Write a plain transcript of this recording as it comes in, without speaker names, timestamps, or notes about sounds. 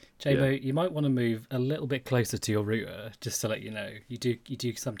JMO, you might want to move a little bit closer to your router, just to let you know. You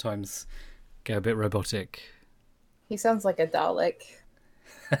do sometimes go a bit robotic. He sounds like a Dalek.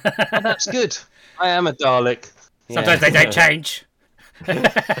 Oh, that's good. I am a Dalek. Sometimes they don't change.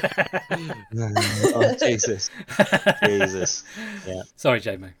 Oh, Jesus. Yeah. Sorry,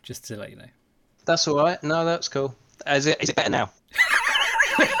 JMO, just to let you know. That's all right. No, that's cool. Is it better now?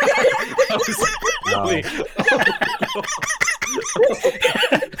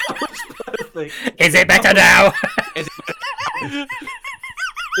 Is it better now?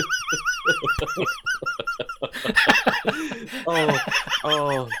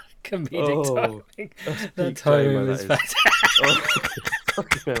 Comedic timing. The timing was fantastic.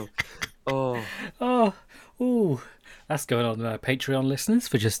 Oh, that's going on Patreon listeners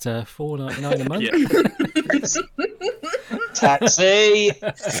for just $4.99 a month. Taxi.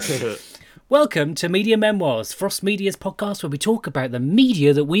 Welcome to Media Memoirs, Frost Media's podcast where we talk about the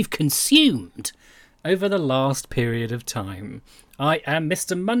media that we've consumed over the last period of time. I am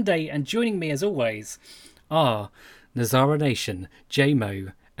Mr. Monday, and joining me as always are Nazara Nation,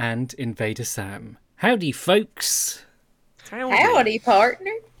 JMO, and Invader Sam. Howdy, folks. Howdy,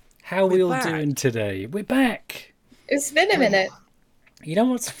 partner. How are we all doing today? We're back. It's been a minute. You know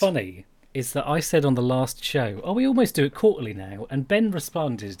what's funny is that I said on the last show, we almost do it quarterly now, and Ben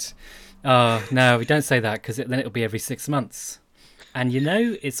responded, no, we don't say that because then it'll be every 6 months. And you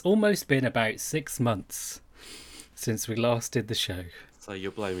know, it's almost been about 6 months since we last did the show. So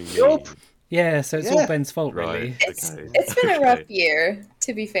you're blaming me? Yeah, so it's all Ben's fault, really. It's been a rough year,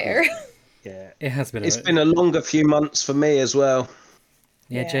 to be fair. Yeah, it has been. It's been a longer few months for me as well.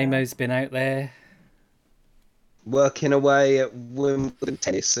 Yeah, JMO's been out there working away at Wimbledon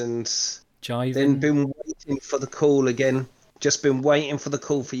tennis and jiving. Then been waiting for the call again. Just been waiting for the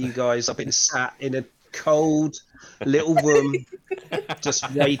call for you guys. I've been sat in a cold little room, just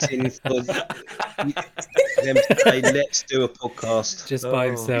waiting for them to say, "Let's do a podcast." Just by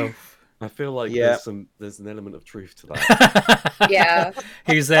himself. I feel like there's an element of truth to that. Yeah.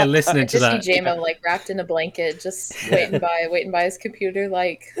 Who's there listening to that? Just see JMO like wrapped in a blanket, just waiting by his computer,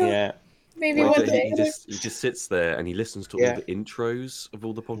 like maybe one day. He just sits there and he listens to all the intros of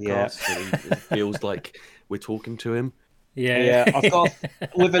all the podcasts, and it feels like we're talking to him. Yeah. I've got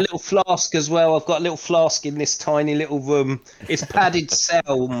with a little flask as well. I've got a little flask in this tiny little room. It's padded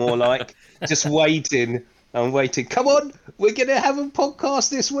cell, more like, just waiting. I'm waiting. Come on, we're gonna have a podcast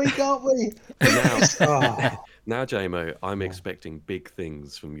this week, aren't we? Now, JMO, I'm expecting big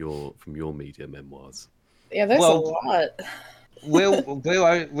things from your media memoirs. Yeah, there's a lot.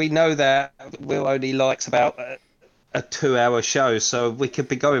 We know that Will only likes about a 2-hour show, so we could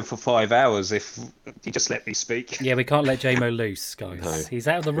be going for 5 hours if you just let me speak. Yeah, we can't let JMO loose, guys. No. He's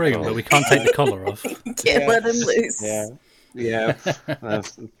out of the room, but we can't take the collar off. Can't let him loose. Yeah.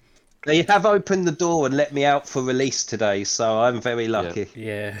 They have opened the door and let me out for release today, so I'm very lucky.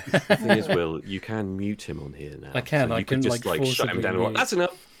 Yeah. The thing is, Will, you can mute him on here now. I can. So I can just shut him down. And that's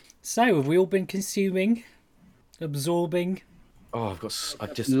enough. So, have we all been consuming, absorbing? Oh,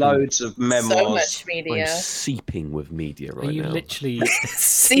 I've just loads of memoirs. So much media. I'm seeping with media right now. Are you literally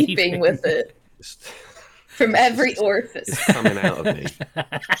seeping with it? From every orifice. It's coming out of me.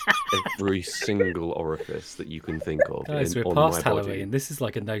 Every single orifice that you can think of. Guys, we're past Halloween. This is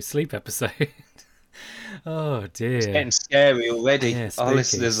like a no sleep episode. Oh dear. It's getting scary already. Yeah, spooky, our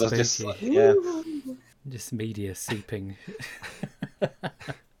listeners are just like, just media seeping.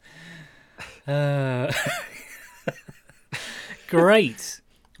 Great.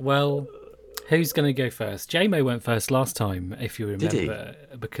 Well, who's going to go first? JMO went first last time, if you remember. Did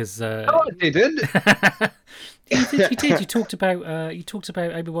he? Because no, I didn't. You did. You talked about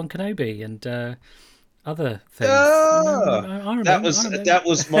Obi-Wan Kenobi and other things. Oh, I remember.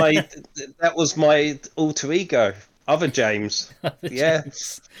 That was my alter ego, other James.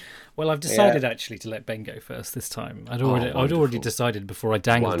 James. Well, I've decided actually to let Ben go first this time. I'd already decided before I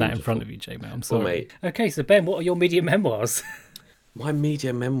dangled that in front of you, JMO. I'm sorry. Well, mate. Okay, so Ben, what are your media memoirs? My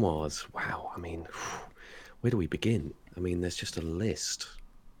media memoirs. Wow. I mean, where do we begin? I mean, there's just a list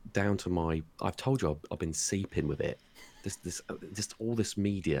down to my. I've told you I've been seeping with it. This just all this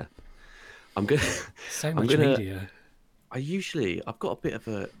media. I'm gonna. So much media. I've got a bit of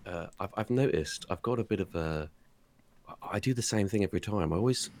a. I've noticed I've got a bit of a. I do the same thing every time. I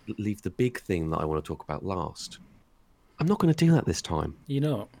always leave the big thing that I want to talk about last. I'm not going to do that this time. You're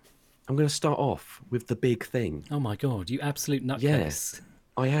not. I'm going to start off with the big thing. Oh my god, you absolute nutcase. Yes,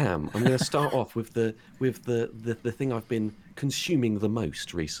 I am. I'm going to start off with the thing I've been consuming the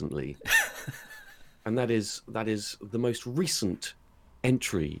most recently, and that is the most recent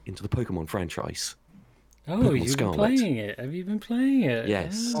entry into the Pokemon franchise. Oh, you've been playing it. Have you been playing it?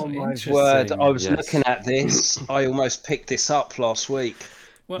 Yes. Oh my interesting. word! I was Yes. looking at this. I almost picked this up last week.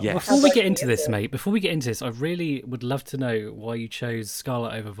 Well, Yes. before we get into this, mate, before we get into this, I really would love to know why you chose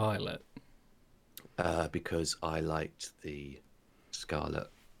Scarlet over Violet. Because I liked the Scarlet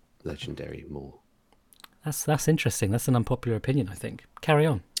Legendary more. That's interesting. That's an unpopular opinion, I think. Carry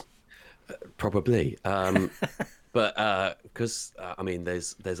on. Probably, but because I mean,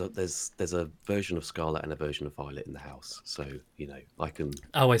 there's a version of Scarlet and a version of Violet in the house, so you know I can.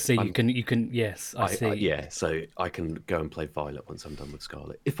 Oh, I see. You can. Yes, I see. Yeah, so I can go and play Violet once I'm done with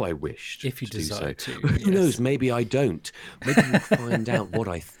Scarlet, if I wished. If you to desire do so. to. Who knows? Maybe I don't. Maybe we'll find out what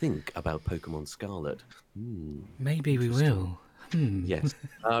I think about Pokemon Scarlet. Maybe we will. Yes.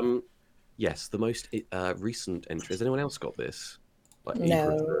 Yes. The most recent entry. Has anyone else got this? Like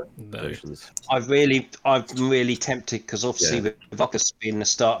No. versions. I'm really tempted because obviously Yeah. with August being the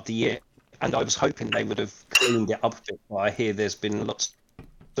start of the year, and I was hoping they would have cleaned it up a bit. But I hear there's been lots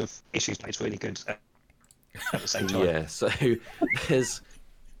of issues, but it's really good at the same time. Yeah. So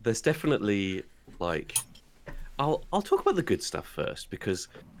there's definitely like I'll talk about the good stuff first because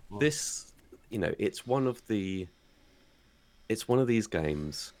this, you know, it's one of these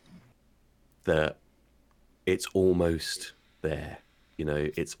games that it's almost there. You know,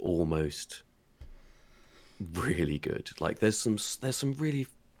 it's almost really good. Like there's some really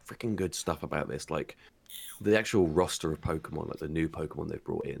freaking good stuff about this. Like the actual roster of Pokemon, like the new Pokemon they've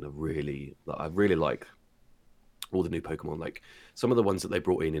brought in, I really like all the new Pokemon. Like some of the ones that they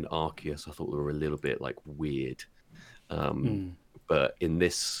brought in Arceus, I thought were a little bit like weird. But in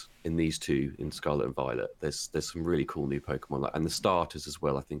these two, in Scarlet and Violet, there's some really cool new Pokemon, like, and the starters as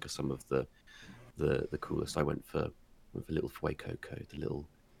well. I think are some of the coolest. I went for little Fuecoco, the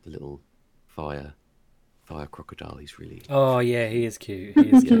little fire crocodile. He's really Oh yeah, he is cute. He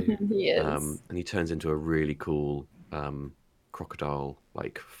is cute. He is. and he turns into a really cool crocodile,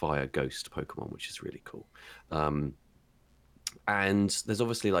 like fire ghost Pokemon, which is really cool. And there's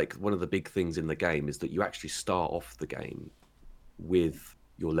obviously like one of the big things in the game is that you actually start off the game with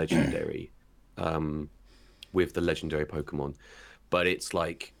your legendary, with the legendary Pokemon, but it's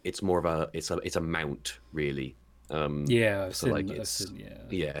like it's more of it's a mount really. Yeah, So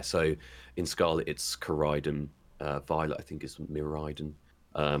in Scarlet it's Koraidon, Violet I think is Miraidon,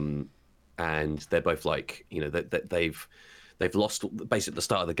 and they're both like, you know, they've lost basically at the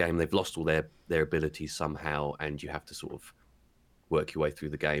start of the game. They've lost all their abilities somehow, and you have to sort of work your way through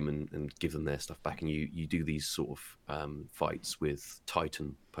the game and give them their stuff back. And you do these sort of fights with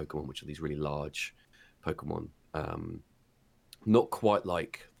Titan Pokemon, which are these really large Pokemon, not quite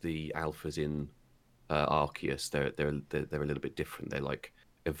like the alphas in Arceus. They're a little bit different. They're like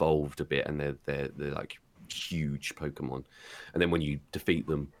evolved a bit, and they're like huge Pokemon. And then when you defeat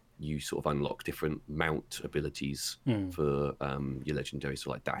them, you sort of unlock different mount abilities for your legendary, so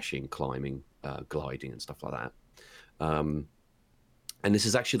like dashing, climbing, gliding, and stuff like that. And this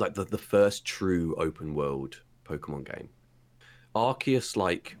is actually like the first true open world Pokemon game. Arceus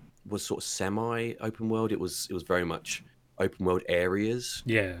like was sort of semi open world. It was very much open world areas.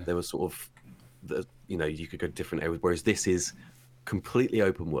 Yeah, There was sort of you know, you could go to different areas, whereas this is completely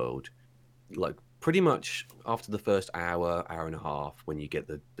open world. Like pretty much after the first hour and a half, when you get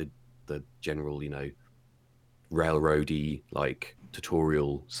the general, you know, railroady like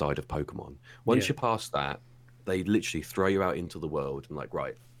tutorial side of Pokemon, once you're past that, they literally throw you out into the world and like,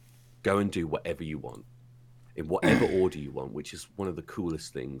 right, go and do whatever you want in whatever order you want, which is one of the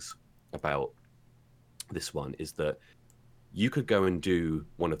coolest things about this one, is that you could go and do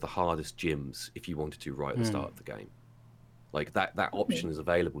one of the hardest gyms if you wanted to right at the start of the game. Like that option is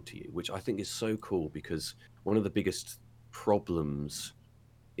available to you, which I think is so cool, because one of the biggest problems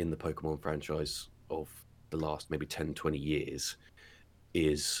in the Pokemon franchise of the last maybe 10, 20 years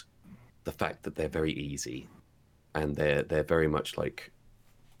is the fact that they're very easy, and they're very much like,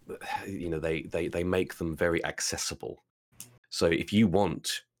 you know, they make them very accessible. So if you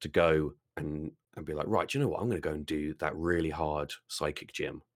want to go and be like, right, do you know what, I'm going to go and do that really hard psychic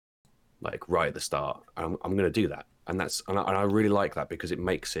gym, like right at the start, I'm going to do that. And I really like that, because it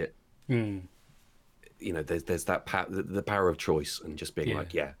makes it, you know, there's that the power of choice, and just being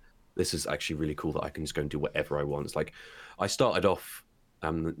like, yeah, this is actually really cool that I can just go and do whatever I want. It's like I started off, you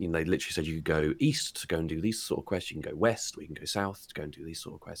know, they literally said you could go east to go and do these sort of quests, you can go west, or you can go south to go and do these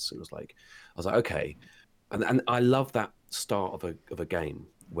sort of quests. And it was like, I was like, okay. And I love that start of a game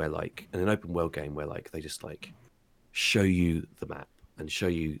where, like, in an open world game where, like, they just like show you the map and show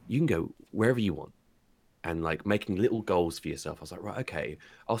you can go wherever you want, and like making little goals for yourself. I was like, right, okay,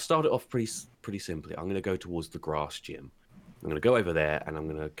 I'll start it off pretty simply. I'm going to go towards the grass gym. I'm going to go over there and I'm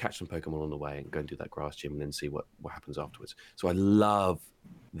going to catch some Pokemon on the way and go and do that grass gym and then see what happens afterwards. So I love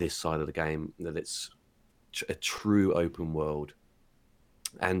this side of the game, that it's a true open world.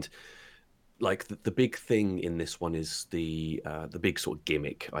 And like the big thing in this one is the big sort of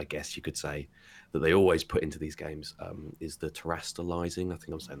gimmick, I guess you could say, that they always put into these games, is the terastallizing. I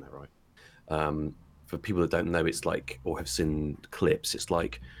think I'm saying that right. For people that don't know, it's like, or have seen clips, it's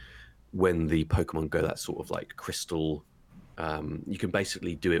like when the Pokemon go that sort of like crystal, you can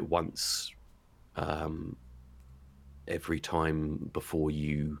basically do it once every time before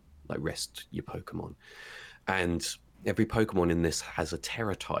you like rest your Pokemon. And every Pokemon in this has a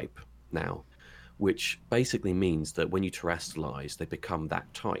Terra type now, which basically means that when you terastallize, they become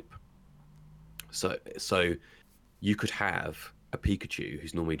that type. So you could have a Pikachu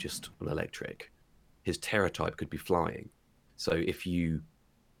who's normally just an electric. His Terra type could be flying. So if you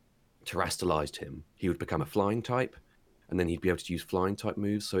terastallized him, he would become a flying type, and then he'd be able to use flying type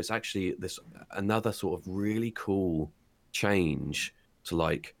moves. So it's actually this another sort of really cool change to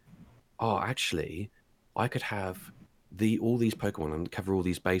like, oh, actually, I could have all these Pokemon and cover all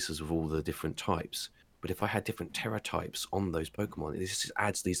these bases with all the different types. But if I had different Terra types on those Pokemon, it just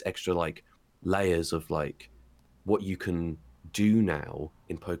adds these extra like layers of like what you can do now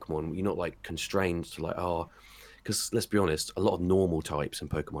in Pokemon. You're not like constrained to like, oh, because let's be honest, a lot of normal types in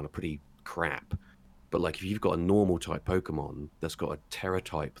Pokemon are pretty crap. But like if you've got a normal type Pokemon that's got a Terra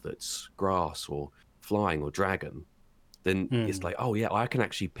type that's grass or flying or dragon, then it's like, oh yeah, I can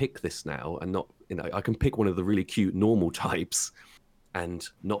actually pick this now, and not, I can pick one of the really cute normal types and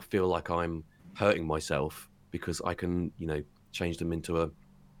not feel like I'm hurting myself, because I can, change them into a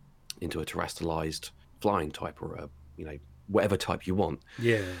terastallized flying type, or a, whatever type you want.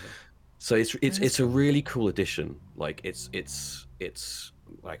 Yeah. So it's a really cool addition. Like it's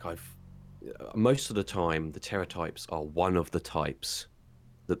like most of the time the Terra types are one of the types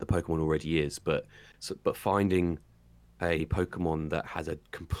that the Pokemon already is, but finding a Pokemon that has a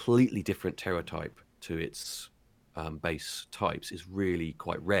completely different Terra type to its base types is really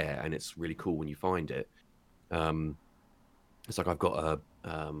quite rare, and it's really cool when you find it. It's like I've got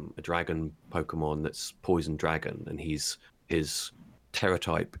a dragon Pokemon that's Poison Dragon, and his Terra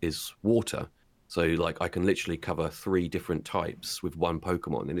type is water. So like I can literally cover 3 different types with one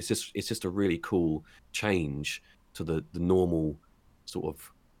Pokemon, and it's just a really cool change to the normal sort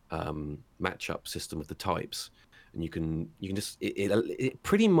of matchup system of the types. And you can just it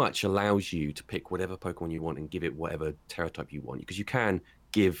pretty much allows you to pick whatever Pokemon you want and give it whatever Terra type you want, because you can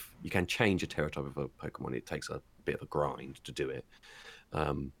change a Terra type of a Pokemon. It takes a bit of a grind to do it,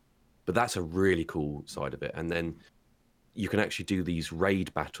 but that's a really cool side of it. And then you can actually do these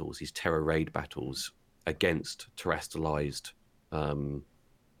raid battles, these Terra raid battles against terastallized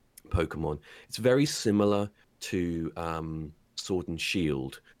Pokemon. It's very similar to Sword and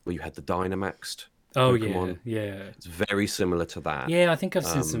Shield, where you had the Dynamaxed Pokemon. Yeah. It's very similar to that. Yeah, I think I've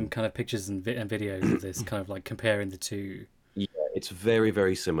seen some kind of pictures and videos of this, kind of like comparing the two. Yeah, it's very,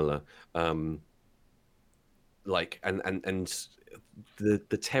 very similar. Like and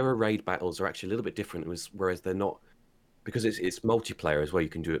the Terra raid battles are actually a little bit different, whereas they're not, because it's multiplayer as well. You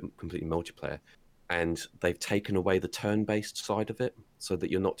can do it completely multiplayer, and they've taken away the turn-based side of it, so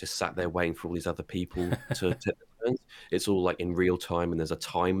that you're not just sat there waiting for all these other people to take the turns. It's all like in real time, and there's a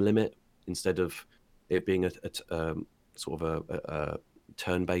time limit instead of it being a sort of a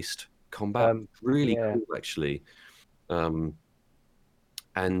turn-based combat. Really cool, actually. And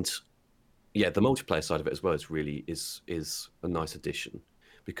yeah, the multiplayer side of it as well is a nice addition,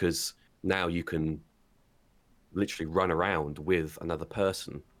 because now you can literally run around with another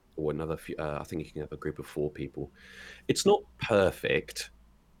person, or another I think you can have a group of 4 people. It's not perfect.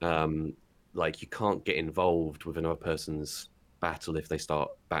 Like you can't get involved with another person's battle if they start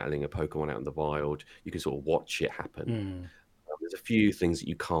battling a Pokemon out in the wild. You can sort of watch it happen. There's a few things that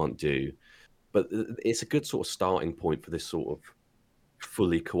you can't do, but it's a good sort of starting point for this sort of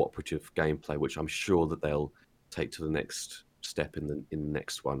fully cooperative gameplay, which I'm sure that they'll take to the next step in the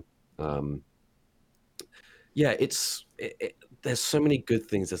next one. Yeah, there's so many good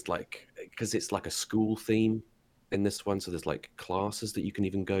things. There's like, because it's like a school theme in this one, so there's like classes that you can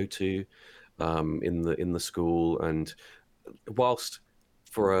even go to in the school. And whilst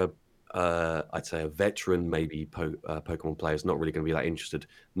for I'd say a veteran, maybe Pokemon player is not really going to be that interested,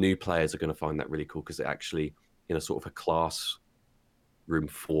 new players are going to find that really cool, because it actually, in a sort of a classroom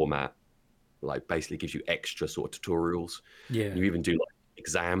format, like basically gives you extra sort of tutorials. Yeah, you even do like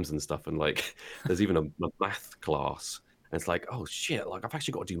exams and stuff, and like there's even a math class, and it's like, oh shit, like I've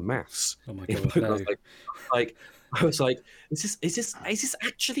actually got to do maths. Oh my in God, Pokemon. no. I was like, is this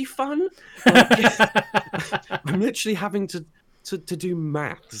actually fun? Like, I'm literally having to do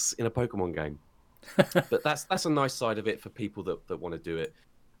maths in a Pokemon game. But that's a nice side of it for people that want to do it.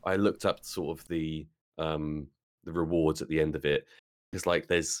 I looked up sort of the rewards at the end of it. It's like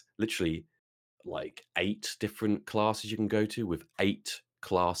there's literally like 8 different classes you can go to with 8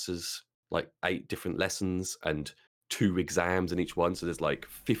 classes, like 8 different lessons and 2 exams in each one. So there's like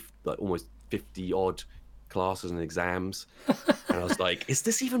almost 50 odd classes and exams. And I was like, is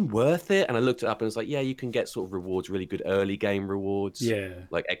this even worth it? And I looked it up and it's like, yeah, you can get sort of rewards, really good early game rewards,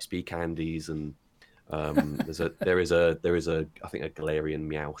 like XP candies, and there is a I think a Galarian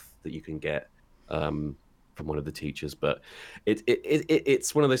Meowth that you can get from one of the teachers. But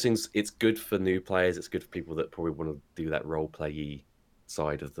it's one of those things. It's good for new players. It's good for people that probably want to do that role play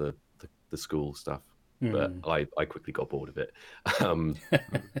side of the school stuff. But I quickly got bored of it.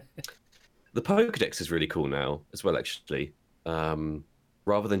 The Pokedex is really cool now as well, actually.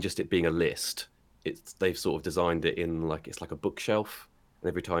 Rather than just it being a list, they've sort of designed it in like it's like a bookshelf, and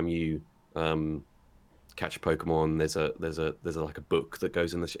every time you catch a Pokemon, there's like a book that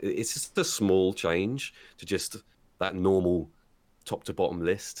goes in the. It's just a small change to just that normal top to bottom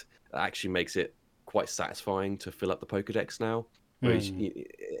list. That actually makes it quite satisfying to fill up the Pokedex now.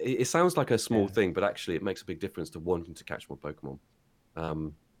 It sounds like a small thing, but actually it makes a big difference to wanting to catch more Pokemon.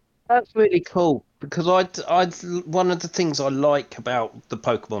 That's really cool, because I one of the things I like about the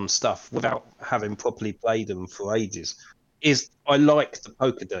Pokemon stuff, without having properly played them for ages, is I like the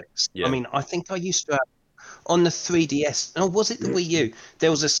Pokedex. Yeah. I mean, I think I used to have on the 3DS. Oh, was it the Wii U?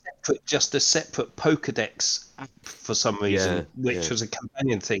 There was a separate Pokedex app for some reason, which was a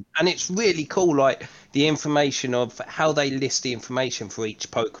companion thing, and it's really cool. Like the information of how they list the information for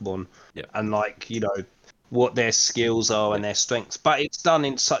each Pokemon, and like what their skills are and their strengths, but it's done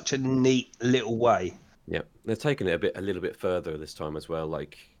in such a neat little way. Yeah, they're taking it a little bit further this time as well.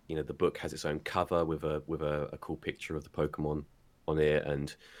 Like the book has its own cover with a cool picture of the Pokemon on it,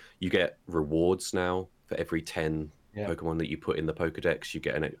 and you get rewards now for every 10 Pokemon that you put in the Pokedex. You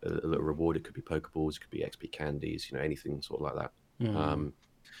get a little reward. It could be Pokeballs, it could be XP candies, anything sort of like that.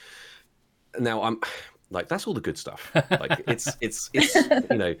 Now I'm like, that's all the good stuff. Like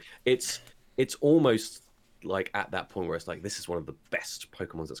it's almost like at that point where it's like, this is one of the best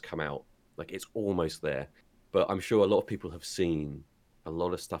Pokemons that's come out. Like it's almost there, but I'm sure a lot of people have seen a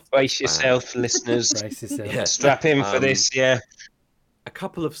lot of stuff. Brace yourself, listeners. Brace yourself. Yeah. Strap in for this. Yeah. A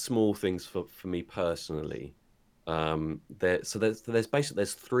couple of small things for me personally. There's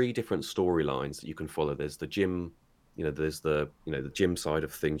 3 different storylines that you can follow. There's the gym, there's the gym side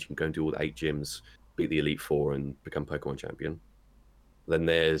of things. You can go and do all the 8 gyms, beat the Elite Four, and become Pokemon champion. Then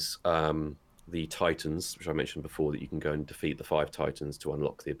there's the Titans, which I mentioned before, that you can go and defeat the 5 Titans to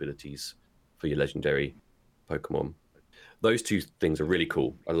unlock the abilities for your legendary Pokemon. Those 2 things are really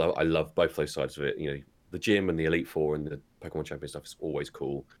cool. I love both those sides of it. The gym and the Elite Four and the Pokemon champion stuff is always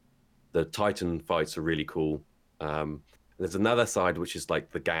cool. The Titan fights are really cool. There's another side which is like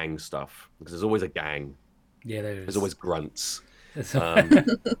the gang stuff, because there's always a gang. Yeah, there's always grunts.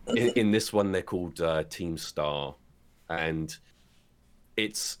 In this one, they're called Team Star, and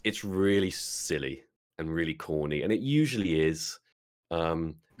it's really silly and really corny, and it usually is.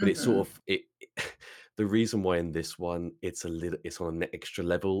 But it's sort of it. The reason why in this one it's on an extra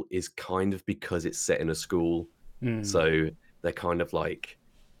level is kind of because it's set in a school. So they're kind of like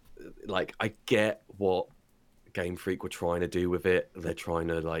I get what Game Freak were trying to do with it. They're trying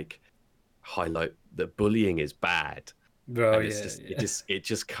to like highlight that bullying is bad. It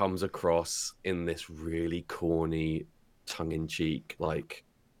just comes across in this really corny, tongue-in-cheek, like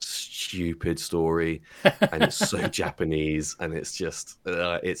stupid story, and it's so Japanese, and it's just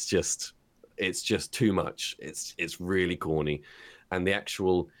too much. It's really corny, and the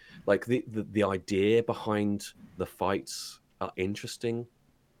actual like the idea behind the fights are interesting.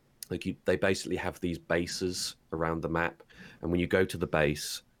 Like they basically have these bases around the map, and when you go to the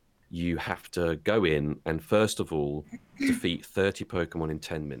base, you have to go in and first of all defeat 30 Pokemon in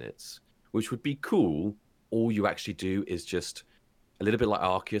 10 minutes, which would be cool. All you actually do is just a little bit like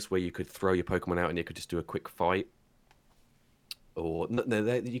Arceus, where you could throw your Pokemon out and you could just do a quick fight. Or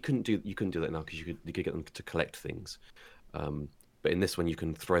no, you couldn't do that now, because you could get them to collect things. But in this one, you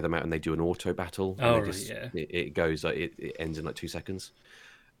can throw them out and they do an auto battle. It goes it ends in like 2 seconds.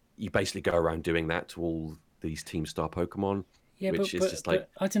 You basically go around doing that to all these Team Star Pokemon. Yeah, but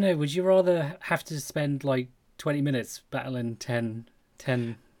I don't know. Would you rather have to spend like 20 minutes battling 10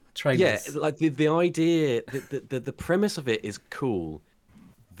 trainers? Yeah, like the idea, the premise of it is cool,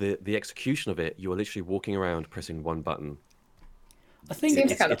 the execution of it, you are literally walking around pressing one button. I think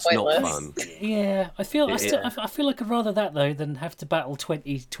Seems kind of pointless. not fun. Yeah, I feel I feel like I'd rather that though than have to battle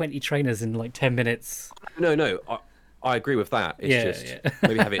 20 trainers in like 10 minutes. No, I agree with that. It's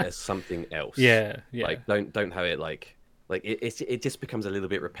maybe have it as something else. Yeah. Like don't have it like it just becomes a little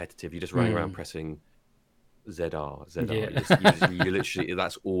bit repetitive. You're just running around pressing ZR. Yeah. You literally,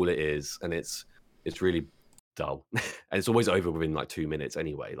 that's all it is, and it's really dull. And it's always over within like 2 minutes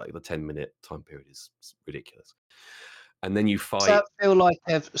anyway. Like the 10-minute time period is ridiculous. And then you fight. Does that feel like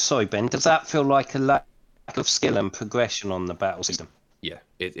sorry, Ben? Does that feel like a lack of skill and progression on the battle system? Yeah,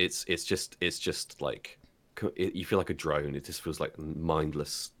 it's just like you feel like a drone. It just feels like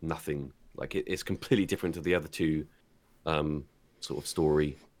mindless nothing. Like it's completely different to the other two sort of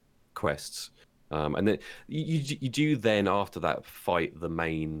story quests. And then you do then after that fight the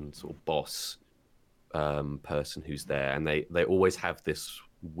main sort of boss person who's there, and they always have this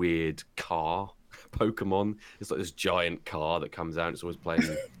weird car Pokemon. It's like this giant car that comes out. It's always playing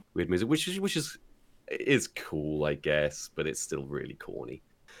weird music, which is cool, I guess, but it's still really corny.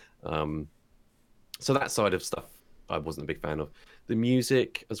 So that side of stuff I wasn't a big fan of. The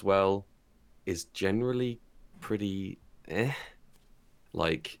music as well is generally pretty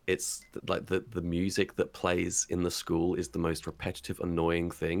like it's like the music that plays in the school is the most repetitive, annoying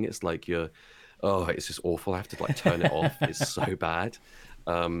thing. It's like it's just awful. I have to like turn it off. It's so bad.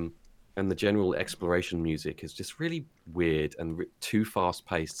 And the general exploration music is just really weird and too fast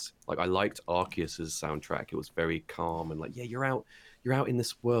paced. Like I liked Arceus's soundtrack. It was very calm and like, yeah, you're out in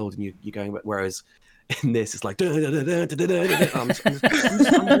this world and you're going. Whereas in this, it's like I'm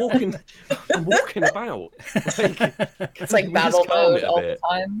walking about. It's like battle mode all the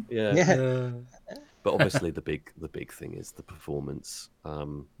time. Yeah. But obviously, the big thing is the performance.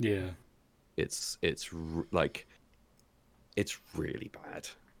 It's really bad.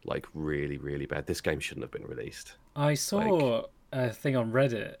 Like really, really bad. This game shouldn't have been released. I saw a thing on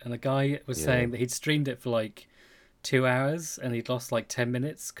Reddit, and a guy was saying that he'd streamed it for like 2 hours, and he'd lost like 10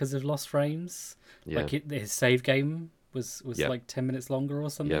 minutes because of lost frames. Yeah. Like his save game was like 10 minutes longer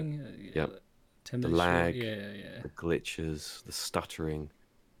or something. Yeah. 10 the minutes lag, short. the glitches, the stuttering.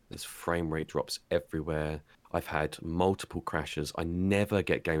 There's frame rate drops everywhere. I've had multiple crashes. I never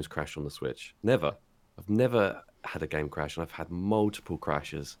get games crash on the Switch. Never. I've never had a game crash, and I've had multiple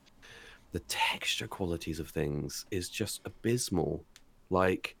crashes. The texture qualities of things is just abysmal.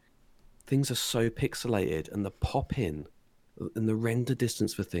 Like, things are so pixelated, and the pop-in and the render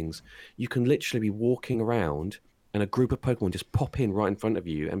distance for things. You can literally be walking around, and a group of Pokemon just pop in right in front of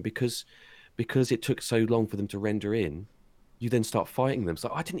you, and because it took so long for them to render in, you then start fighting them.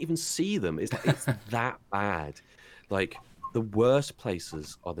 So I didn't even see them. It's that bad. Like, the worst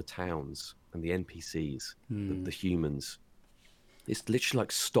places are the towns and the NPCs, the humans. It's literally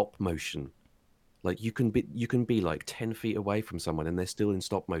like stop motion. Like you can be like 10 feet away from someone and they're still in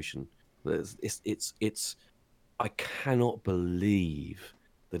stop motion. It's I cannot believe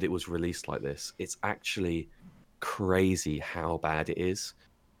that it was released like this. It's actually crazy how bad it is.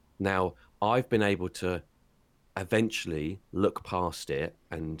 Now, I've been able to eventually look past it,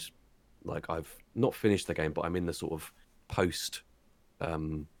 and like I've not finished the game, but I'm in the sort of post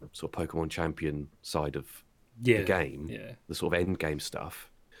sort of Pokemon Champion side of the game, the sort of end game stuff.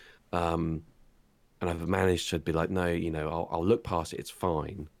 And I've managed to be like, no, I'll look past it. It's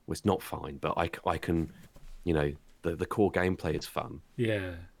fine. Well, it's not fine, but I can, the core gameplay is fun.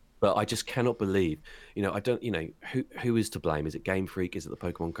 Yeah. But I just cannot believe, I don't, who is to blame? Is it Game Freak? Is it the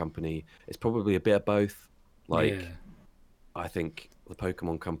Pokemon Company? It's probably a bit of both. I think the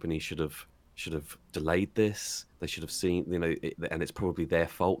Pokemon Company should have delayed this. They should have seen, and it's probably their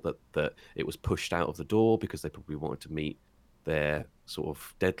fault that it was pushed out of the door because they probably wanted to meet their sort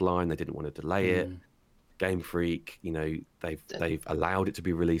of deadline. They didn't want to delay it. Game Freak, they've allowed it to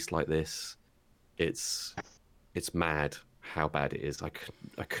be released like this. It's mad how bad it is. I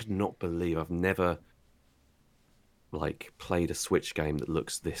could not believe I've never played a Switch game that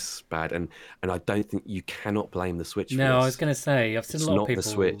looks this bad, and I don't think you cannot blame the Switch. No, for this. I was going to say I've seen a lot of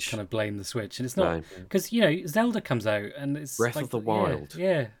people kind of blame the Switch, and it's not because Zelda comes out and it's Breath of the Wild.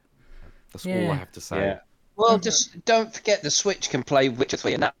 Yeah, that's all I have to say. Yeah. Well, just don't forget the Switch can play Witcher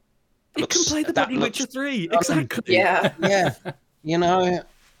 3, and it can play the bloody Witcher 3 exactly. Yeah.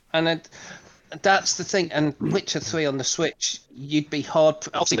 And that's the thing. And Witcher 3 on the Switch, you'd be hard.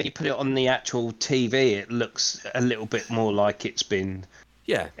 Obviously, when you put it on the actual TV, it looks a little bit more like it's been.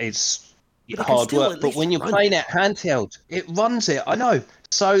 Yeah. It's hard work. But when you're playing it handheld, it runs it. I know.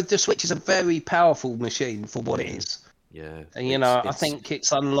 So the Switch is a very powerful machine for what it is. Yeah. And I think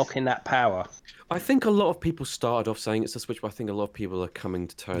it's unlocking that power. I think a lot of people started off saying it's a Switch, but I think a lot of people are coming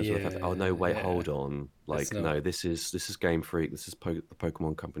to terms with the fact that, oh no, wait, hold on, like no, this is Game Freak, this is the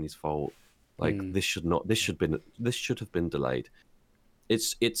Pokemon Company's fault. Like this should have been delayed.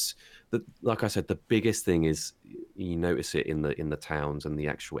 It's like I said, the biggest thing is you notice it in the towns and the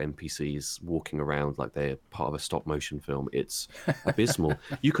actual NPCs walking around like they're part of a stop motion film. It's abysmal.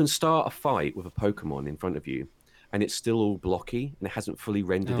 You can start a fight with a Pokemon in front of you, and it's still all blocky and it hasn't fully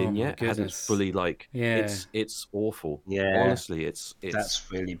rendered in yet. It hasn't fully it's awful. Yeah, honestly, it's that's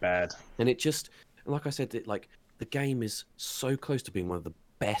really bad. And like I said, the game is so close to being one of the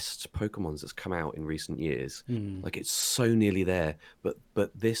best Pokemons that's come out in recent years. Like it's so nearly there, but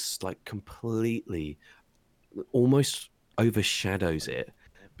this like completely almost overshadows it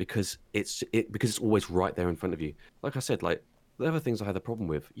because it's always right there in front of you. Like I said, like the other things I had a problem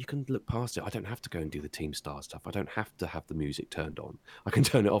with, you can look past it. I don't have to go and do the Team Star stuff. I don't have to have the music turned on. I can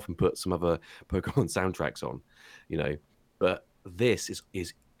turn it off and put some other Pokemon soundtracks on, But this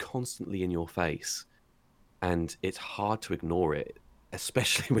is constantly in your face, and it's hard to ignore it,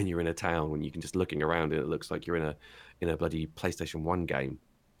 especially when you're in a town when you can just looking around and it looks like you're in a bloody PlayStation 1 game.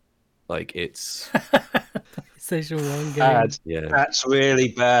 Like it's PlayStation 1 game. Bad. Yeah, that's really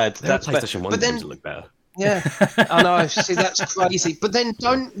bad. That's PlayStation 1 games that look better. Yeah, I know. See, that's crazy. But then,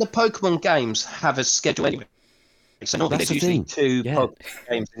 don't the Pokemon games have a schedule anyway? So normally there's usually two Pokemon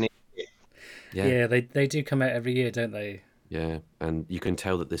games in it. Yeah, they do come out every year, don't they? Yeah, and you can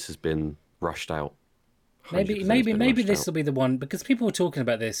tell that this has been rushed out. Maybe this will be the one, because people were talking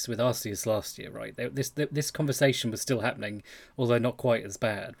about this with Arceus last year, right? This conversation was still happening, although not quite as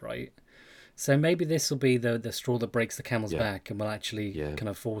bad, right? So maybe this will be the straw that breaks the camel's back, and will actually kind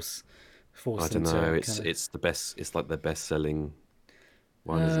of force. I don't know. It's the best. It's like the best-selling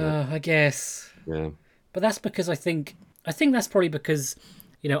one, isn't it? I guess. Yeah. But that's because I think that's probably because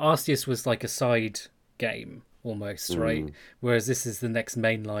Arceus was like a side game almost, right? Whereas this is the next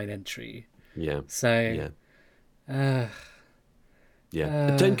mainline entry. Yeah. So. Yeah.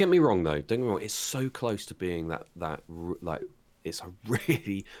 But don't get me wrong, though. Don't get me wrong. It's so close to being that like. It's a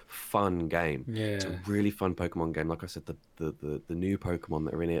really fun game. Yeah. It's a really fun Pokemon game. Like I said, the new Pokemon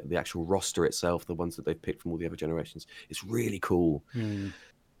that are in it, the actual roster itself, the ones that they've picked from all the other generations, it's really cool.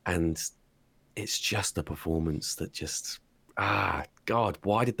 And it's just the performance that just God,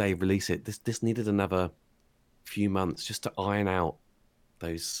 why did they release it? This needed another few months just to iron out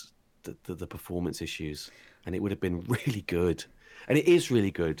those the performance issues, and it would have been really good. And it is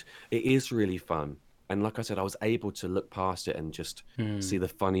really good. It is really fun. And like I said, I was able to look past it and just see the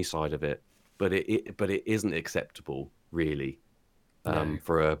funny side of it, but it isn't acceptable really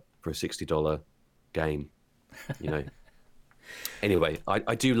for a $60 game, Anyway,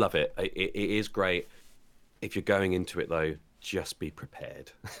 I do love it. It is great. If you're going into it though, just be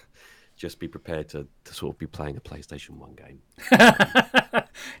prepared. Just be prepared to sort of be playing a PlayStation 1 game.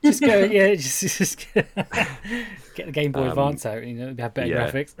 Just go, just get the Game Boy Advance out. Have better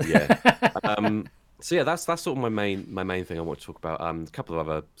graphics. Yeah. So yeah, that's sort of my main thing I want to talk about. A couple of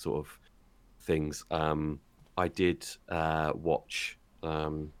other sort of things. I did watch.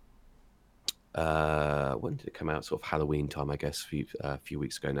 When did it come out? Sort of Halloween time, I guess, a few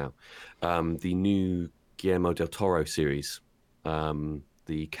weeks ago now. The new Guillermo del Toro series,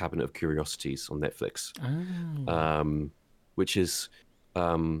 The Cabinet of Curiosities on Netflix, which is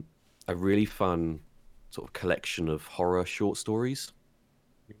a really fun sort of collection of horror short stories.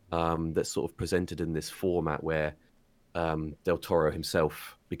 That's sort of presented in this format where Del Toro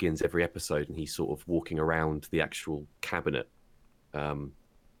himself begins every episode and he's sort of walking around the actual cabinet. And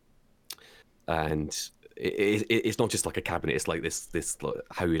it's not just like a cabinet, it's like this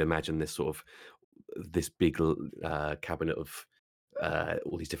how you'd imagine this sort of this big cabinet of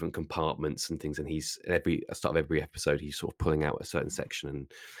all these different compartments and things, and he's at the start of every episode he's sort of pulling out a certain section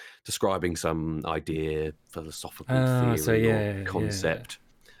and describing some idea, philosophical theory or concept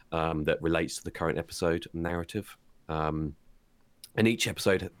that relates to the current episode narrative, and each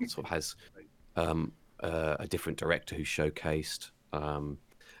episode sort of has a different director who's showcased, and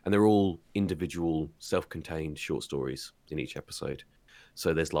they're all individual self-contained short stories in each episode.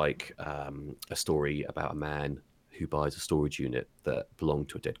 So there's like a story about a man who buys a storage unit that belonged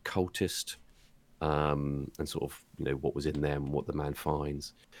to a dead cultist, and sort of what was in there and what the man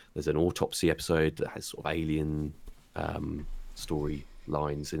finds. There's an autopsy episode that has sort of alien story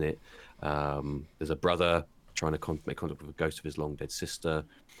lines in it. There's a brother trying to make contact with a ghost of his long dead sister.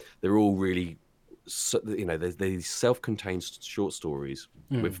 They're all really there's these self-contained short stories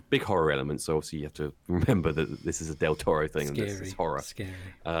with big horror elements, so obviously you have to remember that this is a Del Toro thing. Scary, and this is horror. Scary.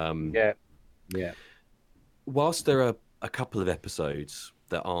 Yeah. whilst there are a couple of episodes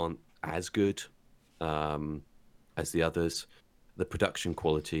that aren't as good as the others, the production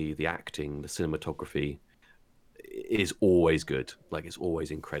quality, the acting, the cinematography is always good. Like, it's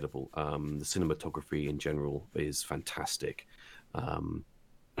always incredible. The cinematography in general is fantastic. And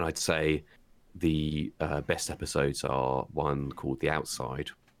I'd say the best episodes are one called The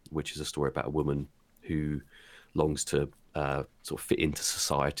Outside, which is a story about a woman who longs to sort of fit into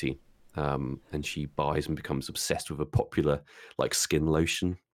society. And she buys and becomes obsessed with a popular like skin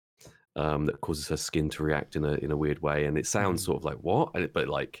lotion that causes her skin to react in a weird way. And it sounds sort of like what? But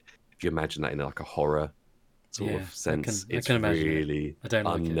like, if you imagine that in like a horror sort of sense, it's really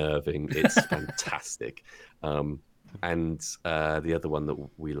unnerving. It's fantastic. And the other one that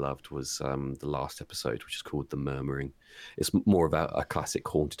we loved was the last episode, which is called The Murmuring. It's more about a classic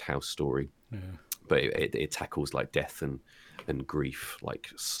haunted house story, but it tackles like death and grief like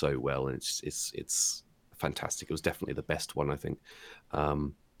so well, and it's fantastic. It was definitely the best one, I think.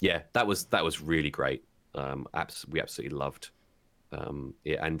 That was really great. We absolutely loved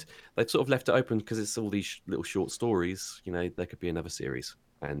it, and they've sort of left it open because it's all these little short stories. You know, there could be another series,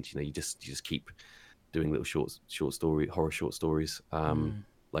 and you know, you just keep doing little horror short stories.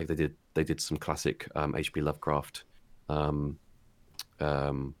 Like they did some classic H.P. Lovecraft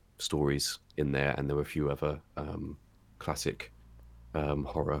stories in there, and there were a few other classic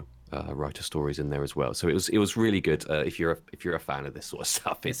horror writer stories in there as well. So it was really good. If you're a fan of this sort of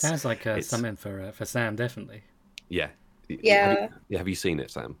stuff, it sounds like something for Sam, definitely. Yeah. Have you seen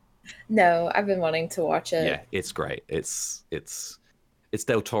it, Sam? No, I've been wanting to watch it. Yeah, it's great. It's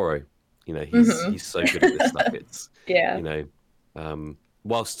Del Toro. You know, he's so good at this stuff. It's you know,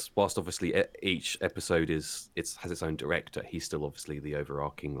 whilst obviously each episode has its own director, he's still obviously the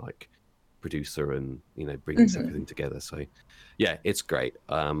overarching like producer, and you know, brings everything together. So yeah, it's great.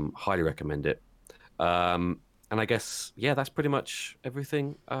 Highly recommend it. And I guess that's pretty much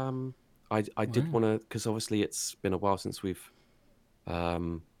everything. I did want to, because obviously it's been a while since we've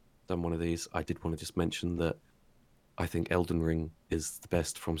done one of these. I did want to just mention that I think Elden Ring is the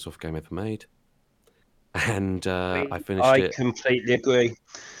best FromSoft game ever made, and I finished it. I completely agree.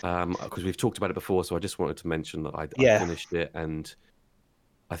 Because we've talked about it before, so I just wanted to mention that I finished it, and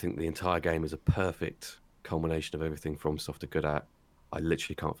I think the entire game is a perfect culmination of everything FromSoft are good at. I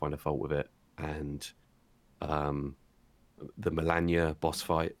literally can't find a fault with it, and the Melania boss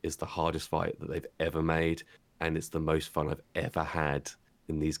fight is the hardest fight that they've ever made, and it's the most fun I've ever had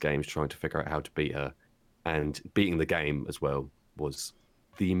in these games trying to figure out how to beat her. And beating the game as well was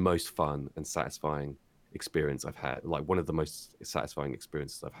the most fun and satisfying experience I've had. Like, one of the most satisfying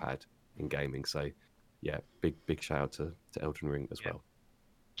experiences I've had in gaming. So yeah, big shout out to Elden Ring as well.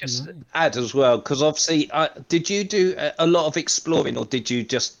 Just add as well, because obviously, did you do a lot of exploring, or did you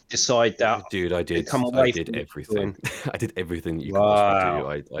just decide that? Dude, I did. I did everything. I did everything that you could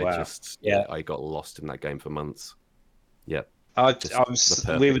possibly do. I got lost in that game for months. Yeah.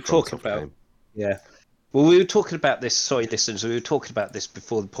 We were talking about Well, we were talking about this. Sorry, listeners, we were talking about this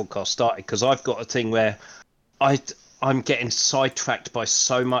before the podcast started, because I've got a thing where I'm getting sidetracked by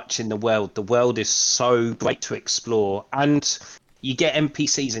so much in the world. The world is so great to explore, and you get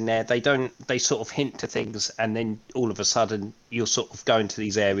NPCs in there. They sort of hint to things, and then all of a sudden you're sort of going to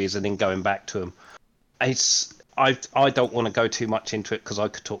these areas and then going back to them. I don't want to go too much into it because I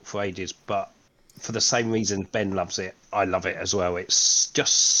could talk for ages, but for the same reason Ben loves it, I love it as well. It's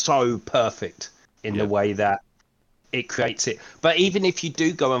just so perfect in the way that it creates it. But even if you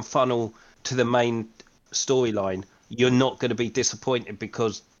do go and funnel to the main storyline, you're not going to be disappointed,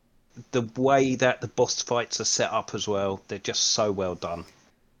 because the way that the boss fights are set up as well, they're just so well done.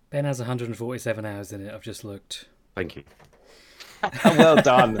 Ben has 147 hours in it. I've just looked. Thank you. Well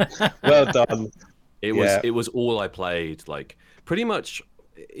done. Well done. It was all I played. Like, pretty much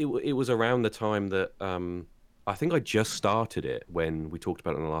it was around the time that I think I just started it when we talked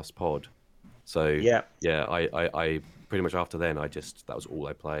about it in the last pod. So I pretty much after then that was all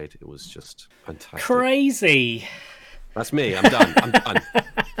I played. It was just fantastic. Crazy. That's me. I'm done. I'm done.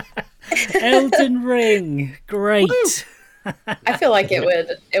 Elden Ring, great. I feel like it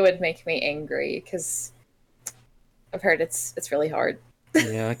would make me angry, because I've heard it's really hard.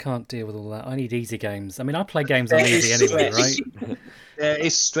 Yeah, I can't deal with all that. I need easy games. I mean, I play games on easy anyway, right? There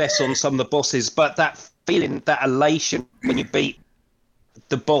is stress on some of the bosses, but that feeling, that elation when you beat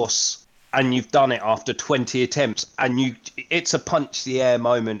the boss and you've done it after 20 attempts, and it's a punch the air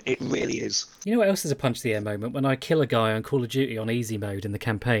moment. It really is. You know what else is a punch the air moment? When I kill a guy on Call of Duty on easy mode in the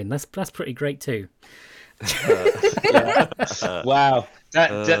campaign. That's pretty great too. Wow.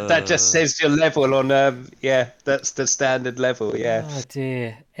 That just says your level on. Yeah, that's the standard level. Yeah. Oh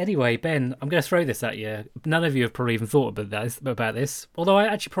dear. Anyway, Ben, I'm going to throw this at you. None of you have probably even thought about this. Although I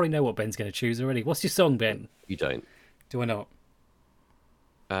actually probably know what Ben's going to choose already. What's your song, Ben? You don't. Do I not?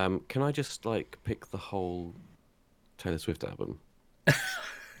 Can I just like pick the whole Taylor Swift album?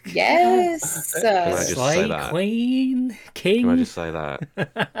 Yes. Can I just say Slay that? Queen, King. Can I just say that?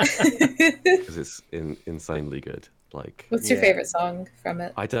 Because it's insanely good. Like, What's your Yeah. favorite song from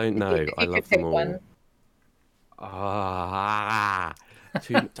it? I don't If know. you I could love pick them all. one. I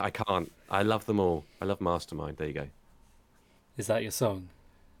can't. I love them all. I love Mastermind. There you go. Is that your song?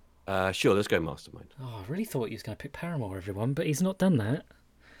 Sure, let's go Mastermind. Oh, I really thought he was going to pick Paramore, everyone, but he's not done that.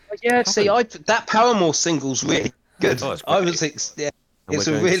 Yeah. See, that Paramore single's really good. Oh, it's I great. was. Yeah, And it's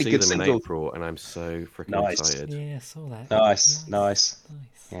we're a going to really see good them in single. April, and I'm so freaking Nice. excited. Yeah, I saw that. Nice. Nice.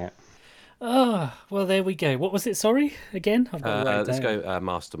 Yeah. Oh, well, there we go. What was it? Sorry, again? I've got to write it Let's down. go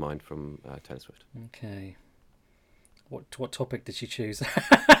Mastermind from Taylor Swift. Okay. What topic did you choose?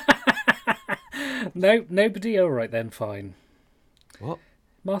 No, nobody. All right then, fine. What?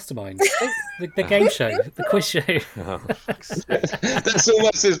 Mastermind, the game show, the quiz show. That's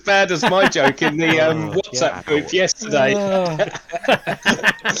almost as bad as my joke in the WhatsApp group yesterday.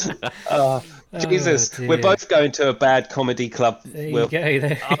 Jesus, dear. we're both going to a bad comedy club. There you Will. go.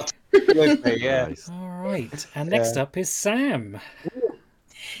 There. With me, yeah. Nice. All right, and next up is Sam.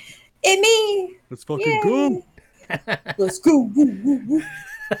 It me. Let's fucking go. Let's go. Woo, woo, woo.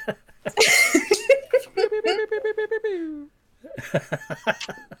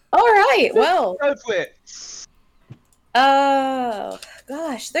 All right. Well, Go for it. oh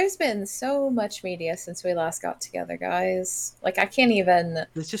gosh, there's been so much media since we last got together, guys. Like I can't even.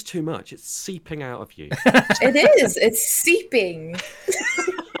 There's just too much. It's seeping out of you. It is. It's seeping.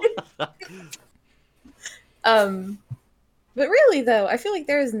 But really though, I feel like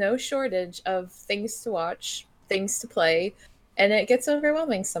there is no shortage of things to watch, things to play, and it gets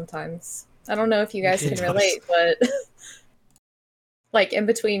overwhelming sometimes. I don't know if you guys can relate, but like in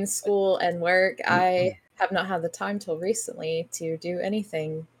between school and work, I have not had the time till recently to do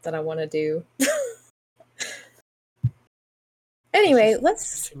anything that I want to do. Anyway, There's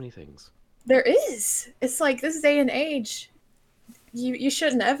let's. too many things. There is. It's like this day and age, you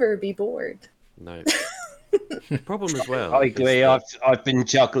shouldn't ever be bored. No. Problem as well. I is agree. that I've been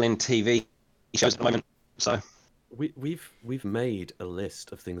juggling TV shows at the moment, so we've made a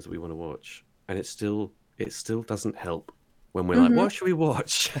list of things that we want to watch, and it still doesn't help when we're like, what should we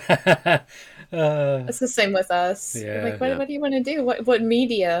watch? It's the same with us. Yeah. Like, what do you want to do? What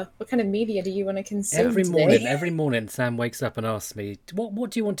media? What kind of media do you want to consume today? Every morning, Sam wakes up and asks me,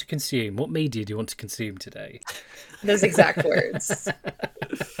 "What do you want to consume? What media do you want to consume today?" Those exact words.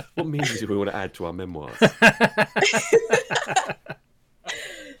 What media do we want to add to our memoirs?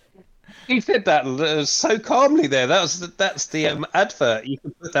 he said that so calmly there. That's the advert. You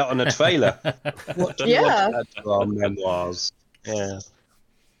can put that on a trailer. What do you want to add to our memoirs? Yeah.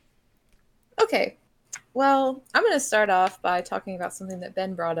 Okay. Well, I'm going to start off by talking about something that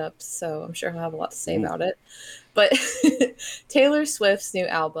Ben brought up, so I'm sure he'll have a lot to say about it. But Taylor Swift's new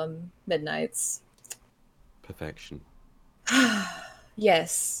album, Midnights. Perfection.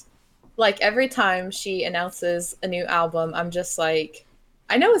 Yes. Like every time she announces a new album, I'm just like,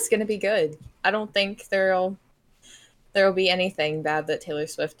 I know it's going to be good. I don't think there'll be anything bad that Taylor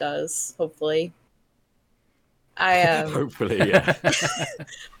Swift does, hopefully. Hopefully, yeah.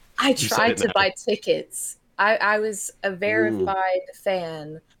 I tried to buy tickets. I was a verified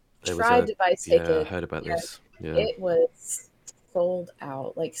fan. Tried to buy tickets. Yeah, I heard about this. Yeah. It was sold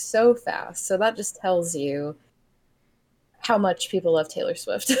out like so fast. So that just tells you how much people love Taylor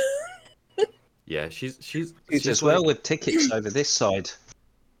Swift. Yeah, she's as well with tickets over this side.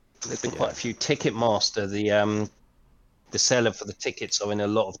 There's been quite a few. Ticketmaster, the seller for the tickets, are in a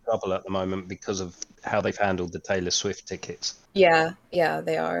lot of trouble at the moment because of how they've handled the Taylor Swift tickets. Yeah,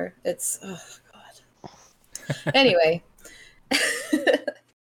 they are. It's oh god. Anyway,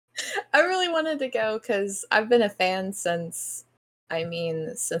 I really wanted to go because I've been a fan since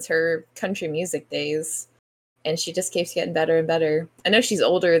her country music days, and she just keeps getting better and better. I know she's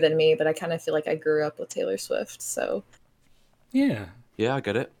older than me, but I kind of feel like I grew up with Taylor Swift. So Yeah. Yeah, I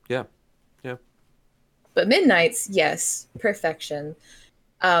get it. Yeah. but Midnights, yes, perfection.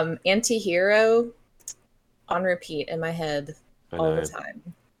 Anti-Hero on repeat in my head I all know. the time.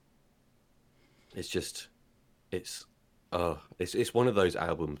 It's just, it's one of those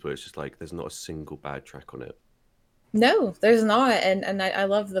albums where it's just like there's not a single bad track on it. No, there's not, and I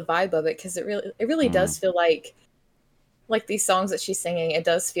love the vibe of it because it really does feel like these songs that she's singing. It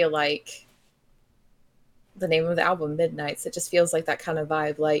does feel like the name of the album, Midnights. It just feels like that kind of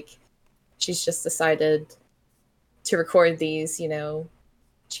vibe. Like she's just decided to record these, you know,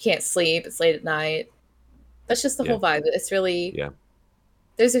 she can't sleep, it's late at night. That's just the Yeah. whole vibe. It's really, Yeah.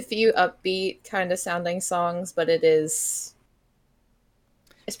 there's a few upbeat kind of sounding songs, but it's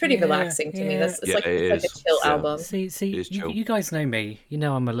pretty Yeah, relaxing to me. yeah. It's Yeah, like it it's like is. a chill Yeah. album. See, It is chill. you guys know me. You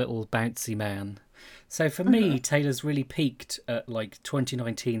know I'm a little bouncy man. So for me, Taylor's really peaked at like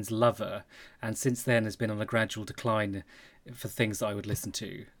 2019's Lover, and since then has been on a gradual decline for things that I would listen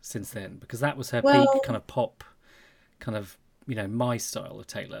to since then, because that was her Well- peak kind of pop, kind of, you know, my style of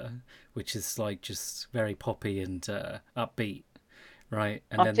Taylor, which is like just very poppy and upbeat, right?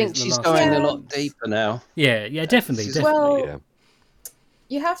 And I think the she's last going Yeah. a lot deeper now. Yeah, definitely, She's- definitely. Well, Yeah.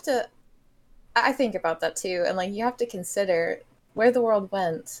 you have to, I think about that too, and like you have to consider where the world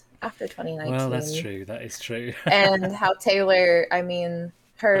went after 2019. Well, that's true. That is true. And how Taylor, I mean,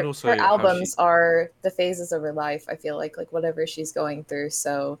 her And also her how albums she- are the phases of her life. I feel like whatever she's going through.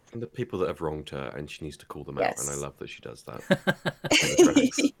 So And the people that have wronged her, and she needs to call them out. And I Yes. love that she does that. on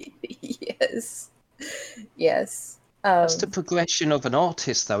the tracks. yes. That's the progression of an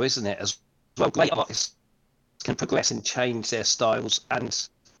artist, though, isn't it? As well, great artists can progress and change their styles and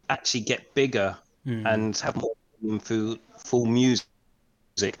actually get bigger and have more full music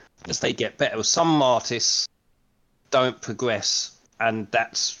as they get better. Some artists don't progress, and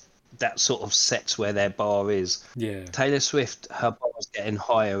that sort of sets where their bar is. Yeah. Taylor Swift, her bar's getting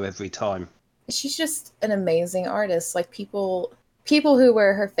higher every time. She's just an amazing artist. Like people who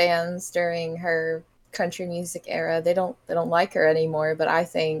were her fans during her country music era, they don't like her anymore. But I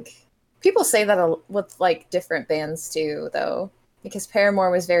think people say that with like different bands too, though, because Paramore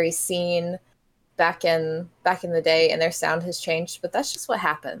was very seen back in the day, and their sound has changed. But that's just what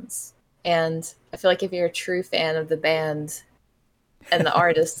happens. And I feel like if you're a true fan of the band and the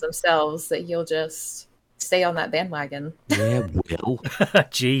artists themselves, that you'll just stay on that bandwagon. Yeah, Will.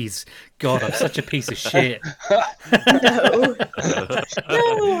 Jeez, God, I'm such a piece of shit. No,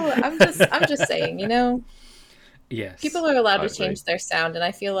 no, I'm just saying, you know, Yes. people are allowed I to agree. change their sound, and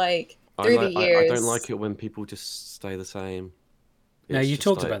I feel like through the I years, don't like it when people just stay the same. No, It's you just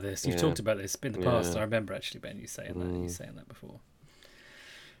talked like- about this. You've yeah. talked about this in the past. Yeah. I remember actually, Ben, you saying that. You Mm. saying that before.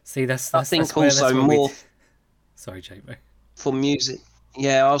 See, that's I think that's where, also that's where more Sorry, Jamie. for music.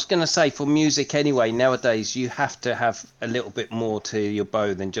 Yeah, I was going to say for music anyway, nowadays you have to have a little bit more to your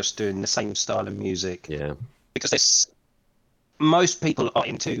bow than just doing the same style of music. Yeah. Because most people are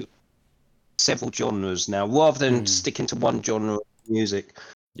into several genres now rather than sticking to one genre of music.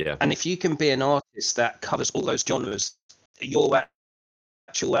 Yeah. And if you can be an artist that covers all those genres, your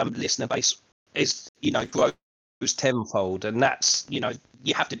actual listener base is, grows tenfold. And that's, you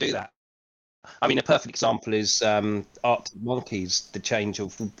have to do that. I mean, a perfect example is Arctic Monkeys, the change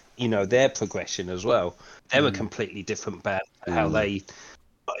of, their progression as well. They're a completely different band to how they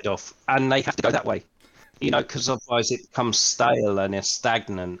started off. And they have to go that way, because otherwise it becomes stale and it's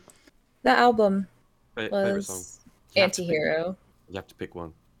stagnant. that album Favorite song. was You have to pick- Anti-Hero. You have to pick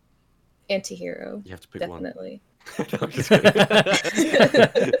one. Anti-Hero, You have to pick definitely. one. No, I'm just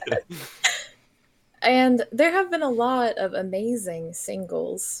kidding. And there have been a lot of amazing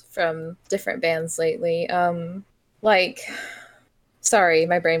singles from different bands lately. Sorry,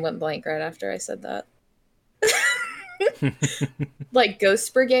 my brain went blank right after I said that. Like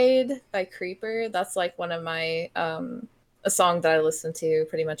Ghost Brigade by Creeper. That's like one of my a song that I listen to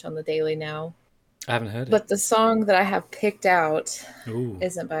pretty much on the daily now. I haven't heard it. But the song that I have picked out Ooh.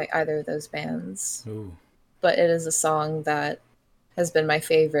 isn't by either of those bands. Ooh. But it is a song that has been my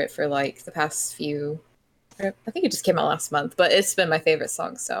favorite for like the past few. I think it just came out last month, but it's been my favorite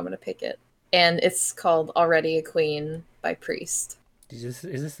song, so I'm gonna pick it. And it's called "Already a Queen" by Priest. Is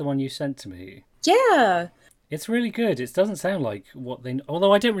this the one you sent to me? Yeah, It's really good. It doesn't sound like what they...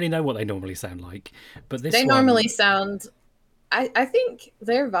 Although I don't really know what they normally sound like. But this they one... normally sound. I think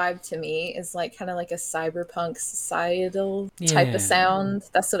their vibe to me is like kind of like a cyberpunk societal type Yeah. of sound.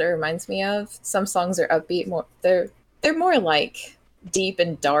 That's what it reminds me of. Some songs are upbeat, more they're more like deep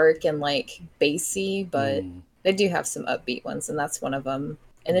and dark and like bassy, but they do have some upbeat ones, and that's one of them.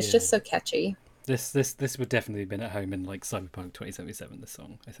 And it's Yeah. just so catchy. This would definitely have been at home in like Cyberpunk 2077, this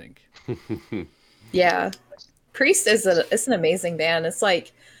song, I think. Yeah, Priest it's an amazing band. It's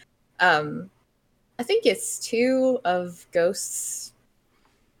like, I think it's two of Ghost's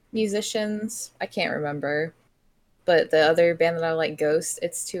musicians. I can't remember, but the other band that I like, Ghost,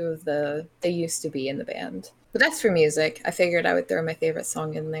 it's two of they used to be in the band. But that's for music. I figured I would throw my favorite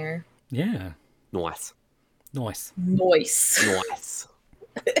song in there. Yeah. Nice. Nice. Noise. Nice.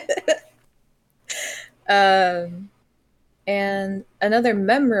 And another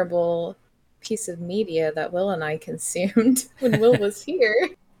memorable piece of media that Will and I consumed when Will was here.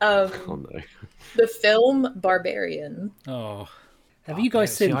 Oh no. The film Barbarian. Oh, have you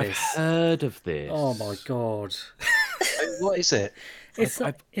guys seen I've this? heard of this. Oh my god, What is it? it's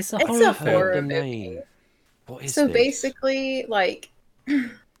I've a It's horror a film. horror the movie. name. What is So this? basically, like,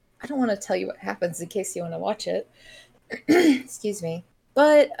 I don't want to tell you what happens in case you want to watch it. Excuse me.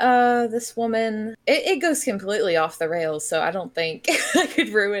 But this woman, it goes completely off the rails, so I don't think I could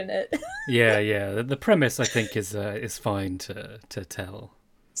ruin it. Yeah. The premise I think is fine to tell.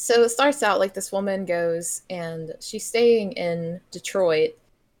 So it starts out like this woman goes and she's staying in Detroit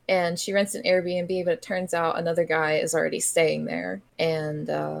and she rents an Airbnb, but it turns out another guy is already staying there. And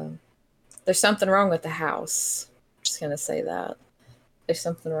there's something wrong with the house. I'm just going to say that. There's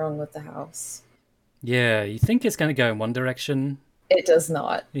something wrong with the house. Yeah, you think it's going to go in one direction. It does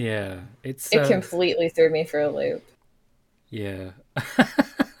not. Yeah, it completely threw me for a loop. Yeah.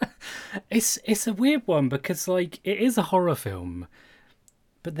 It's a weird one because like it is a horror film,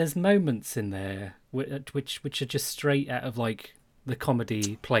 but there's moments in there which are just straight out of like the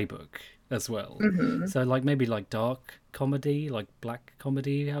comedy playbook as well. Mm-hmm. So like maybe like dark comedy, like black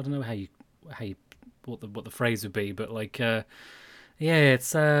comedy. I don't know how you what the phrase would be, but like yeah,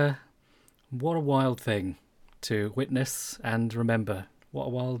 it's what a wild thing to witness and remember. What a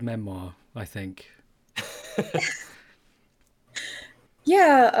wild memoir, I think.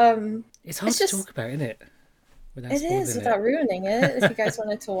 Yeah, It's hard It's to just- talk about, isn't it? Without it is without ruining it. If you guys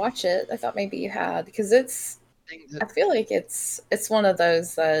wanted to watch it, I thought maybe you had because I feel like it's one of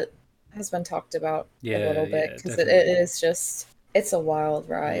those that has been talked about a little bit because it definitely. is just it's a wild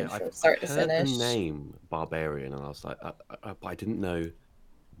ride Yeah, from start to heard finish. the name Barbarian, and I was like, I didn't know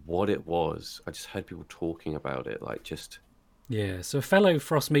what it was. I just heard people talking about it, like just. Yeah, so a fellow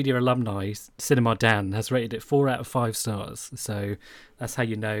Frost Media alumni, Cinema Dan, has rated it 4 out of 5 stars. So that's how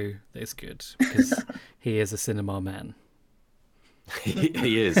you know that it's good, because he is a cinema man. He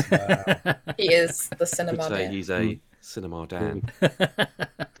is. He is the I'd cinema say man. he's a cinema Dan.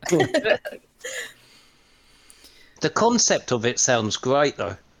 The concept of it sounds great,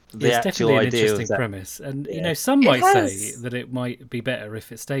 though. The It's actual definitely an idea interesting of that. premise, and you Yeah. know some It might has- say that it might be better if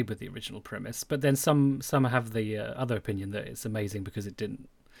it stayed with the original premise, but then some have the other opinion that it's amazing because it didn't.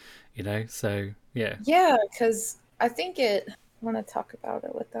 You know, so yeah. Yeah, because I think I want to talk about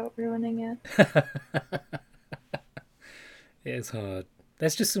it without ruining it. It is hard.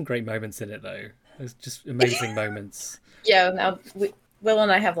 There's just some great moments in it, though. There's just amazing moments. Yeah, now Will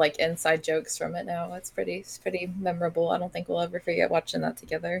and I have like inside jokes from it now. It's pretty memorable. I don't think we'll ever forget watching that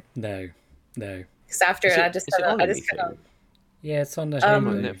together. No. Because after Is it, it- I just is it on kind of anything? Yeah, it's on the Not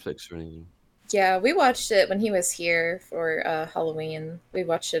Hulu. Netflix or anything. yeah. We watched it when he was here for Halloween. We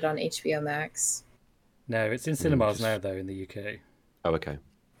watched it on HBO Max. No, it's in cinemas just- now, though, in the UK. Oh, okay.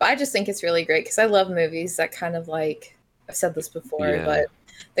 But I just think it's really great because I love movies that kind of like I've said this before, Yeah. but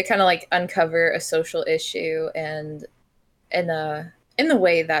they kind of like uncover a social issue and in the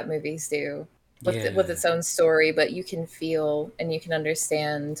way that movies do with its own story, but you can feel and you can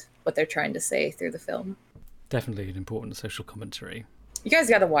understand what they're trying to say through the film. Definitely an important social commentary. You guys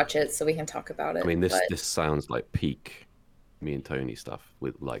got to watch it so we can talk about it. I mean, this but this sounds like peak me and Tony stuff.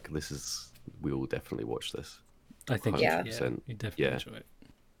 With like, we will definitely watch this. I think Yeah. you definitely Yeah. enjoy it.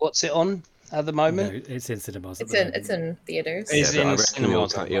 What's it on at the No, moment? it's in cinemas. it's in theaters. It's but in I reckon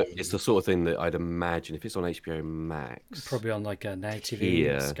cinemas at the moment. it's the sort of thing that I'd imagine if it's on HBO Max, Probably on like a Now TV,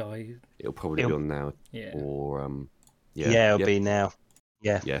 Here. Sky. it'll probably be It'll- on now Yeah. or Yeah, it'll be now.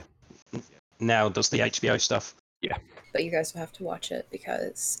 Yeah. Yeah. Now does the HBO stuff. But you guys will have to watch it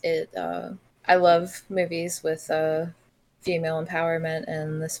because I love movies with female empowerment,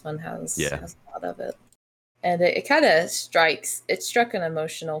 and this one has a lot of it. And it kind of struck an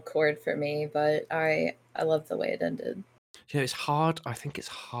emotional chord for me, but I love the way it ended. Yeah, it's hard. I think it's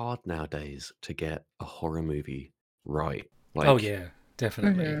hard nowadays to get a horror movie right. Like, Oh yeah,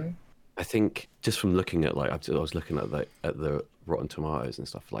 definitely. Mhm. I think just from looking at I was looking at the Rotten Tomatoes and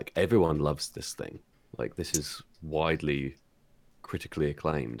stuff. Like everyone loves this thing. Like this is widely critically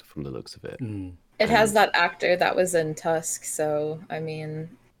acclaimed from the looks of it. Mm. It has that actor that was in Tusk, so I mean,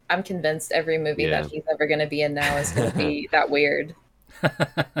 I'm convinced every movie Yeah. that he's ever going to be in now is going to be that weird.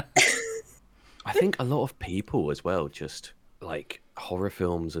 I think a lot of people as well just like horror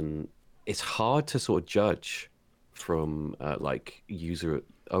films, and it's hard to sort of judge from like user.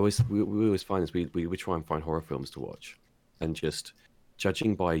 We always find this. We try and find horror films to watch, and just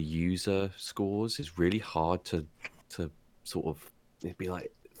judging by user scores is really hard to sort of, it'd be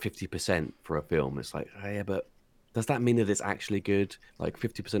like 50% for a film. It's like, oh, yeah, but does that mean that it's actually good? Like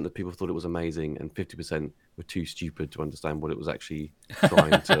 50% of people thought it was amazing, and 50% were too stupid to understand what it was actually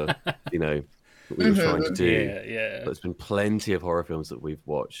trying to, that we were trying to do. Yeah. There's been plenty of horror films that we've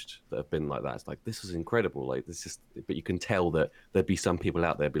watched that have been like that. It's like, this is incredible. Like, this just, but you can tell that there'd be some people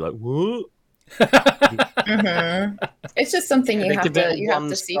out there be like, what? It's just something Yeah, you they have give it to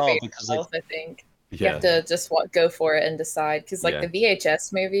a see for one-star because yourself. I think you Yeah. have to just go for it and decide. Because like Yeah. the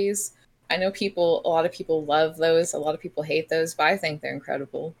VHS movies, I know a lot of people love those. A lot of people hate those, but I think they're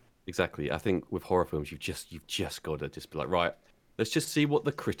incredible. Exactly. I think with horror films, you've just got to just be like, right, let's just see what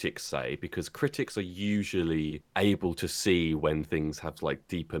the critics say, because critics are usually able to see when things have like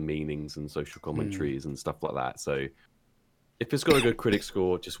deeper meanings and social commentaries and stuff like that. So if it's got a good critic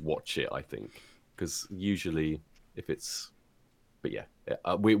score, just watch it, I think, because usually if it's, but yeah,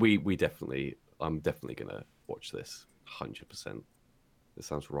 we definitely, I'm definitely gonna watch this 100%. It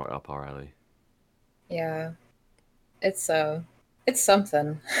sounds right up our alley. Yeah, it's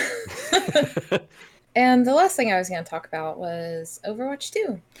something. And the last thing I was going to talk about was Overwatch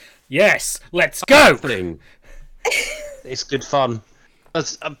 2. Yes, let's go. It's good fun.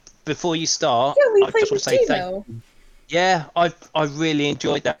 Before you start, Yeah, we I played just want with to say Gino. Yeah, I really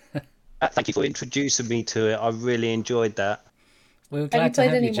enjoyed that. Thank you for introducing me to it. I really enjoyed that. We're Have you glad to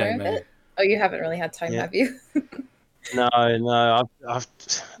played have you, any more of Jomo. it? Oh, you haven't really had time, Yeah. have you? No. I've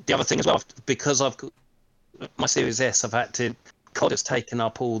the other thing as well, because I've got my Series S, I've had to. God, it's taken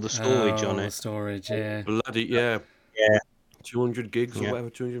up all the storage on The it. storage, yeah. Bloody yeah. Yeah. 200 gigs or Yeah. whatever,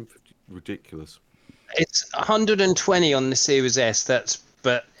 250, ridiculous. It's 120 on the Series S.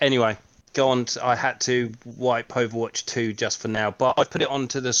 But anyway, go on. I had to wipe Overwatch 2 just for now, but I put it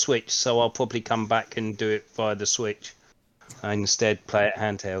onto the Switch, so I'll probably come back and do it via the Switch and instead play it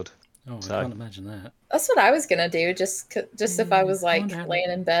handheld. Oh, So- I can't imagine that. That's what I was going to do, just if I was like wonder how laying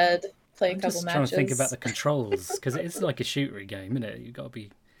in bed, play a I'm couple just matches. trying to think about the controls, because it is like a shootery game, isn't it? You've got to be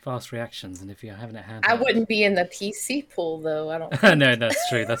fast reactions, and if you're having it handheld... I wouldn't be in the PC pool though, I don't think. No, that's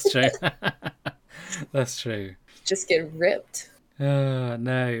true. That's true. Just get ripped.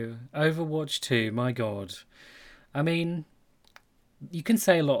 No. Overwatch 2, my god. I mean, you can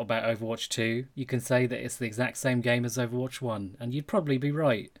say a lot about Overwatch 2. You can say that it's the exact same game as Overwatch 1, and you'd probably be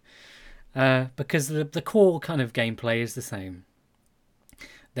right. Because the core kind of gameplay is the same.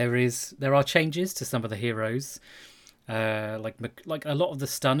 There are changes to some of the heroes. Like a lot of the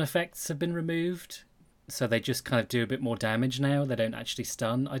stun effects have been removed, so they just kind of do a bit more damage now. They don't actually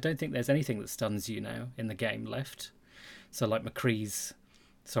stun. I don't think there's anything that stuns you now in the game left. So like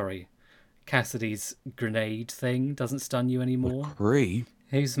Cassidy's grenade thing doesn't stun you anymore. McCree?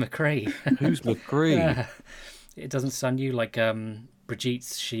 Who's McCree? Who's McCree? It doesn't stun you. Like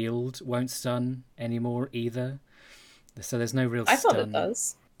Brigitte's shield won't stun anymore either. So there's no real I stun. thought it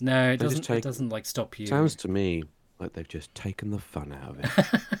does. No, it They just doesn't. It doesn't like stop you. Sounds to me like they've just taken the fun out of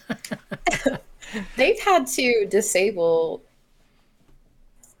it. They've had to disable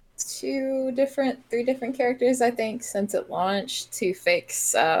three different characters, I think, since it launched to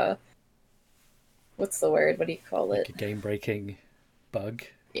fix what's the word? What do you call like it? a game-breaking bug.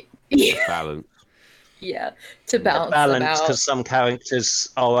 Yeah, Balance. yeah, to balance them out. because some characters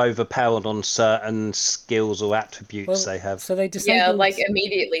are overpowered on certain skills or attributes they have. So they disabled. Yeah, like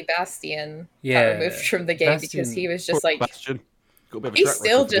immediately Bastion got removed from the game because Bastion- he was just like Bastion. Got a bit of a he's track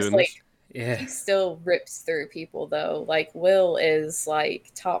still record for just doing this. like Yeah. he still rips through people though. Like Will is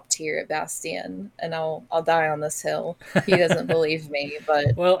like top tier at Bastion, and I'll die on this hill. He doesn't believe me,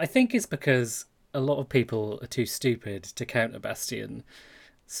 but Well, I think it's because a lot of people are too stupid to counter Bastion.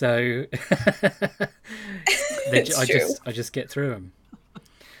 So It's true. I just get through them.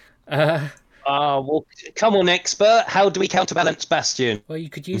 Well, come on, expert. How do we counterbalance Bastion? Well, you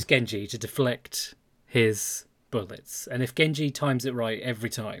could use Genji to deflect his bullets, and if Genji times it right every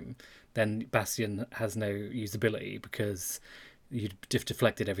time, then Bastion has no usability because you'd have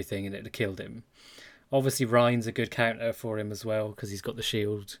deflected everything and it'd have killed him. Obviously, Ryan's a good counter for him as well because he's got the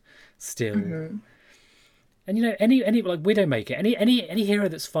shield still. Mm-hmm. And you know, any like Widowmaker, any hero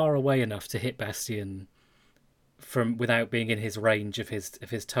that's far away enough to hit Bastion from without being in his range of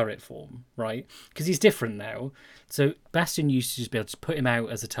his turret form, right? Because he's different now. So Bastion used to just be able to put him out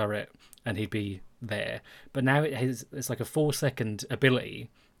as a turret and he'd be there, but now it's like a 4-second ability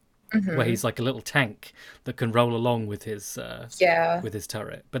where he's like a little tank that can roll along with his with his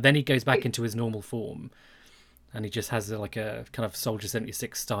turret, but then he goes back into his normal form and he just has like a kind of Soldier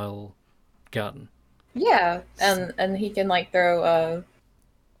 76 style gun. yeah, and he can like throw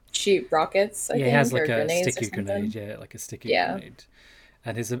shoot rockets. I think, he has like or a grenades or sticky something. grenade, yeah, like a sticky Yeah. grenade.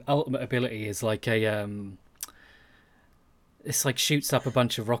 And his ultimate ability is like a it's like shoots up a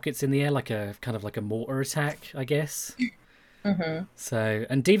bunch of rockets in the air, like a kind of like a mortar attack, I guess. Mm-hmm. So,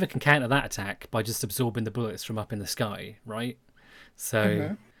 and D.Va can counter that attack by just absorbing the bullets from up in the sky, right?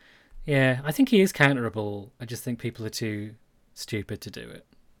 So, Yeah, I think he is counterable. I just think people are too stupid to do it.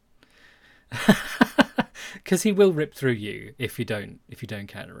 Because he will rip through you if you don't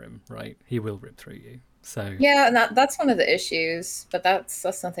counter him, right? He will rip through you. So Yeah, and that's one of the issues, but that's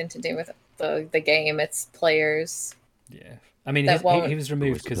nothing to do with the game. It's players. yeah, I mean, That won't- he was removed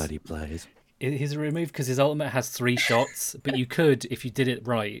Always because bloody players. he's removed because his ultimate has 3 shots, but you could, if you did it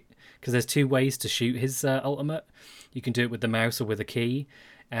right, because there's 2 ways to shoot his ultimate. You can do it with the mouse or with a key,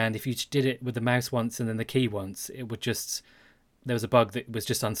 and if you did it with the mouse once and then the key once, it would just, there was a bug that was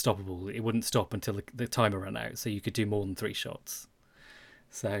just unstoppable. It wouldn't stop until the timer ran out, so you could do more than 3 shots.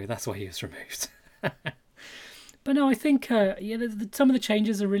 So that's why he was removed. But no, I think some of the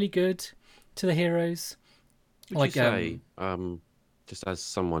changes are really good to the heroes. Would you say, just as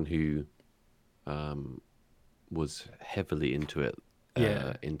someone who was heavily into it,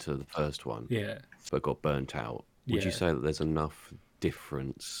 into the first one, Yeah. but got burnt out, would you Yeah. say that there's enough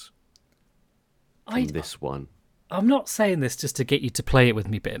difference from this one? I'm not saying this just to get you to play it with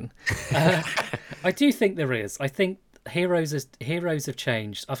me, Ben. I do think there is. I think heroes have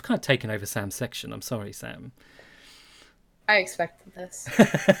changed. I've kind of taken over Sam's section. I'm sorry, Sam. I expected this.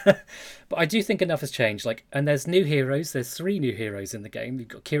 But I do think enough has changed. And there's new heroes. There's 3 new heroes in the game. You've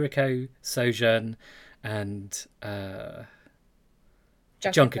got Kiriko, Sojourn, and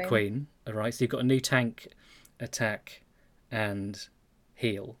Junker Queen. All right, so you've got a new tank, attack, and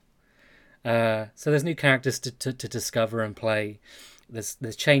heal. So there's new characters to discover and play. There's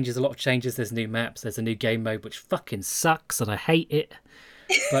changes, a lot of changes. There's new maps. There's a new game mode which fucking sucks and I hate it.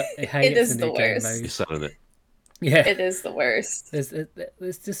 But hey, It is the worst. Game You're mode. selling it. Yeah, It is the worst. there's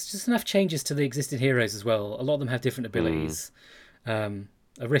just enough changes to the existing heroes as well. A lot of them have different abilities.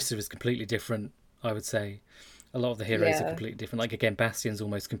 Arista is completely different, I would say. A lot of the heroes are Yeah. completely different. Like again, Bastion's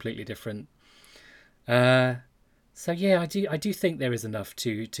almost completely different. So yeah, I do think there is enough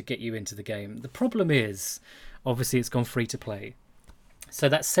to get you into the game. The problem is, obviously, it's gone free to play, so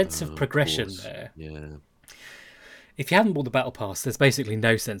that sense of progression course. there. Yeah. If you haven't bought the battle pass, there's basically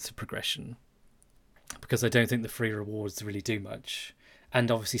no sense of progression, because I don't think the free rewards really do much, and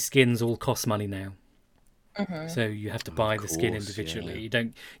obviously skins all cost money now. So you have to buy the skin course, individually. yeah.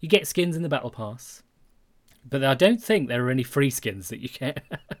 You get skins in the battle pass, but I don't think there are any free skins that you get.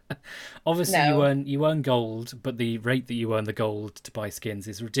 Obviously, No. you earn gold, but the rate that you earn the gold to buy skins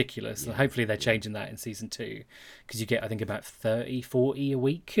is ridiculous. And hopefully they're changing that in season 2, because you get, I think, about 30, 40 a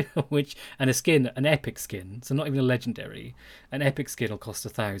week, and a skin, an epic skin, so not even a legendary. An epic skin will cost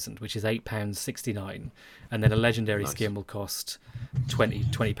 1,000, which is £8.69, and then a legendary skin will cost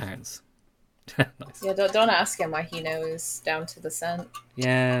 £20. Nice. Yeah, don't ask him why he knows down to the cent.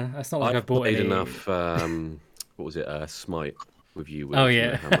 Yeah, that's not like I've bought played any. enough. What was it? Smite with you. With, Oh, you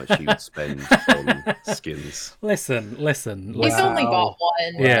yeah. know, how much you would spend on skins. Listen. He's listen. only bought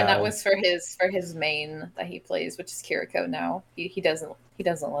one, Yeah. and that was for his main that he plays, which is Kiriko now. He doesn't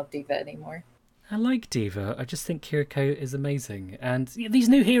love Diva anymore. I like Diva. I just think Kiriko is amazing. And these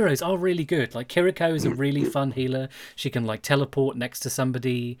new heroes are really good. Like, Kiriko is a really fun healer. She can, like, teleport next to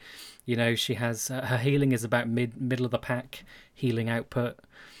somebody. You know, she has... her healing is about middle of the pack healing output.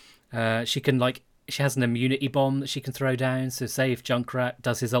 She can, like... She has an immunity bomb that she can throw down. So say if Junkrat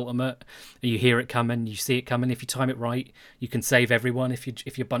does his ultimate, and you hear it coming, you see it coming, if you time it right, you can save everyone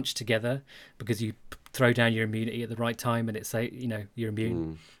if you're bunched together, because you throw down your immunity at the right time and it's, you know, you're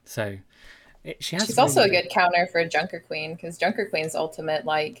immune. So... She's also a good counter for Junker Queen, because Junker Queen's ultimate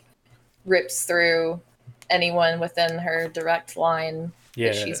like rips through anyone within her direct line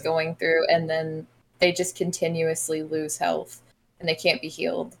that she's going through, and then they just continuously lose health and they can't be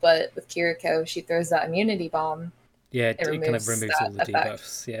healed. But with Kiriko, she throws that immunity bomb. Yeah, it kind of removes removes that all the effect.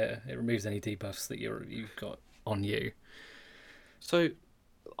 debuffs. Yeah, it removes any debuffs that you've got on you. So,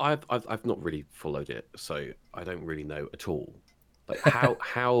 I've not really followed it, so I don't really know at all. Like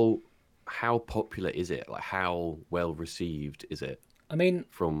how popular is it? Like how well received is it I mean,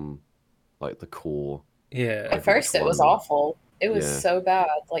 from like the core? yeah, At first, it was one. awful. It was Yeah. so bad.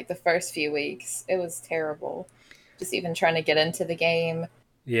 Like the first few weeks, it was terrible. Just even trying to get into the game.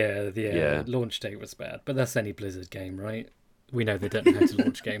 yeah, the Yeah. launch date was bad, but that's any Blizzard game, right? We know they don't know how to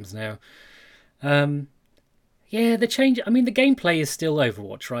launch games now. Yeah, the change. I mean, the gameplay is still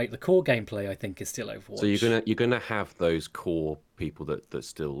Overwatch, right? The core gameplay, I think, is still Overwatch. So you're gonna have those core people that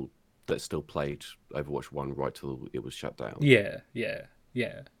still played Overwatch 1 right till it was shut down. Yeah.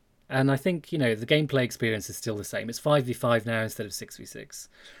 And I think, you know, the gameplay experience is still the same. It's 5v5 now instead of 6v6.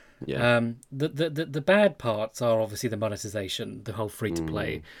 Yeah. The bad parts are obviously the monetization, the whole free to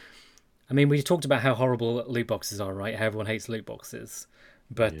play. I mean, we talked about how horrible loot boxes are, right? How everyone hates loot boxes,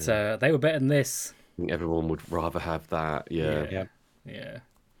 but they were better than this. I think everyone would rather have that. Yeah. Yeah.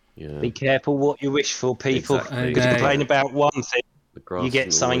 Yeah. Be careful what you wish for, people. Exactly. Because you Okay. complain about one thing, The grass you get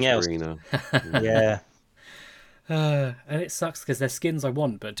isn't something always else. greener. Yeah. And it sucks because they're skins I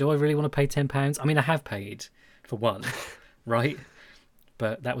want, but do I really want to pay £10? I mean, I have paid for one, right?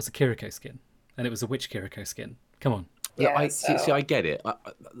 But that was a Kiriko skin, and it was a witch Kiriko skin. Come on. Yeah, I so... see. I get it.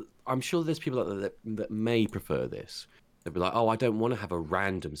 I'm sure there's people that may prefer this. They'll be like, "Oh, I don't want to have a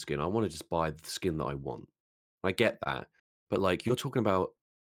random skin. I want to just buy the skin that I want." I get that, but like, you're talking about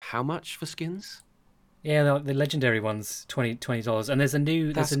how much for skins? Yeah, the legendary one's $20, and there's a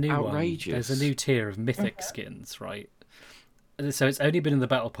new That's one. outrageous. There's a new tier of mythic skins, right? So it's only been in the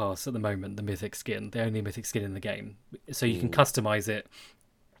battle pass at the moment. The mythic skin, the only mythic skin in the game. So you can customize it,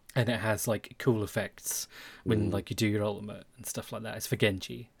 and it has like cool effects when like you do your ultimate and stuff like that. It's for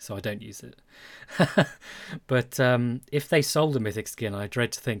Genji, so I don't use it. But if they sold a mythic skin, I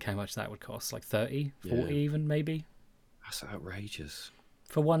dread to think how much that would cost. Like 30, 40 even maybe. That's outrageous.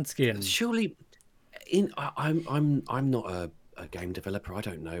 For one skin. Surely, I'm not a game developer. I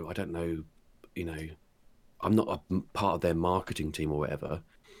don't know. You know, I'm not a part of their marketing team or whatever.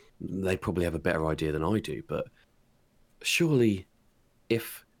 They probably have a better idea than I do. But surely,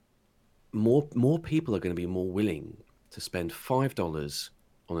 if more people are going to be more willing to spend $5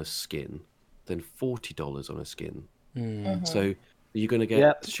 on a skin than $40 on a skin, so you're going to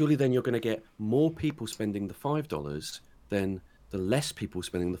get surely then you're going to get more people spending the $5 than the less people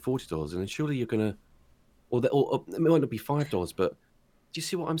spending the $40, and then surely you're going to, or it might not be $5, but do you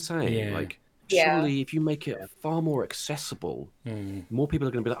see what I'm saying? Yeah. Like, Yeah. surely if you make it far more accessible, more people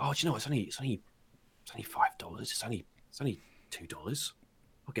are going to be like, oh, do you know what? It's only $5. It's only $2.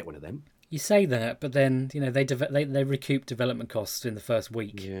 I'll get one of them. You say that, but then they recoup development costs in the first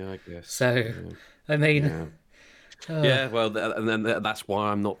week. Yeah, I guess. So, I mean, yeah. Well, and then that's why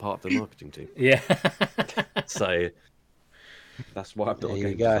I'm not part of the marketing team. Yeah. So that's why I'm not a game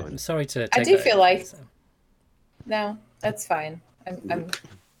you go. designer. I'm sorry to. I take do that feel over, like so. no, that's fine. I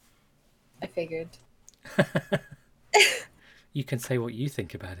figured. You can say what you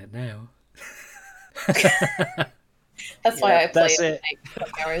think about it now. That's why I play that's it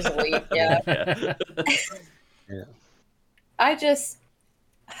like 20 hours a week. Yeah. Yeah. I just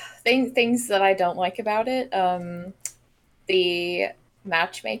things that I don't like about it. The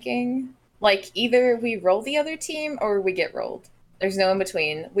matchmaking. Like either we roll the other team or we get rolled. There's no in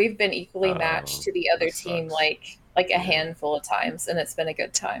between. We've been equally matched to the other that team sucks. like a handful of times, and it's been a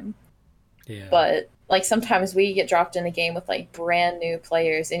good time. Yeah. But like sometimes we get dropped in a game with like brand new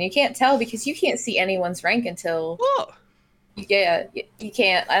players, and you can't tell because you can't see anyone's rank until What? Yeah, you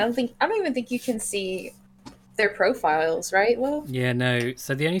can't. I don't even think you can see their profiles, right? Well, Yeah, no.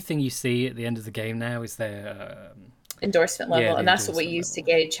 So the only thing you see at the end of the game now is their endorsement level, Yeah, the and that's what we endorsement use to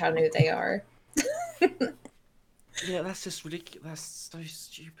level. gauge how new they are. Yeah, that's just ridiculous. That's so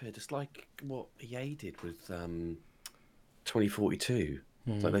stupid. It's like what EA did with 2042.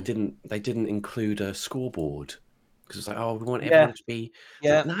 It's like they didn't include a scoreboard because it's like, oh, we want everyone to be.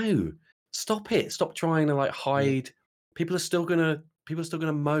 Yeah. No, stop it. Stop trying to like hide. People are still gonna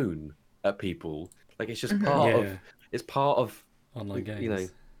moan at people. Like it's just part of. Yeah. It's part of online games. You know,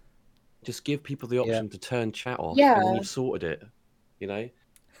 just give people the option to turn chat off, Yeah. and then you've sorted it. You know.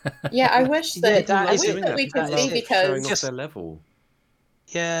 Yeah, I wish that, that I is wish doing that we that. could That is see it. showing because off their level.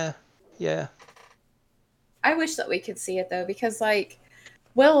 Yeah. I wish that we could see it though because like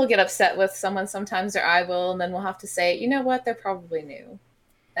Will get upset with someone sometimes or I will, and then we'll have to say, you know what, they're probably new,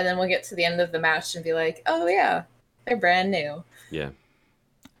 and then we'll get to the end of the match and be like, oh yeah, they're brand new. Yeah.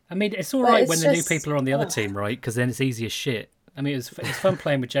 I mean, it's all But right it's when the new just- people are on the other team, right? Because then it's easy as shit. I mean, it's fun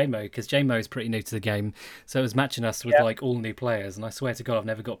playing with JMO because JMO is pretty new to the game, so it was matching us with like all new players. And I swear to God, I've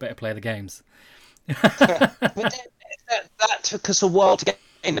never got better player the games. But that took us a while to get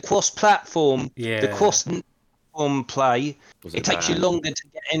in the cross-platform. Yeah. The cross-platform play. Was It takes you bad? longer to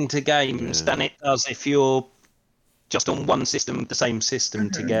get into games than it does if you're just on one system, the same system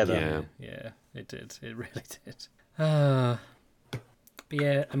together. Yeah, it did. It really did. But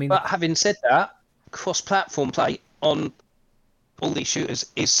yeah, I mean, But having said that, cross-platform play on all these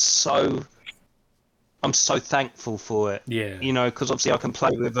shooters is so. I'm so thankful for it. yeah, You know, because obviously I can play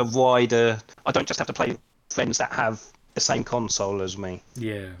with a wider. I don't just have to play with friends that have the same console as me.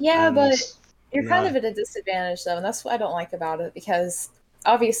 yeah, Yeah, And- but you're kind no. of at a disadvantage though, and that's what I don't like about it because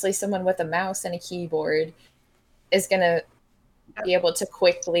obviously someone with a mouse and a keyboard is gonna be able to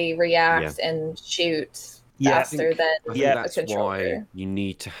quickly react and shoot Yeah, I faster than I think Yeah. that's a controller. why you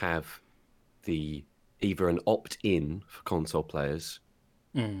need to have the either an opt-in for console players,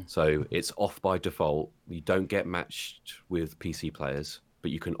 so it's off by default. You don't get matched with PC players, but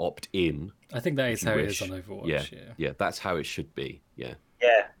you can opt in. I think that is you how it wish. is on Overwatch. Yeah. Yeah, that's how it should be. Yeah,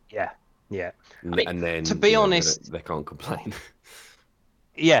 Yeah. And then, to be honest, they can't complain.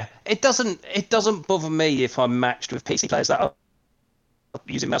 yeah, it doesn't bother me if I'm matched with PC players that are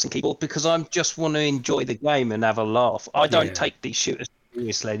using mouse and keyboard, because I just want to enjoy the game and have a laugh. I don't take these shooters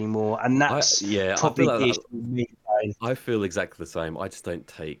seriously anymore, and that's probably the issue with me playing. I feel exactly the same. I just don't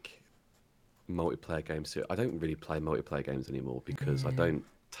take multiplayer games. I don't really play multiplayer games anymore because I don't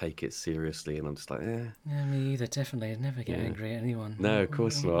take it seriously, and I'm just like, Yeah, me either. Definitely, I'd never get angry at anyone. No, of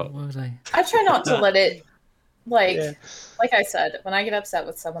course not. What would I? I try not to let it, like I said, when I get upset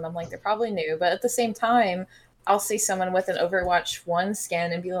with someone, I'm like, they're probably new. But at the same time, I'll see someone with an Overwatch 1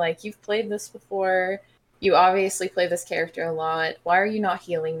 skin and be like, you've played this before. You obviously play this character a lot. Why are you not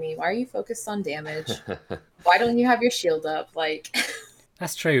healing me? Why are you focused on damage? Why don't you have your shield up? Like,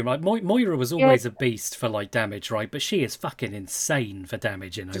 that's true. Like Moira was always a beast for like damage, right? But she is fucking insane for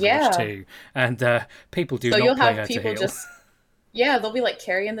damage in Overwatch 2, and people do not play her to heal. They'll be like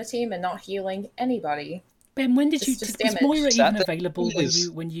carrying the team and not healing anybody. Ben, when did was Moira even available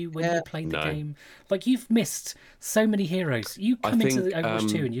when you played the game? Like, you've missed so many heroes. You come into the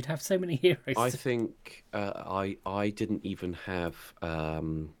Overwatch 2 and you'd have so many heroes. I think I didn't even have.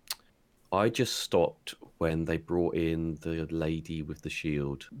 I just stopped when they brought in the lady with the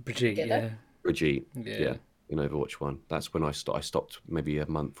shield. Brigitte, Brigitte, yeah. In Overwatch 1. That's when I stopped. I stopped maybe a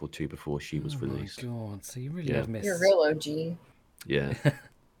month or two before she was released. Oh my god! So you really have missed. You're a real OG. Yeah.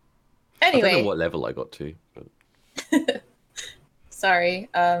 Anyway, I don't know what level I got to. But... Sorry.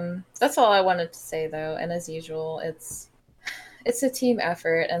 That's all I wanted to say, though. And as usual, it's a team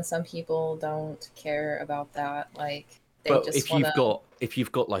effort, and some people don't care about that. Like, they just if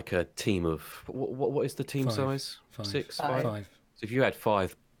you've got like a team of what is the team size? Five. 6, Five. 5. So if you had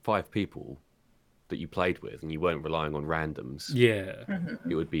five people that you played with, and you weren't relying on randoms,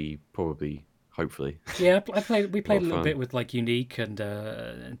 it would be probably. Hopefully. Yeah, we played a little bit with like Unique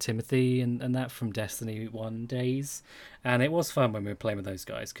and Timothy and that from Destiny 1 days, and it was fun when we were playing with those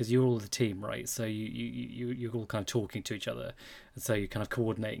guys because you're all the team, right? So you're all kind of talking to each other, and so you're kind of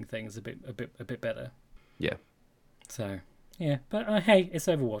coordinating things a bit better. Yeah. So yeah, but hey, it's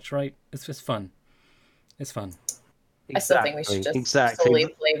Overwatch, right? It's just fun. It's fun. I still think we should just solely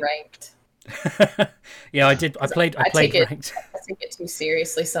play ranked. Yeah, I did. I played ranked. I take it too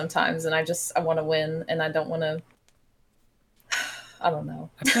seriously sometimes, and I want to win, and I don't want to. I don't know.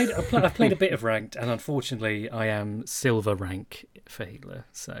 I played a bit of ranked, and unfortunately, I am silver rank for healer,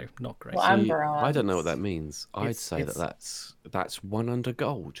 so not great. Well, I'm bronze. I don't know what that means. I'd say that's 1 under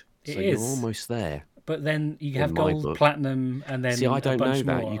gold, so you're almost there. But then you have gold, platinum, and then I don't know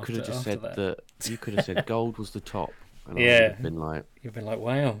that. You could have just said that. You could have said gold was the top. And you've been like,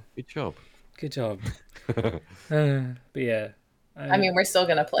 wow, good job. But yeah, I mean, we're still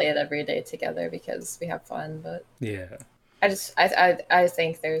gonna play it every day together because we have fun. But yeah, I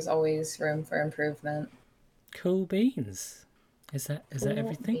think there's always room for improvement. Cool beans. Is that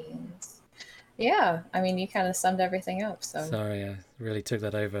everything? Beans. Yeah, I mean, you kind of summed everything up. So sorry, I really took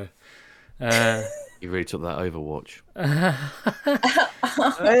that over. You really took that Overwatch.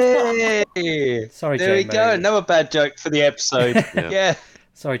 Hey, sorry, there we go. Another bad joke for the episode. Yeah.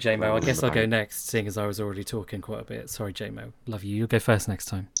 Sorry, J-Mo. I guess I'll go next, seeing as I was already talking quite a bit. Sorry, J-Mo. Love you. You'll go first next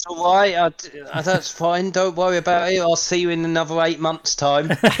time. It's all right. That's fine. Don't worry about it. I'll see you in another 8 months'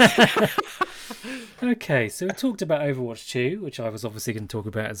 time. Okay, so we talked about Overwatch 2, which I was obviously going to talk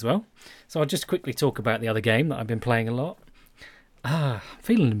about as well. So I'll just quickly talk about the other game that I've been playing a lot.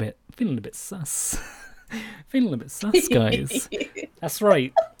 Feeling a bit sus. Feeling a bit sus, guys. That's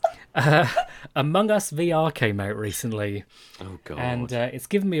right. Among Us VR came out recently. Oh god! And it's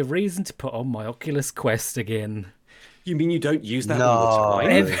given me a reason to put on my Oculus Quest again. You mean you don't use that all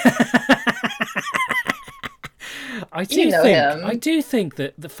the time? I do think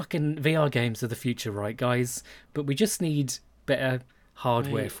that the fucking VR games are the future, right, guys? But we just need better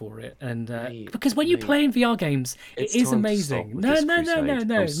hardware for it, and because when you play in VR games, it is amazing. No,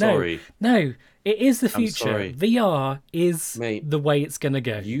 it is the future. VR is the way it's gonna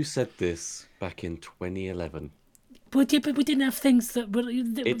go. You said this back in 2011. But we didn't have things that.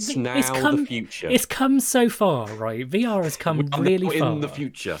 It's the future. It's come so far, right? VR has come really far. In the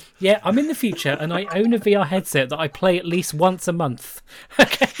future. Yeah, I'm in the future, and I own a VR headset that I play at least once a month.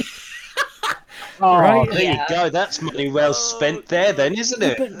 Okay. Right? There you go. That's money well spent there, then, isn't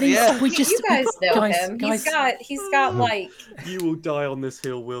it? But you guys know him. He's got like. You will die on this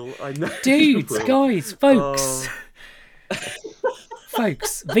hill, Will. I know. Dudes, guys, folks.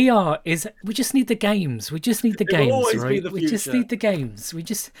 folks, VR is. We just need the games. We just need the It will games, always be right? the We just future. need the games.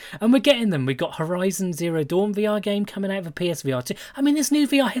 And we're getting them. We got Horizon Zero Dawn VR game coming out for PSVR 2. I mean, there's new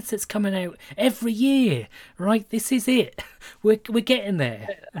VR headsets coming out every year, right? This is it. We're getting there,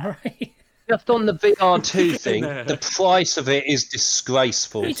 all right? Just on the VR2 thing, No. the price of it is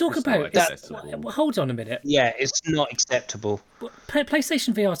disgraceful. What you talk It's not about? accessible. Well, hold on a minute. Yeah, it's not acceptable.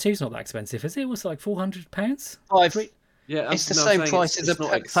 PlayStation VR 2 is not that expensive, is it? It was like £400. Five, Yeah, it's the no, I'm same saying price as a it's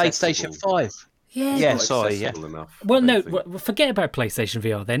not PlayStation accessible. 5. Yeah. Yeah, Not sorry, yeah. accessible enough, Well, I no, don't think. forget about PlayStation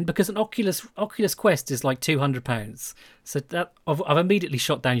VR then, because an Oculus Quest is like £200. So that I've immediately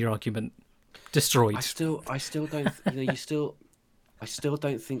shot down your argument. Destroyed. I still don't. I still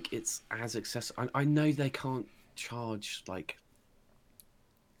don't think it's as accessible. I know they can't charge like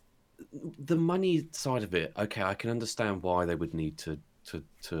the money side of it. Okay, I can understand why they would need to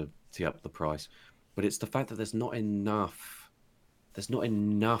tee up the price, but it's the fact that there's not enough. There's not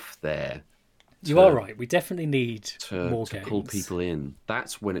enough there. You are right. We definitely need more to games. pull people in.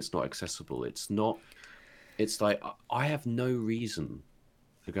 That's when it's not accessible. It's not. It's like I have no reason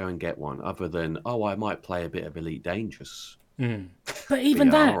to go and get one other than I might play a bit of Elite Dangerous. But even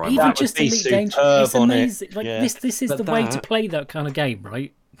Yeah, that, all right. even That would just be Elite Dangerous, it's superb on it. amazing. Like Yeah. this is But the way to that- play that kind of game,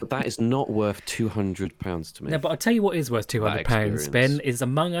 right? But that is not worth £200 to me. No, but I'll tell you what is worth £200, experience. Ben, is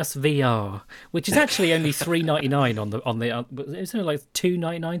Among Us VR, which is actually only $3.99 on the it's only like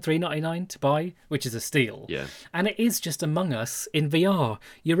 $2.99, $3.99 to buy, which is a steal. Yeah. And it is just Among Us in VR.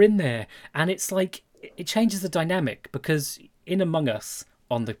 You're in there, and it's like it changes the dynamic because in Among Us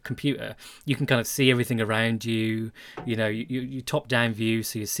on the computer, you can kind of see everything around you. You know, you top down view,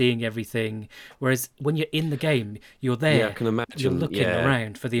 so you're seeing everything. Whereas when you're in the game, you're there. Yeah, I can imagine. You're looking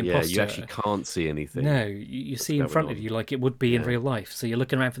around for the imposter. Yeah, you actually can't see anything. No, you see in going front of on. you like it would be in Yeah. real life. So you're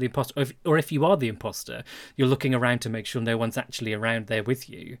looking around for the imposter, or if you are the imposter, you're looking around to make sure no one's actually around there with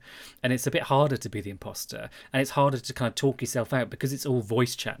you. And it's a bit harder to be the imposter, and it's harder to kind of talk yourself out because it's all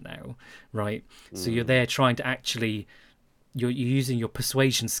voice chat now, right? So you're there trying to actually. You're using your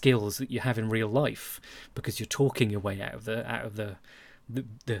persuasion skills that you have in real life because you're talking your way out of the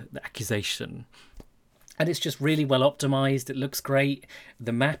accusation. And it's just really well optimized. It looks great.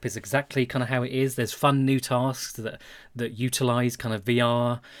 The map is exactly kind of how it is. There's fun new tasks that utilize kind of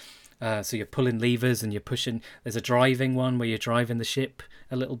VR. So you're pulling levers and you're pushing. There's a driving one where you're driving the ship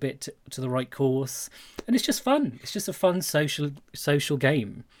a little bit to the right course, and it's just fun. It's just a fun social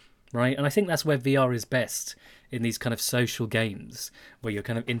game, right? And I think that's where VR is best, in these kind of social games where you're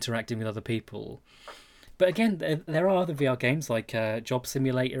kind of interacting with other people. But again, there are other VR games like Job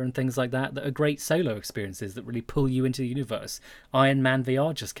Simulator and things like that are great solo experiences that really pull you into the universe. Iron Man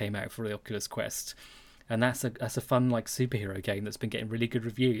VR just came out for the Oculus Quest, and that's a fun like superhero game that's been getting really good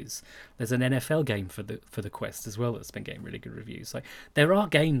reviews. There's an NFL game for the Quest as well that's been getting really good reviews. Like there are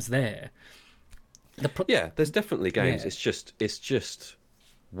games there. Yeah, there's definitely games. Yeah. It's just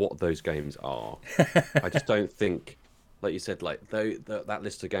what those games are. I just don't think, like you said, like that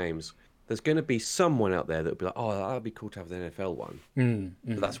list of games. There's going to be someone out there that'll be like, "Oh, that'd be cool to have the NFL one."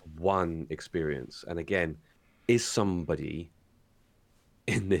 But that's one experience. And again, is somebody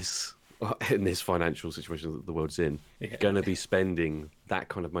in this financial situation that the world's in going to be spending that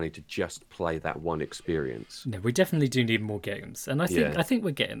kind of money to just play that one experience? No, we definitely do need more games, and I think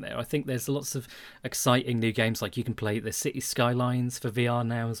we're getting there. I think there's lots of exciting new games, like you can play the City Skylines for VR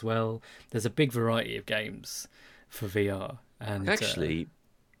now as well. There's a big variety of games for VR, and Actually,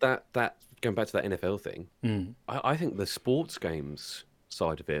 that going back to that NFL thing, I think the sports games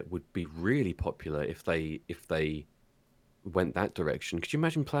side of it would be really popular if they went that direction. Could you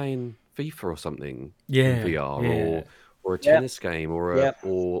imagine playing FIFA or something in VR, or a tennis game, or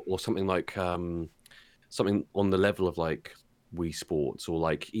or something like something on the level of like Wii Sports, or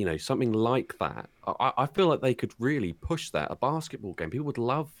like something like that? I feel like they could really push that. A basketball game, people would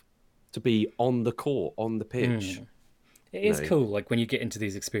love to be on the court, on the pitch. It is cool, like when you get into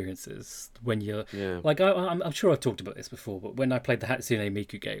these experiences, when you're like, I'm sure I've talked about this before, but when I played the Hatsune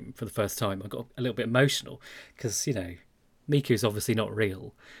Miku game for the first time, I got a little bit emotional because Miku's obviously not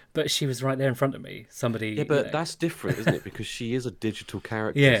real, but she was right there in front of me. Somebody, Yeah, but that's different, isn't it? Because she is a digital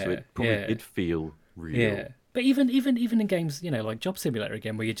character, so it probably did feel real. Yeah. But even in games, like Job Simulator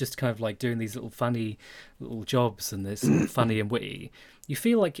again, where you're just kind of like doing these little funny little jobs and this funny and witty, you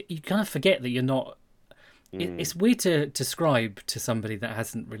feel like you kind of forget that you're not. It's weird to describe to somebody that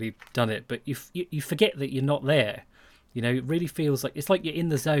hasn't really done it, but you forget that you're not there. It really feels like it's like you're in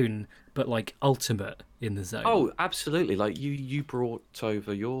the zone, but like ultimate in the zone. Oh, absolutely! Like you brought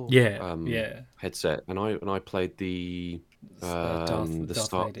over your headset, and I played the Darth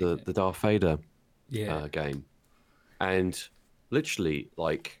Vader, Darth Vader game, and literally,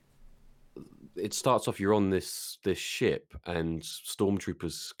 like, it starts off, you're on this ship, and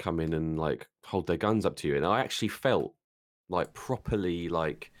stormtroopers come in and like hold their guns up to you, and I actually felt like properly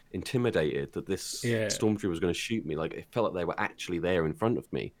like intimidated that this Yeah. stormtrooper was going to shoot me. Like, it felt like they were actually there in front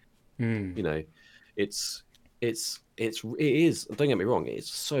of me. Mm. You know, it is. Don't get me wrong.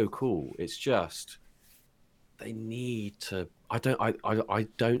 It's so cool. It's just they need to. I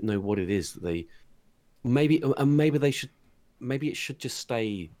don't know what it is that they maybe they should. Maybe it should just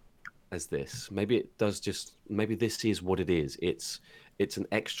stay as this. Maybe it does just. Maybe this is what it is. It's an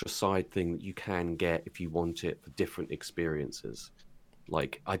extra side thing that you can get if you want it for different experiences.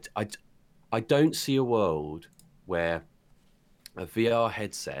 Like I don't see a world where a VR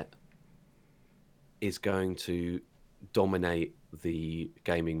headset is going to dominate the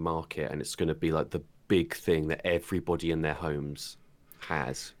gaming market, and it's going to be like the big thing that everybody in their homes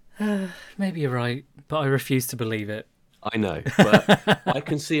has. Maybe you're right, but I refuse to believe it. I know, but I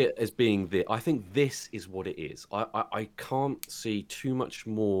can see it as being I think this is what it is. I can't see too much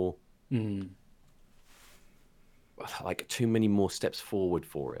more, like too many more steps forward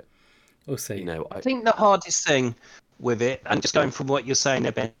for it. We'll see. You know, I think the hardest thing with it, and just going from what you're saying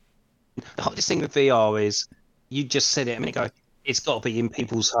there, Ben, the hardest thing with VR is, you just said it a minute ago, it's got to be in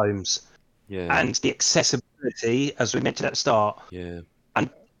people's homes. Yeah. And the accessibility, as we mentioned at the start. Yeah. And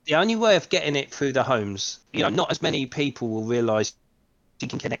the only way of getting it through the homes, not as many people will realise you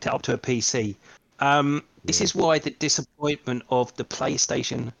can connect it up to a PC. This is why the disappointment of the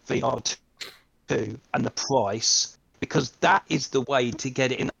PlayStation VR 2 and the price, because that is the way to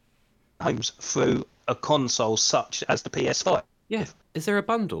get it in homes through a console such as the PS5. Yeah. Is there a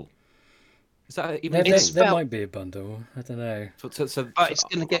bundle? Is that even there might be a bundle. I don't know. So but it's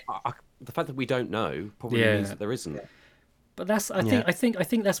going to get the fact that we don't know probably means that there isn't. But I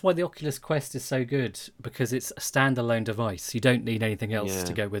think that's why the Oculus Quest is so good, because it's a standalone device. You don't need anything else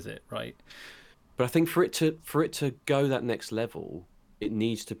to go with it, right? But I think for it to go that next level, it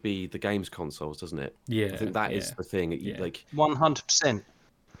needs to be the games consoles, doesn't it? Yeah. I think that is the thing. Like 100%.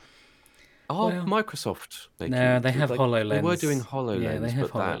 Oh, well, Microsoft. They have HoloLens. They were doing HoloLens, yeah, they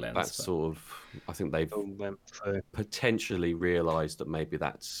have but HoloLens, that's sort of. I think they've potentially realised that maybe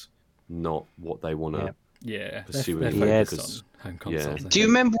that's not what they want to. Yeah, pursue they're focused on home consoles. Do you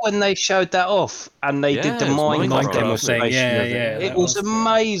remember when they showed that off and they did the Minecraft demonstration of it? It was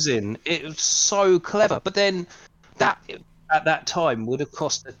amazing. It was so clever. But then that at that time would have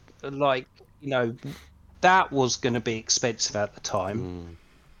cost that was going to be expensive at the time.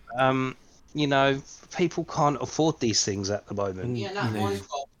 People can't afford these things at the moment.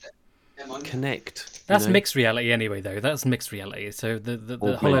 Connect. That's mixed reality anyway, though. That's mixed reality. So the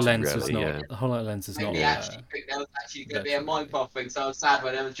HoloLens was not. The HoloLens is not. I actually think there was actually going to be a Minecraft thing, so I was sad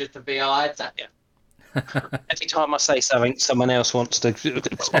when it was just a VR headset. Every time I say something, someone else wants to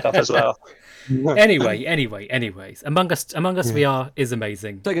speak up as well. Anyways, Among Us VR is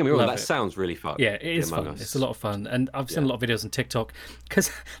amazing. Don't get me wrong, that sounds really fun. Yeah, it is fun. It's a lot of fun, and I've seen a lot of videos on TikTok. Because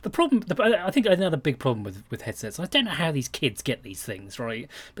I think another big problem with headsets, I don't know how these kids get these things, right?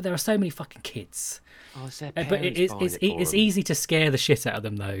 But there are so many fucking kids. Oh, but it's easy to scare the shit out of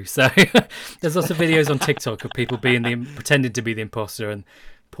them, though. So there's lots of videos on TikTok of people pretending to be the imposter, and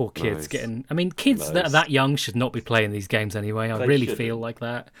poor kids getting. I mean, kids that are that young should not be playing these games anyway. I really feel like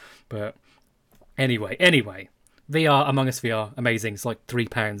that, but. Anyway, VR, Among Us VR, amazing. It's like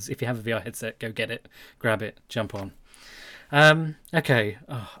 £3. If you have a VR headset, go get it, grab it, jump on. Okay,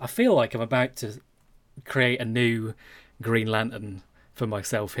 I feel like I'm about to create a new Green Lantern for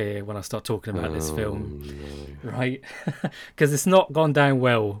myself here when I start talking about this film, right? Because it's not gone down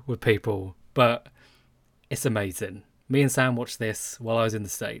well with people, but it's amazing. Me and Sam watched this while I was in the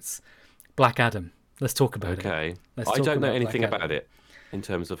States. Black Adam. Let's talk about it. Okay. I don't know anything about it. In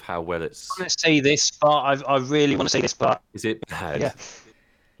terms of how well it's. I want to see this, but I really want to see this, but is it bad? Yeah.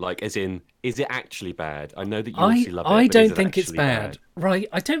 Like, as in, is it actually bad? I know that you obviously love it. I don't think it's bad. Right?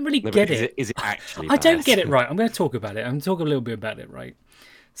 I don't really get it. Is it actually bad? I don't get it right. I'm going to talk about it. I'm going to talk a little bit about it, right?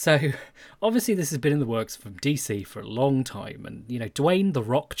 So, obviously, this has been in the works from DC for a long time, and Dwayne "The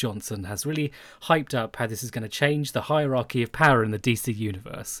Rock" Johnson has really hyped up how this is going to change the hierarchy of power in the DC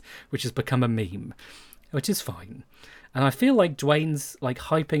universe, which has become a meme, which is fine. And I feel like Dwayne's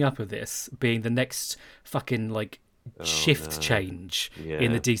hyping up of this being the next fucking shift change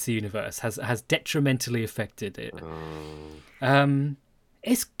in the DC universe has detrimentally affected it.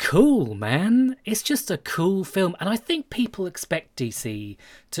 It's cool, man. It's just a cool film, and I think people expect DC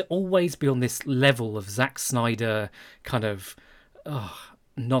to always be on this level of Zack Snyder kind of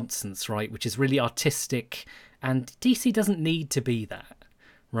nonsense, right? Which is really artistic, and DC doesn't need to be that,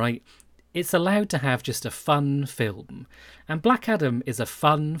 right? it's allowed to have just a fun film. And Black Adam is a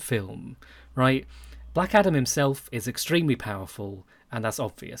fun film, right? Black Adam himself is extremely powerful, and that's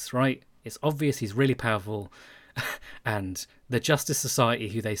obvious, right? It's obvious he's really powerful, and the Justice Society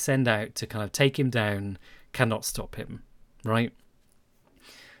who they send out to kind of take him down cannot stop him, right?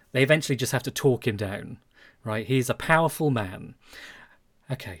 They eventually just have to talk him down, right? He's a powerful man.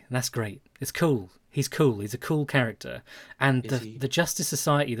 Okay, that's great. It's cool. He's cool. He's a cool character. And the Justice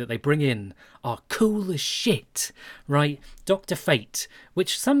Society that they bring in are cool as shit, right? Dr. Fate,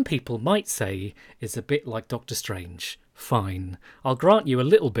 which some people might say is a bit like Doctor Strange. Fine. I'll grant you a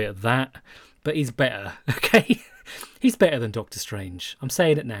little bit of that, but he's better, okay? He's better than Doctor Strange. I'm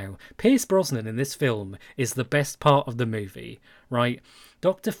saying it now. Pierce Brosnan in this film is the best part of the movie, right?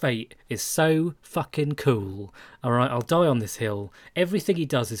 Dr. Fate is so fucking cool. Alright, I'll die on this hill. Everything he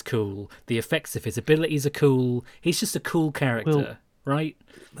does is cool. The effects of his abilities are cool. He's just a cool character, right?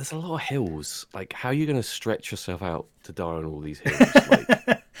 There's a lot of hills. Like, how are you going to stretch yourself out to die on all these hills?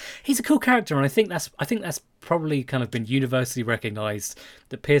 Like... He's a cool character, and I think that's probably kind of been universally recognised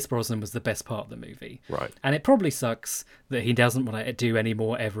that Pierce Brosnan was the best part of the movie. Right. And it probably sucks that he doesn't want to do any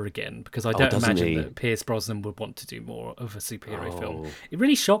more ever again, because I don't imagine that Pierce Brosnan would want to do more of a superhero film. It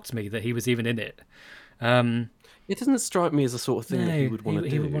really shocked me that he was even in it. It doesn't strike me as the sort of thing that he would want to do.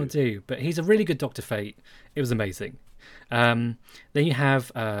 He would want to do, but he's a really good Dr. Fate. It was amazing. Then you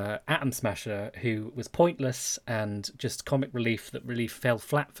have Atom Smasher, who was pointless and just comic relief that really fell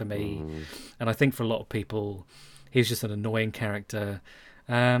flat for me. And I think for a lot of people, he was just an annoying character.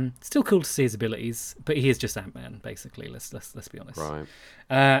 Still cool to see his abilities, but he is just Ant-Man, basically. Let's be honest. Right.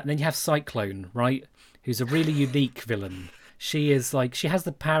 Then you have Cyclone, right, who's a really unique villain. She is like, she has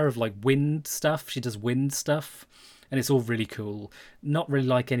the power of like wind stuff. She does wind stuff, and it's all really cool. Not really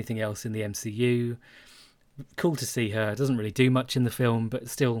like anything else in the MCU. Cool to see her. Doesn't really do much in the film, but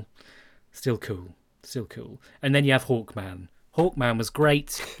still cool. Still cool. And then you have Hawkman. Hawkman was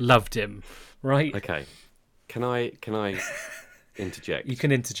great. Loved him. Right? Okay. Can I interject? You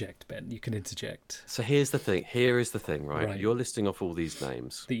can interject, Ben. You can interject. So here's the thing. Here is the thing, right? Right. You're listing off all these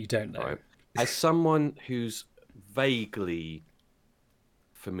names that you don't know. Right? As someone who's vaguely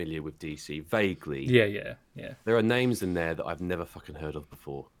familiar with DC, vaguely. Yeah. There are names in there that I've never fucking heard of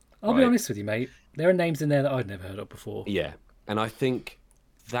before. I'll be honest with you, mate. There are names in there that I'd never heard of before. Yeah, and I think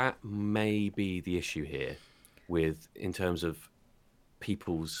that may be the issue here, in terms of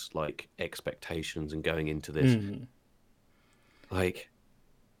people's like expectations and going into this. Like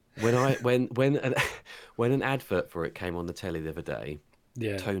when an advert for it came on the telly the other day,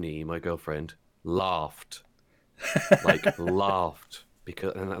 Tony, my girlfriend, laughed, laughed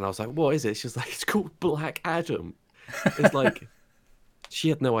because, and I was like, "What is it?" She's like, "It's called Black Adam." It's like. She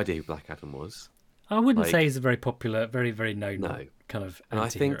had no idea who Black Adam was. I wouldn't say he's a very popular, very, very known kind of and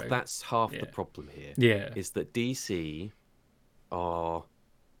anti-hero. I think that's half the problem here. Yeah. Is that DC are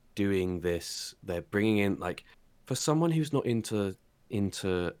doing this, they're bringing in, like, for someone who's not into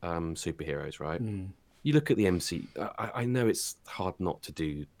superheroes, right? You look at the MCU, I know it's hard not to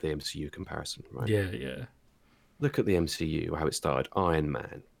do the MCU comparison, right? Yeah. Look at the MCU, how it started. Iron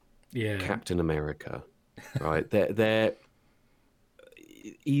Man. Yeah. Captain America, right? They're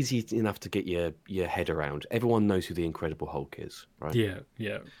easy enough to get your head around. Everyone knows who the Incredible Hulk is, right?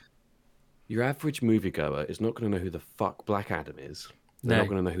 Yeah. Your average moviegoer is not going to know who the fuck Black Adam is. They're not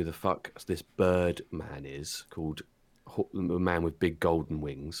going to know who the fuck this bird man is, called the man with big golden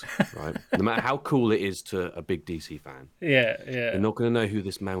wings, right? No matter how cool it is to a big DC fan. Yeah. They're not going to know who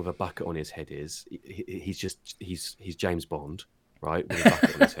this man with a bucket on his head is. He's James Bond, right? With a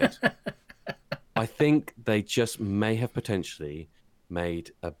bucket on his head. I think they just may have potentially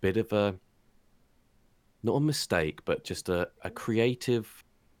made a bit of a, not a mistake, but just a creative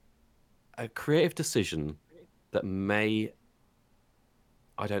decision that may,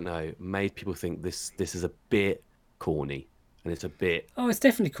 I don't know, made people think this is a bit corny, and it's a bit. Oh, it's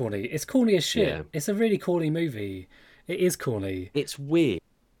definitely corny. It's corny as shit. Yeah. It's a really corny movie. It is corny. It's weird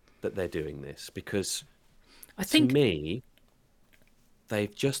that they're doing this because, I think, to me,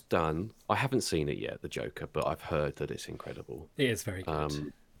 they've just done. I haven't seen it yet, The Joker, but I've heard that it's incredible. It is very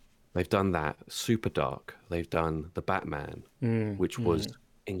good. They've done that, super dark. They've done The Batman, which was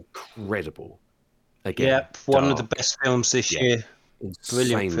incredible. Again, one of the best films this year.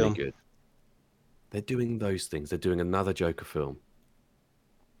 Brilliant Insanely film. good. They're doing those things. They're doing another Joker film,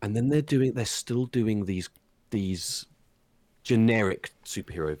 and then they're still doing these generic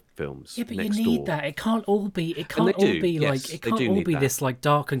superhero films. Yeah, but next you need door. that. It can't all be. It And can't they all do, be yes, like. It they can't do all need be that. this like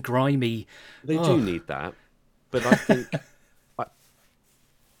dark and grimy. They do need that, but I think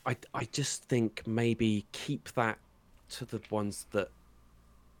I just think maybe keep that to the ones that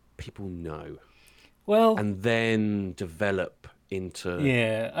people know, Well, and then develop into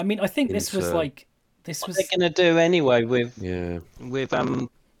yeah. I mean, I think this was into- like this was. They're going to do anyway with yeah.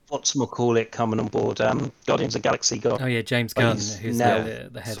 whatchamacallit coming on board. Guardians of the Galaxy got. Oh yeah, James Gunn, he's who's now-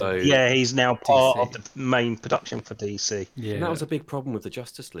 the head So- of. Yeah, he's now part DC. of the main production for DC. Yeah, And that was a big problem with the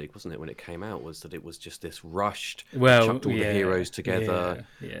Justice League, wasn't it? When it came out, was that it was just this rushed, well, chucked all the heroes together.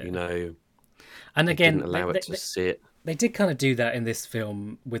 Yeah. You know, And again, didn't allow it to sit. they did kind of do that in this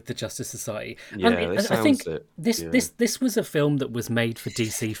film with the Justice Society. Yeah, And this I think sounds it. this Yeah. this was a film that was made for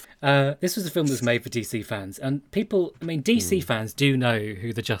DC. This was a film that was made for DC fans, and people. I mean, DC fans do know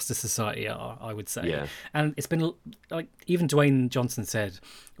who the Justice Society are. I would say. Yeah. And it's been like even Dwayne Johnson said,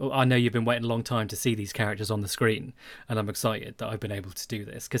 "Oh, I know you've been waiting a long time to see these characters on the screen, and I'm excited that I've been able to do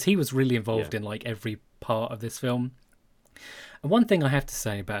this," because he was really involved in like every part of this film. And one thing I have to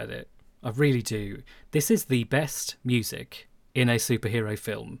say about it, I really do. This is the best music in a superhero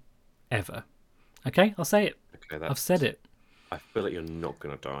film ever. Okay, I'll say it. Okay, I've said it. I feel like you're not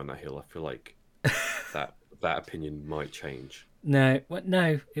going to die on that hill. I feel like that opinion might change. No, it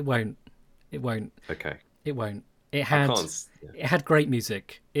won't. It won't. Okay. It won't. It I had can't. Yeah. it had great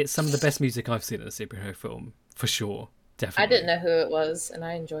music. It's some of the best music I've seen in a superhero film for sure. Definitely. I didn't know who it was, and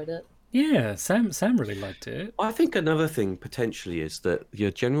I enjoyed it. Yeah, Sam really liked it. I think another thing potentially is that your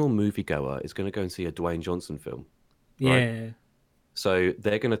general moviegoer is going to go and see a Dwayne Johnson film. Yeah. So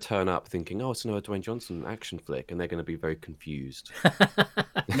they're going to turn up thinking, oh, it's another Dwayne Johnson action flick, and they're going to be very confused,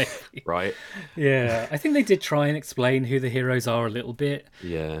 Maybe. right? Yeah, I think they did try and explain who the heroes are a little bit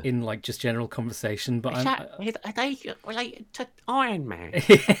Yeah. in like just general conversation, but Are they related to Iron Man?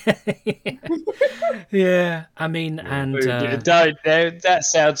 yeah, I mean, and That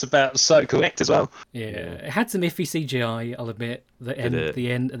sounds about so correct as well. yeah, it had some iffy CGI. I'll admit the it?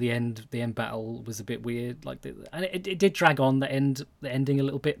 the end battle was a bit weird. Like, and it did drag on the ending a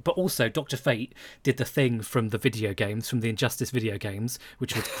little bit. But also, Dr. Fate did the thing from the video games, from the Injustice video games,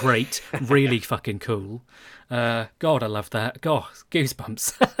 which was great, really fucking cool. God, I love that. God,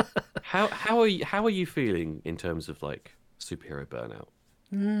 goosebumps. How are you feeling in terms of like superhero burnout?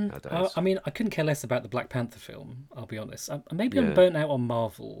 Nowadays? I mean, I couldn't care less about the Black Panther film. I'll be honest. Maybe I'm Yeah. burnt out on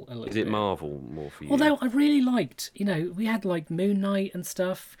Marvel a little Is bit. it Marvel more for you? Although I really liked, we had like Moon Knight and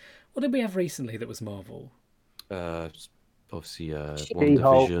stuff. What did we have recently that was Marvel? Obviously,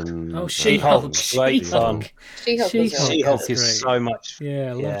 She-Hulk. WandaVision. Oh, She-Hulk. She-Hulk. Great fun. She-Hulk was She-Hulk. really She-Hulk good. That's is great. so much. Yeah,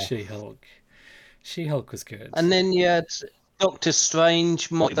 I love Yeah. She-Hulk. She-Hulk was good. And then you had Doctor Strange,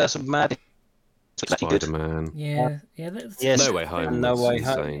 Multiverse of Madness. Spider-Man. yeah. Yes. No Way Home. No was Way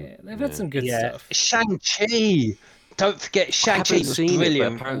Home. insane. Yeah, they've had some good Yeah, stuff. Shang-Chi. Don't forget I Shang-Chi haven't was seen it, but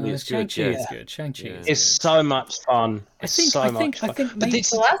brilliant. apparently it's good. Shang-Chi Yeah. is good. Shang-Chi Yeah. is It's good. so much fun. I It's think so I much think fun. I think But maybe this-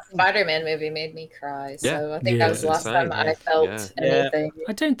 The last Spider-Man movie made me cry, so Yeah. I think Yeah, that was the last same, time I yeah. felt Yeah. anything.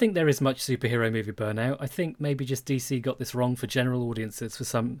 I don't think there is much superhero movie burnout. I think maybe just DC got this wrong for general audiences for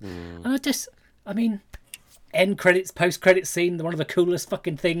some. And I mean, end credits, post credits scene, one of the coolest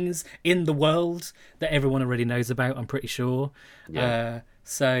fucking things in the world that everyone already knows about. I'm pretty sure. Yeah.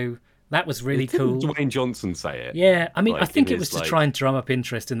 So that was really Didn't cool. Dwayne Johnson say it. Yeah, I mean, I Like, think in it was his, to like- try and drum up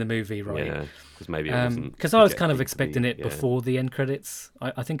interest in the movie, right? Yeah, because maybe it wasn't. Because I was kind of projecting to expecting be- it yeah. before the end credits.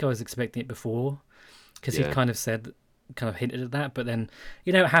 I think I was expecting it before, because he Yeah. kind of hinted at that. But then,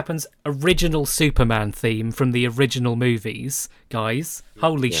 it happens. Original Superman theme from the original movies, guys.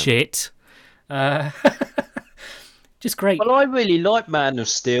 Holy Yeah. shit! Just great. Well, I really like Man of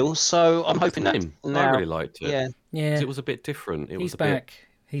Steel, so I'm hoping that Same. I now. really liked it. Yeah, Yeah, 'Cause it was a bit different. It he's was a back.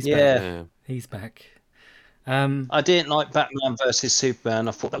 He's Yeah. back. bit. He's back. I didn't like Batman versus Superman.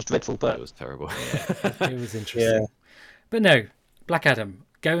 I thought that was dreadful, That but was terrible. It was interesting. yeah, But no, Black Adam.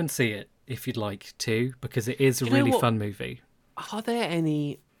 Go and see it if you'd like to, because it is a You know really what? fun movie. Are there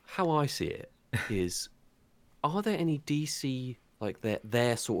any? How I see it is, are there any DC like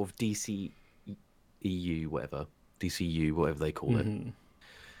their sort of DC EU whatever DCU whatever they call it? Mhm.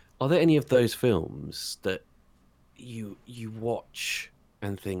 Are there any of those films that you watch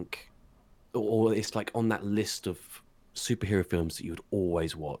and think, or it's like on that list of superhero films that you would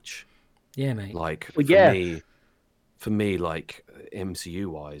always watch? Yeah, mate. Like Well, yeah. for me, like MCU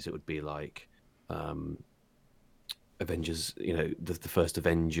wise, it would be like Avengers, the first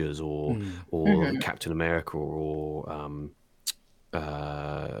Avengers, or Captain America, or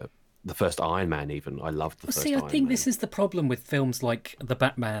the first Iron Man. Even I loved the Well, first. see, I Iron think Man. this is the problem with films like The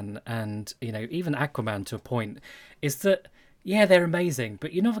Batman and, even Aquaman to a point, is that, yeah, they're amazing,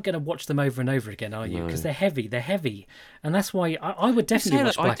 but you're never going to watch them over and over again, are you? Because No. they're heavy. And that's why I would You definitely say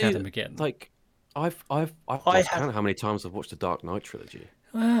watch that, I Black do- Adam again. Like I've I lost have- count how many times I've watched the Dark Knight trilogy.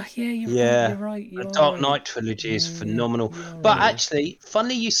 Yeah, you're right. You The are Dark right. Knight trilogy is Yeah, phenomenal. you are But right. actually,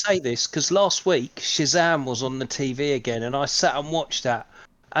 funny you say this, because last week Shazam was on the TV again, and I sat and watched that.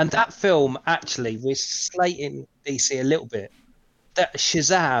 And that film, actually, we're slating DC a little bit. That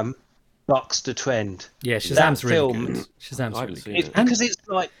Shazam bucks the trend. Yeah, That Shazam's really film, good. I Shazam's haven't really seen good. it's it. And because it's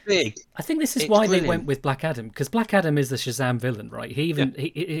like big. I think this is It's why they brilliant. went with Black Adam, because Black Adam is the Shazam villain, right? He even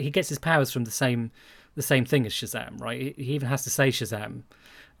he gets his powers from the same thing as Shazam, right? He even has to say Shazam,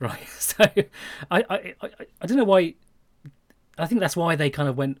 right? So I don't know why. I think that's why they kind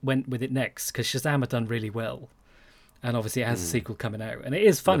of went with it next, because Shazam had done really well, and obviously it has a sequel coming out, and it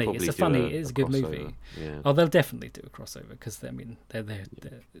is They'll funny. probably It's do it is a good crossover, movie. Yeah. Oh, they'll definitely do a crossover because I mean that's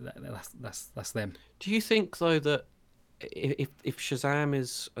them. Do you think though that if Shazam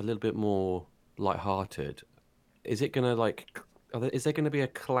is a little bit more light-hearted, is it gonna is there gonna be a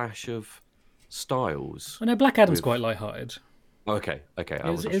clash of styles? I know Black Adam's with- quite light-hearted. Okay. I It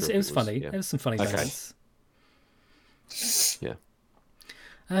was wasn't sure if it was funny. Yeah. There was some funny Okay. moments. Yeah.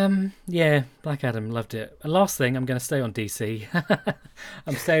 Yeah, Black Adam, loved it. And last thing, I'm going to stay on DC.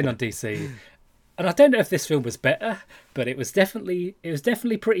 I'm staying on DC, and I don't know if this film was better, but it was definitely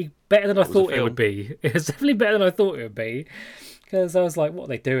pretty better than I was a thought it film. would be. It was definitely better than I thought it would be, because I was like, what are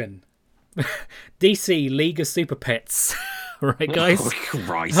they doing? DC League of Super Pets, right, guys? Oh,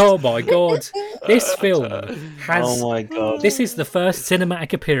 Christ. Oh my god, this film has. Oh my god! This is the first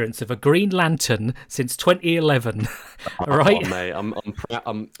cinematic appearance of a Green Lantern since 2011. Right? Oh, mate,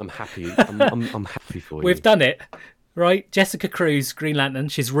 I'm happy. I'm happy for you. We've done it, right? Jessica Cruz, Green Lantern.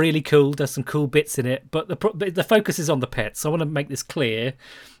 She's really cool. Does some cool bits in it, but the focus is on the pets. I want to make this clear.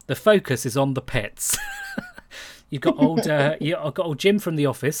 The focus is on the pets. You've got I've got old Jim from The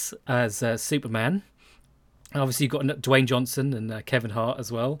Office as Superman. Obviously, you've got Dwayne Johnson and Kevin Hart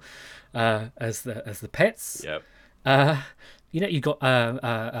as well as the pets. Yep. You've got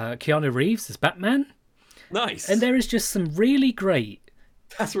Keanu Reeves as Batman. Nice. And there is just some really great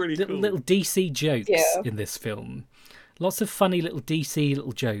That's really cool. little DC jokes Yeah. in this film. Lots of funny little DC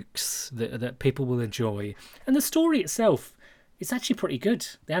little jokes that people will enjoy. And the story itself, it's actually pretty good.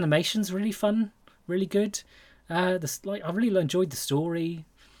 The animation's really fun, really good. I really enjoyed the story.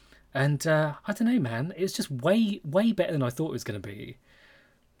 And I don't know, man. It was just way better than I thought it was going to be.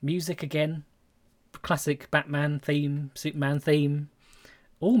 Music again, classic Batman theme, Superman theme.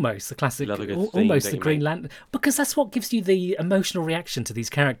 Almost the classic, Love a good theme, almost don't the you, Green mate? Lantern, because that's what gives you the emotional reaction to these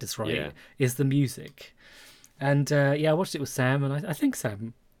characters, right? Yeah. Is the music, and I watched it with Sam, and I think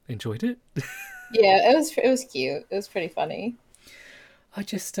Sam enjoyed it. Yeah, it was cute. It was pretty funny. I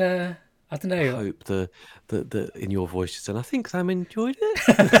just, I don't I know. hope the in your voice you said, I think Sam enjoyed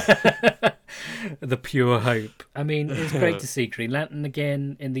it. The pure hope. I mean, it was great to see Green Lantern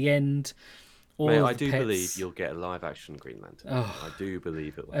again in the end. All Mate, of I the do pets. believe you'll get a live action Green Lantern. Oh. I do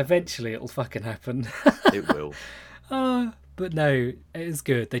believe it will. Eventually, it'll fucking happen. It will. But no, it is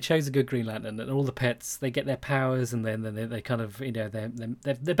good. They chose a good Green Lantern, and all the pets they get their powers, and then they kind of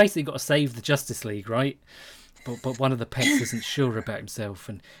they basically got to save the Justice League, right? But one of the pets isn't sure about himself,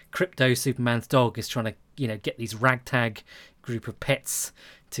 and Crypto, Superman's dog, is trying to get these ragtag group of pets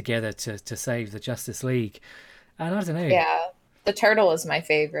together to save the Justice League. And I don't know. Yeah. The turtle is my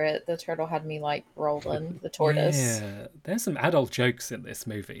favorite. The turtle had me like rolling. The tortoise. Yeah, there's some adult jokes in this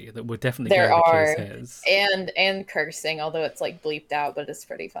movie that would definitely There go over are. kids' heads. And cursing, although it's like bleeped out, but it's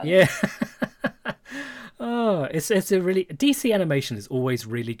pretty funny. Yeah. It's a really DC animation is always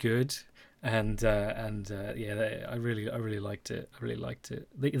really good, and yeah, I really liked it. I really liked it.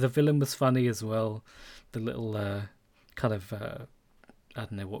 The villain was funny as well. The little kind of I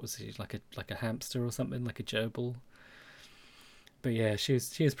don't know what was he, like a hamster or something, like a gerbil. But yeah, she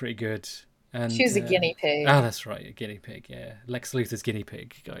was pretty good. And She was a guinea pig. Oh, that's right, a guinea pig. Yeah, Lex Luthor's guinea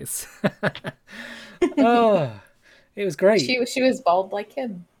pig, guys. Oh, it was great. She was bald like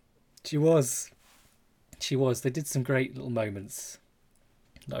him. She was. They did some great little moments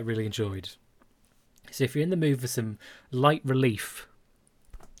that I really enjoyed. So if you're in the mood for some light relief,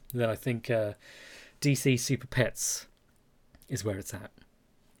 then I think DC Super Pets is where it's at.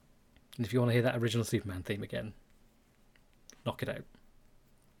 And if you want to hear that original Superman theme again, knock it out.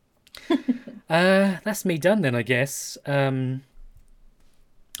 That's me done then, I guess. Other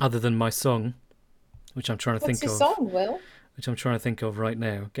than my song, which I'm trying to What's think your of. song, Will? Which I'm trying to think of right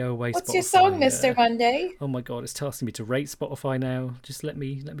now. Go away, What's Spotify. your song, Mr. Monday? Oh my god, it's asking me to rate Spotify now. Just let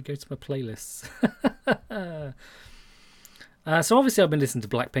me go to my playlists. So obviously I've been listening to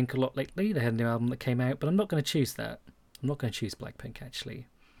Blackpink a lot lately. They had a new album that came out, but I'm not going to choose that. I'm not going to choose Blackpink, actually.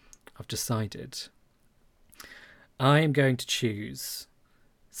 I've decided I am going to choose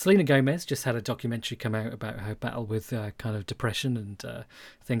Selena Gomez just had a documentary come out about her battle with kind of depression and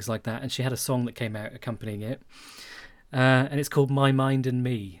things like that, and she had a song that came out accompanying it, and it's called "My Mind and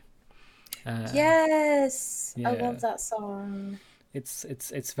Me." Yes, I yeah. love that song.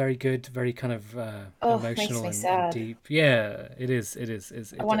 It's very good, very kind of Makes emotional me and sad. deep. Yeah, it is.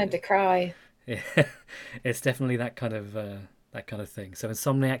 I wanted to cry. Yeah, it's definitely that kind of thing. So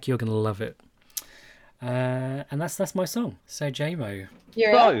Insomniac, you're gonna love it. And that's my song. So JMO.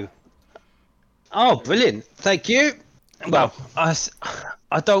 You're up. Oh, brilliant! Thank you. Well,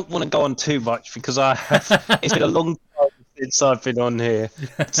 I don't want to go on too much because it's been a long time since I've been on here.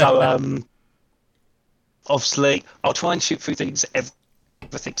 So obviously I'll try and shoot through things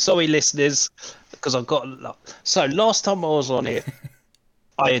everything. Sorry, listeners, because I've got a lot. So last time I was on here,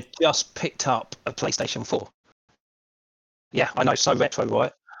 I had just picked up a PlayStation 4. Yeah, I know, so retro,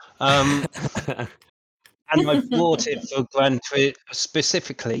 right? And I bought it for Gran Turismo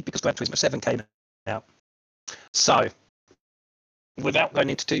specifically because Gran Turismo 7 came out. So, without going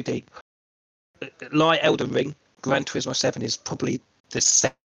into too deep, like Elden Ring, Gran Turismo 7 is probably the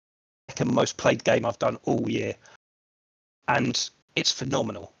second most played game I've done all year. And it's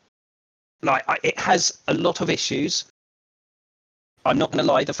phenomenal. It has a lot of issues. I'm not going to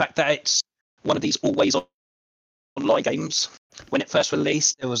lie, the fact that it's one of these always online games, when it first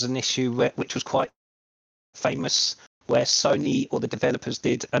released, there was an issue which was quite famous, where Sony or the developers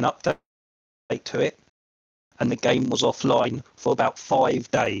did an update to it, and the game was offline for about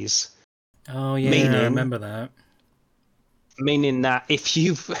 5 days. Oh yeah, I remember that. Meaning that if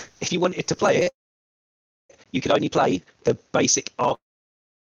you wanted to play it, you could only play the basic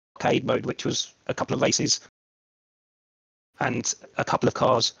arcade mode, which was a couple of races and a couple of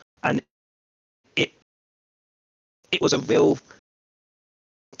cars, and it was a real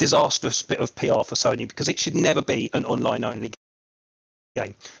disastrous bit of PR for Sony because it should never be an online only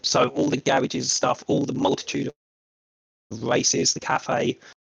game. So all the garages stuff, all the multitude of races, the cafe,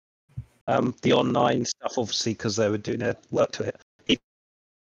 the online stuff, obviously because they were doing their work to it.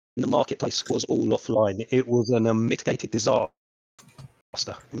 The marketplace was all offline. It was an unmitigated disaster.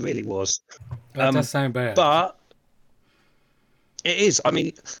 It really was. That does sound bad. But it is. I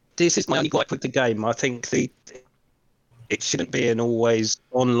mean, this is my only gripe with the game. I think it shouldn't be an always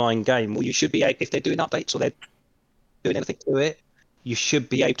online game. Well, you should be, if they're doing updates or they're doing anything to it, you should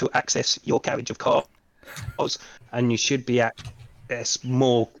be able to access your carriage of cars, and you should be access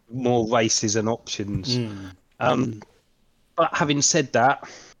more races and options. But having said that,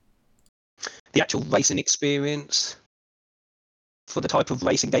 the actual racing experience for the type of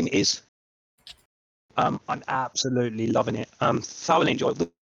racing game it is, I'm absolutely loving it. Thoroughly enjoyed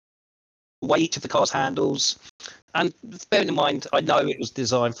the way each of the cars handles. And bearing in mind, I know it was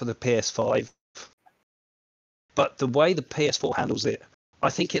designed for the PS5, but the way the PS4 handles it, I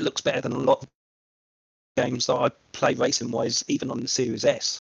think it looks better than a lot of games that I play racing-wise, even on the Series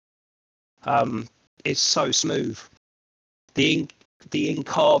S. It's so smooth. The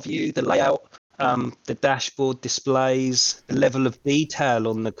in-car view, the layout, the dashboard displays, the level of detail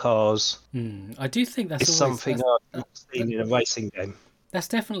on the cars. I do think that's something I've not seen in a racing game. That's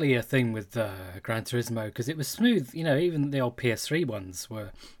definitely a thing with Gran Turismo because it was smooth. You know, even the old PS3 ones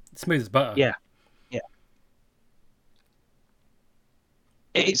were smooth as butter. Yeah.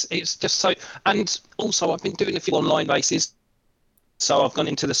 It's just so, and also I've been doing a few online races. So I've gone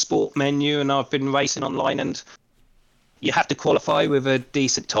into the sport menu and I've been racing online, and you have to qualify with a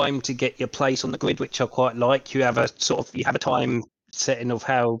decent time to get your place on the grid, which I quite like. You have a time setting of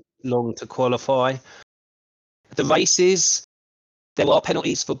how long to qualify. The races, there are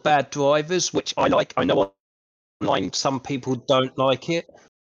penalties for bad drivers, which I like. I know online some people don't like it.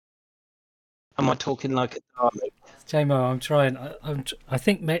 Am I talking like a darling? JMO, I'm trying. I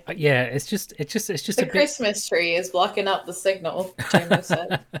think, yeah. It's just the Christmas tree is blocking up the signal. JMO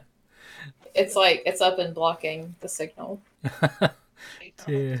said, it's up and blocking the signal. Yeah.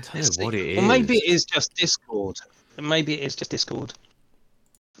 Tell you what it is. Well, maybe it is just Discord. Maybe it's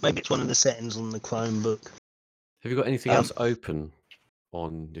one of the settings on the Chromebook. Have you got anything else open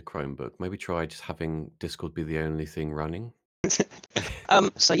on your Chromebook? Maybe try just having Discord be the only thing running.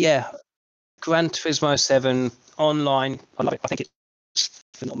 So yeah, Gran Turismo 7 online. I love it. I think it's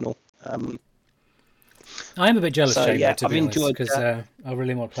phenomenal. I am a bit jealous, Jamie, to I've be honest, enjoyed because I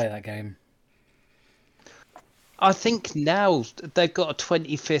really want to play that game. I think now they've got a Gran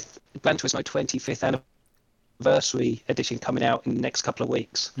Turismo 25th anniversary edition coming out in the next couple of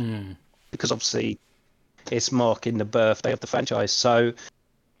weeks. Because obviously it's marking the birthday of the franchise. So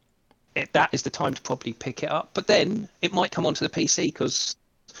that is the time to probably pick it up. But then it might come onto the PC because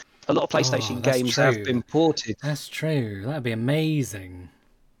a lot of PlayStation games have been ported. That's true. That'd be amazing.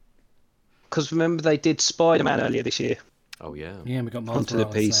 because remember they did Spider-Man earlier this year Oh yeah. Yeah, we got Miles onto the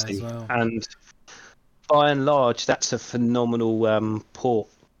Morales there as PC, well. and by and large, that's a phenomenal port.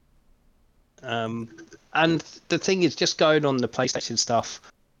 And the thing is, just going on the PlayStation stuff,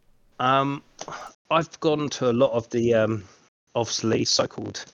 I've gone to a lot of the obviously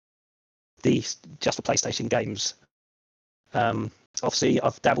so-called the just for PlayStation games. Obviously,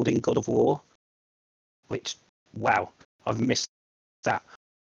 I've dabbled in God of War, which, wow, I've missed that.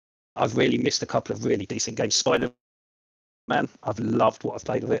 I've really missed a couple of really decent games. Spider-Man, I've loved what I've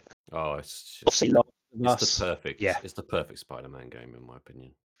played with it. Oh, it's just, Obviously, Last of it's Us. the perfect. Yeah. It's the perfect Spider-Man game in my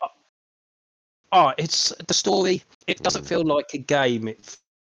opinion. Oh, it's the story. It doesn't Mm. feel like a game. It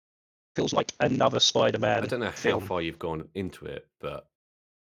feels like another Spider-Man I don't know how film. far you've gone into it, but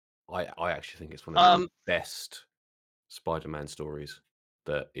I actually think it's one of the best Spider-Man stories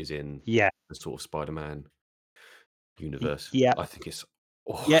that is in Yeah, the sort of Spider-Man universe. yeah, I think it's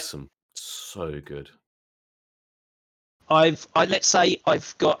yeah. awesome. So good. Let's say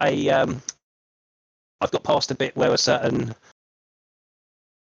I've got I've got past a bit where a certain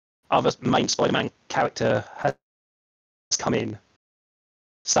other main Spider-Man character has come in.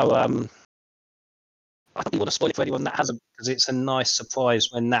 So I don't really want to spoil it for anyone that hasn't, because it's a nice surprise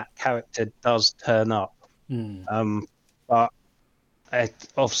when that character does turn up. But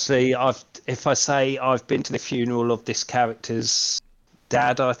obviously, if I say I've been to the funeral of this character's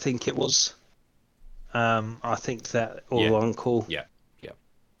dad, I think it was. I think that, or Yeah. uncle. Yeah.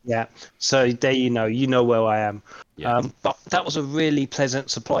 Yeah. So there you know where I am. Yeah. But that was a really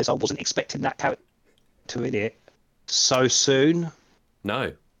pleasant surprise. I wasn't expecting that character in it so soon.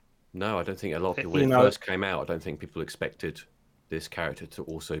 No, I don't think a lot of people, when You it know- first came out, I don't think people expected this character to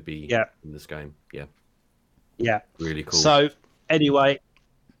also be Yeah. in this game. Yeah, Yeah. really cool. So anyway,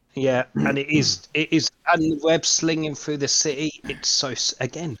 yeah, and it is, and the web slinging through the city. It's so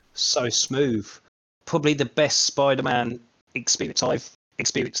smooth. Probably the best Spider-Man experience I've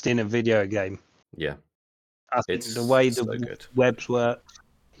experienced in a video game. Yeah, I think it's the way the so good. webs work,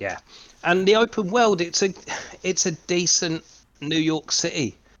 yeah, and the open world. It's a decent New York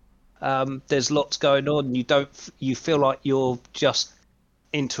City. There's lots going on. You feel like you're just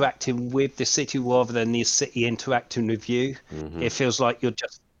interacting with the city rather than the city interacting with you. Mhm. It feels like you're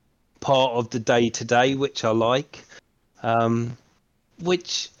just part of the day to day, which I like.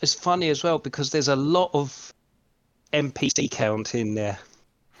 Which is funny as well because there's a lot of NPC count in there,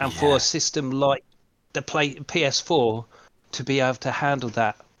 and for Yeah. a system like the PS4 to be able to handle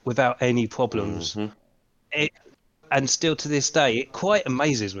that without any problems, Mhm. and still to this day, it quite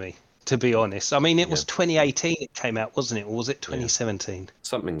amazes me, to be honest. I mean, it was Yeah. 2018 it came out, wasn't it? Or was it 2017?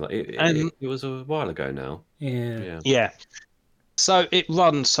 Something like it. And- It was a while ago now. Yeah. Yeah. So it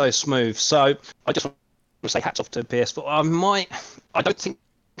runs so smooth. So I just want to say hats off to PS4. I don't think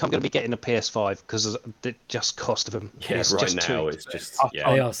I'm going to be getting a PS5 because of the just cost of them. Yeah, It's right just too now it's expensive. just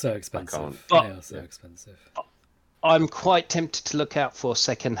yeah. They are so expensive. can't. But- They are so expensive. I'm quite tempted to look out for a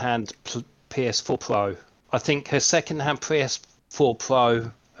second-hand PS4 Pro. I think a second-hand PS4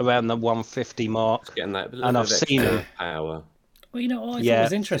 Pro around the 150 mark. It's getting that little And bit I've of seen extra them. power. Well, you know, what I thought Yeah.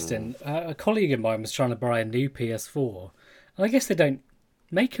 was interesting. A colleague of mine was trying to buy a new PS4, and I guess they don't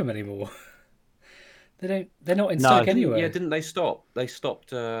make them anymore. They're not in No. stock anywhere. Yeah, didn't they stop? They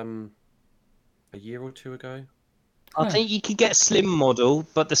stopped a year or two ago. I think you could get a slim model,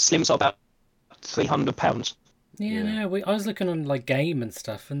 but the slims are about £300. Yeah, Yeah. no. I was looking on like Game and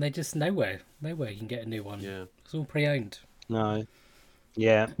stuff, and they just nowhere you can get a new one. Yeah. It's all pre-owned. No.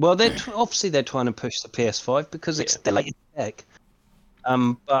 Yeah. Well, obviously they're trying to push the PS5 because it's the latest tech.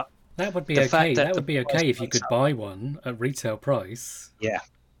 But That would be The okay. fact that That would the be okay if you price could buy one at retail price.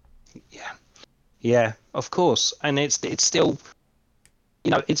 yeah, of course, and it's still,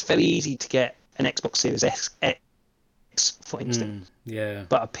 it's very easy to get an Xbox Series X, for instance, Yeah.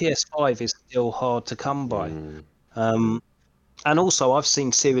 but a PS5 is still hard to come by. Mm. And also, I've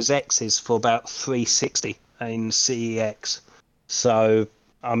seen Series X's for about 360 in CEX. So,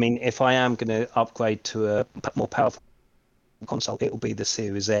 I mean, if I am going to upgrade to a more powerful console, it will be the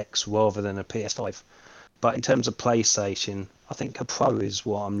Series X rather than a PS5. But in terms of PlayStation, I think a Pro is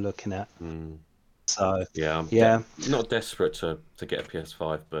what I'm looking at. Mm. So, Yeah, I'm yeah. not desperate to get a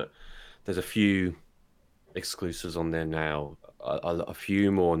PS5, but there's a few exclusives on there now. A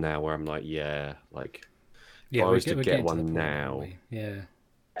few more now where I'm like, yeah, like Yeah, I was to we're get getting to the one point, aren't now. we? Yeah.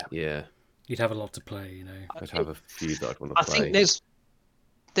 Yeah, You'd have a lot to play, you know. I'd have a few that I'd want I to play. think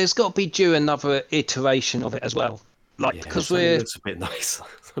there's got to be due another iteration of it as well. Like, Yeah, because something we're looks a bit nicer,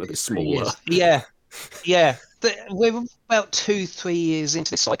 a bit smaller. Yeah. We're about 2-3 years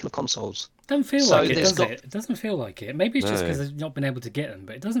into this cycle of consoles. Doesn't feel So like it, there's does it? It doesn't feel like it. Maybe it's just No. because I've not been able to get them,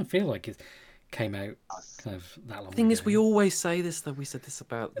 but it doesn't feel like it. came out kind of that long The thing ago. is, we always say this, though. We said this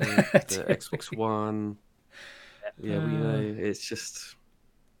about the Xbox One. Yeah, it's just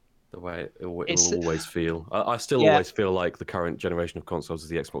the way it will always feel. I still always feel like the current generation of consoles is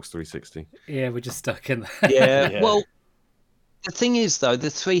the Xbox 360. Yeah, we're just stuck in that. Yeah. Well, the thing is, though, the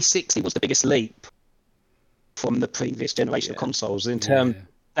 360 was the biggest leap from the previous generation of consoles in terms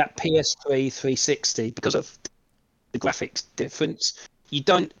that PS3 360 because of the graphics difference.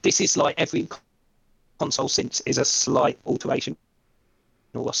 This is like every console since is a slight alteration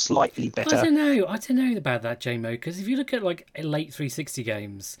or a slightly better. I don't know about that, JMO, because if you look at like late 360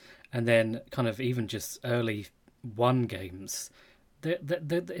 games and then kind of even just early One games,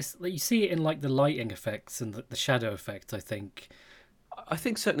 you see it in like the lighting effects and the shadow effect. I think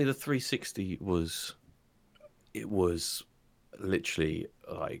certainly the 360 was literally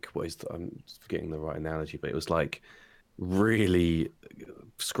like I'm forgetting the right analogy, but it was like really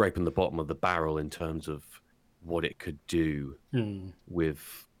scraping the bottom of the barrel in terms of what it could do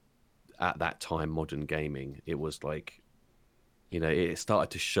with, at that time, modern gaming. It was like, it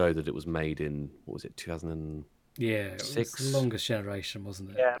started to show that it was made in, what was it, 2006? It was the longest generation,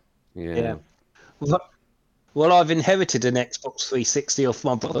 wasn't it? Yeah. Well, I've inherited an Xbox 360 off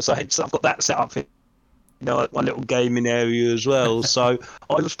my brother's side, so I've got that set up in my little gaming area as well. So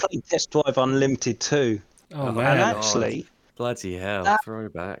I was playing Test Drive Unlimited too. Oh man! And actually, bloody hell,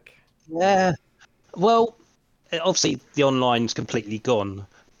 throwback. Yeah. Well, obviously the online's completely gone,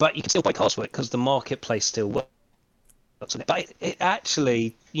 but you can still buy cars for it because the marketplace still works on it. But it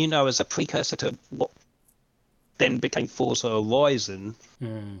actually, as a precursor to what then became Forza Horizon,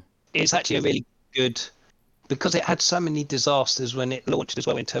 it's actually a really good, because it had so many disasters when it launched as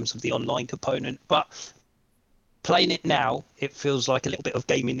well in terms of the online component. But playing it now, it feels like a little bit of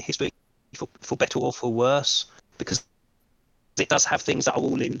gaming history, for better or for worse, because it does have things that are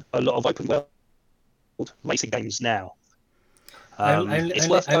all in a lot of open world racing games now. Only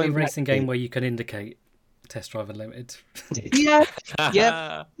racing game where you can indicate Test Drive Unlimited. Yeah,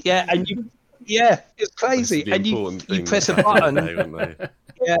 and it's crazy. And you press a button.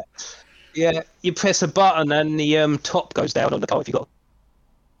 You press a button and the top goes down on the car if you've got a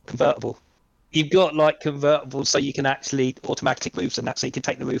convertible. You've got like convertibles, so you can actually automatic roofs and that, so you can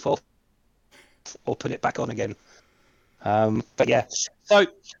take the roof off or put it back on again. But yeah, so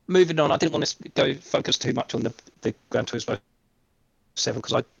moving on, I didn't want to focus too much on the Gran Turismo 7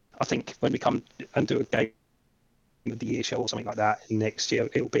 because I think when we come and do a game of the year show or something like that next year,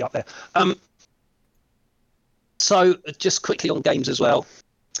 it will be up there. So just quickly on games as well.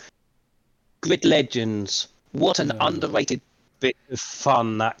 Grid Legends, what an underrated bit of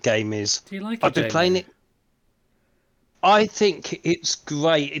fun that game is. Do you like it? I've been playing it. I think it's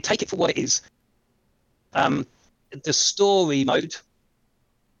great. Take it for what it is. The story mode,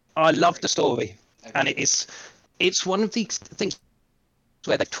 I love the story, and it's one of these things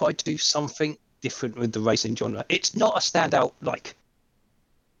where they've tried to do something different with the racing genre. It's not a standout like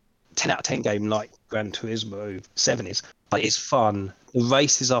 10 out of 10 game like Gran Turismo 7 is, but it's fun. The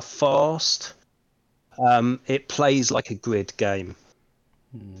races are fast. It plays like a grid game,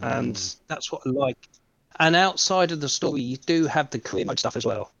 and that's what I like. And outside of the story, you do have the career mode stuff as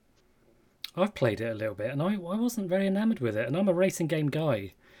well. I've played it a little bit, and I wasn't very enamoured with it. And I'm a racing game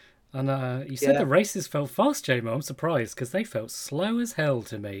guy. And you said the races felt fast, JMO. I'm surprised, because they felt slow as hell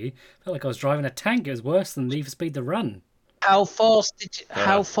to me. Felt like I was driving a tank. It was worse than Need for Speed The Run. How far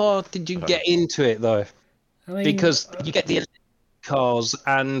did you get into it, though? I mean, because you get the cars,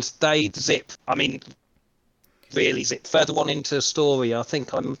 and they zip. I mean, really zip. Further on into the story, I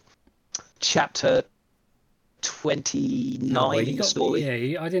think I'm chapter 29 in the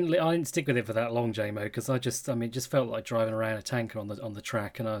story. Yeah, I didn't stick with it for that long, JMO, because it just felt like driving around a tanker on the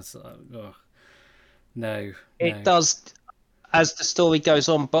track, and I was no. It does as the story goes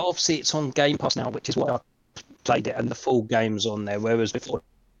on, but obviously it's on Game Pass now, which is why I played it, and the full game's on there, whereas before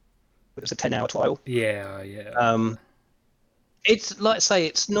it was a 10-hour trial. Yeah. It's like I say,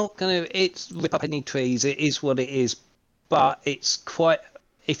 it's not it's rip up any trees. It is what it is, but it's quite.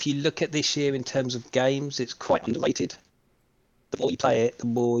 If you look at this year in terms of games, it's quite underrated. The more you play it, the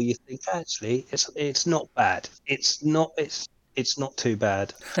more you think actually it's not bad. It's not too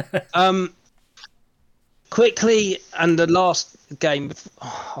bad. Quickly, and the last game,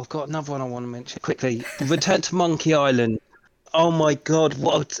 I've got another one I want to mention quickly. Return to Monkey Island. Oh my god,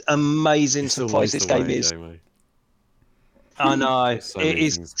 what amazing surprise this game is! I know it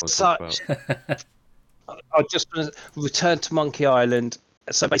is such. I just Return to Monkey Island.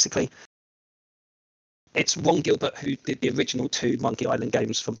 So basically, it's Ron Gilbert who did the original 2 Monkey Island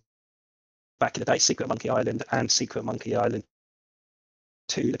games from back in the day, Secret Monkey Island and Secret Monkey Island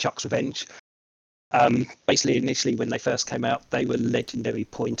 2, LeChuck's Revenge. Basically, initially when they first came out, they were legendary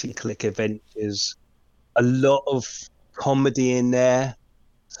point-and-click adventures. A lot of comedy in there,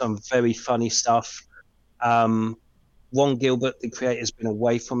 some very funny stuff. Ron Gilbert, the creator, has been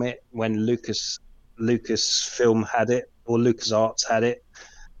away from it when Lucasfilm had it, or LucasArts had it.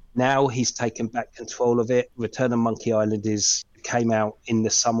 Now he's taken back control of it. Return of Monkey Island came out in the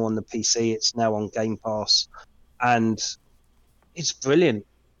summer on the PC. It's now on Game Pass, and it's brilliant.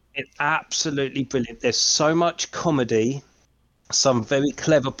 It's absolutely brilliant. There's so much comedy, some very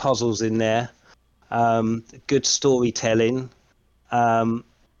clever puzzles in there, good storytelling.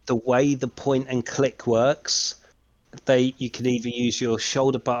 The way the point and click works, you can either use your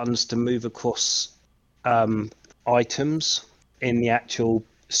shoulder buttons to move across items in the actual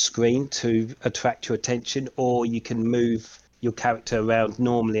screen to attract your attention, or you can move your character around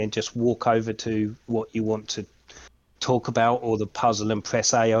normally and just walk over to what you want to talk about or the puzzle and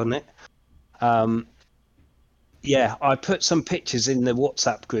press A on it. Yeah, I put some pictures in the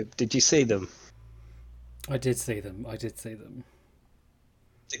WhatsApp group. Did you see them? I did see them.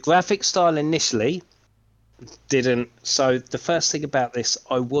 The graphic style initially didn't. So the first thing about this,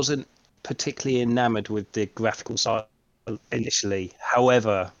 I wasn't particularly enamored with the graphical style initially.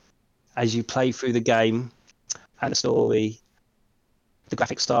 However, as you play through the game and the story, the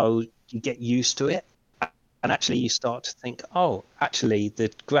graphic style, you get used to it, and actually you start to think, oh, actually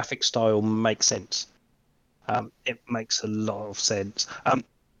the graphic style makes sense. It makes a lot of sense.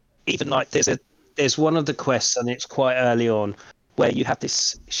 Even like there's one of the quests, and it's quite early on, where you have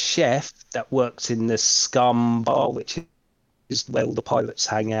this chef that works in the Scum Bar, which is where all the pirates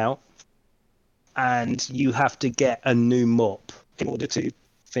hang out, and you have to get a new mop in order to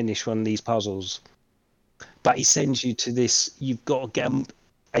finish one of these puzzles. But he sends you to this. You've got to get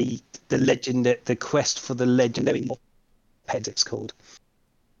the quest for the legendary mop head, it's called,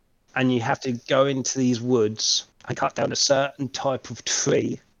 and you have to go into these woods and cut down a certain type of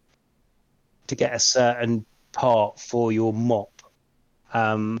tree to get a certain part for your mop.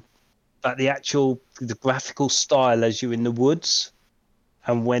 But the graphical style as you're in the woods,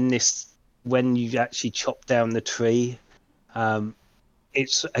 and when you actually chop down the tree,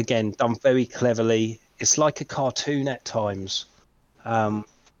 it's again done very cleverly. It's like a cartoon at times.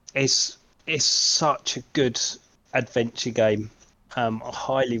 It's such a good adventure game. I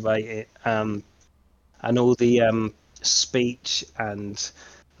highly rate it. And all the speech and,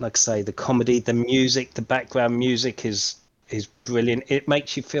 like I say, the comedy, the music, the background music is brilliant. It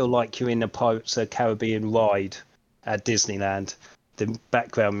makes you feel like you're in a Pirates of the Caribbean ride at Disneyland. The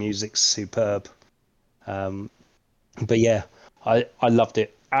background music's superb. But yeah, I loved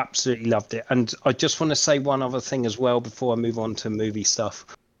it. Absolutely loved it. And I just want to say one other thing as well before I move on to movie stuff.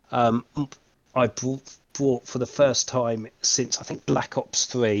 I brought for the first time since I think Black Ops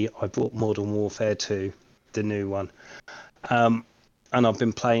 3, I brought Modern Warfare 2, the new one. And I've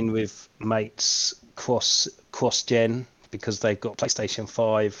been playing with mates cross-gen because they've got PlayStation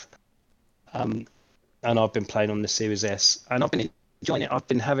 5. And I've been playing on the Series S. And I've been enjoying it. I've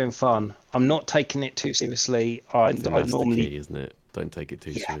been having fun. I'm not taking it too seriously. I normally... the key, isn't it? Don't take it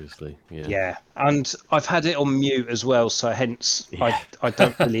too seriously. Yeah, and I've had it on mute as well, so hence I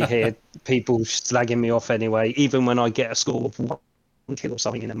don't really hear people slagging me off anyway, even when I get a score of 1 kill or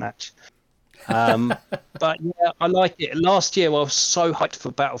something in a match. But yeah, I like it. Last year I was so hyped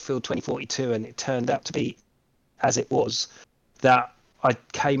for Battlefield 2042, and it turned out to be as it was, that I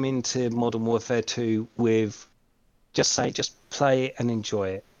came into Modern Warfare 2 with just play it and enjoy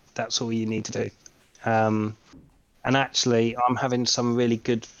it. That's all you need to do. And actually, I'm having some really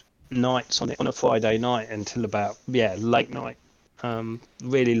good nights on it on a Friday night until about late night.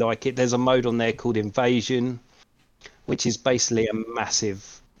 Really like it. There's a mode on there called Invasion, which is basically a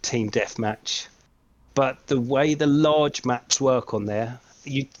massive team deathmatch. But the way the large maps work on there,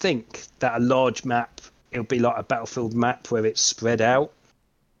 you'd think that a large map, it'll be like a Battlefield map where it's spread out.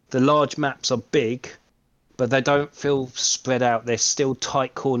 The large maps are big, but they don't feel spread out. They're still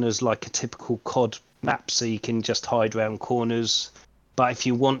tight corners like a typical COD map, so you can just hide around corners. But if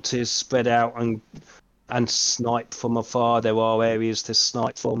you want to spread out and snipe from afar, there are areas to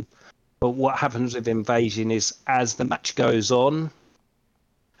snipe from. But what happens with Invasion is, as the match goes on,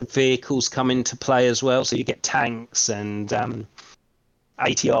 vehicles come into play as well. So you get tanks and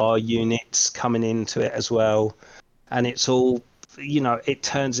ATR units coming into it as well. And it's all, it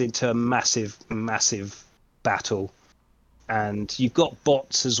turns into a massive, massive battle. And you've got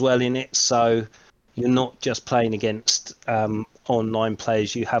bots as well in it, so you're not just playing against online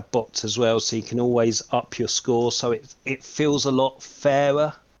players, you have bots as well, so you can always up your score. So it feels a lot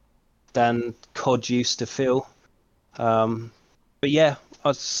fairer than COD used to feel. yeah,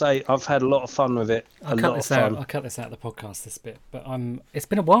 I'd say I've had a lot of fun with it. I'll a cut lot this of out. fun. I'll cut this out of the podcast, this bit. But it's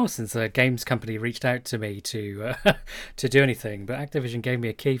been a while since a games company reached out to me to to do anything. But Activision gave me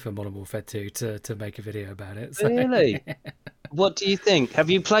a key for Modern Warfare 2 to make a video about it. So. Really? What do you think? Have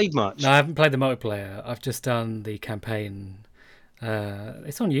you played much? No, I haven't played the multiplayer. I've just done the campaign.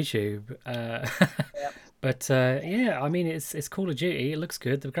 It's on YouTube. But yeah, I mean, it's Call of Duty. It looks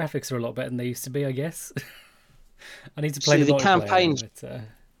good. The graphics are a lot better than they used to be, I guess. I need to play See, the the multiplayer. campaigns- But,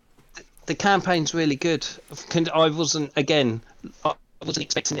 The campaign's really good. I wasn't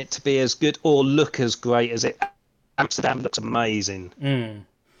expecting it to be as good or look as great as it. Amsterdam looks amazing.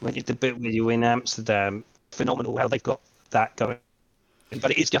 When the bit where you're in Amsterdam, phenomenal how they've got that going.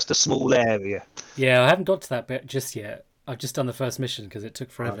 But it is just a small area. yeah, I haven't got to that bit just yet. I've just done the first mission because it took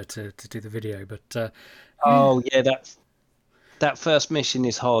forever to do the video. But Oh yeah, that first mission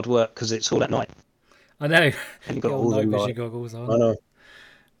is hard work because it's all at night. I know. And you've Got got all all the night vision light. goggles on. I know.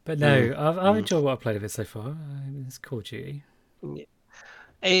 But no, I've enjoyed what I've played of it so far. It's Call of Duty.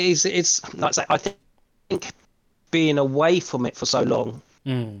 It's like I say, I think being away from it for so long,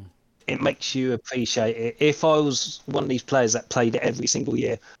 it makes you appreciate it. If I was one of these players that played it every single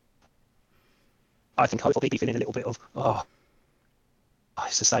year, I think I'd probably be feeling a little bit of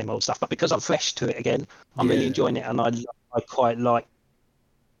it's the same old stuff. But because I'm fresh to it again, I'm really enjoying it, and I quite like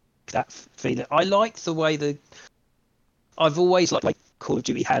that feeling. I like the way I've always liked the way Call of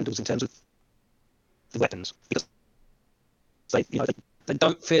Duty handles in terms of the weapons, because they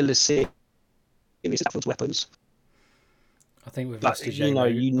don't feel as serious as weapons. I think we've But lost you know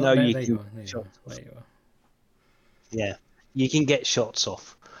you there can you get are. There shots. you are. Yeah, you can get shots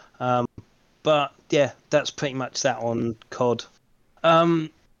off. But yeah, that's pretty much that on COD.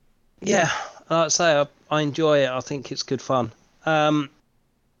 Yeah, like I say, I enjoy it. I think it's good fun.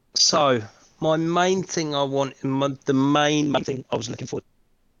 So my main thing the main thing I was looking forward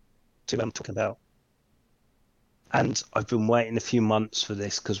to, I'm talking about, and I've been waiting a few months for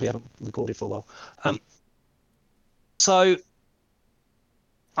this because we haven't recorded for a while. So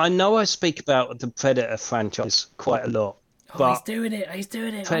I know I speak about the Predator franchise quite a lot. Oh, but he's doing it. He's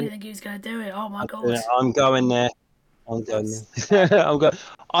doing it. I didn't think he was going to do it. Oh my god. I'm going there. I'm going there. I'm going.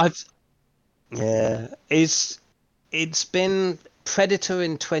 It's been Predator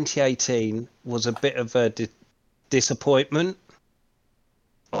in 2018 was a bit of a disappointment,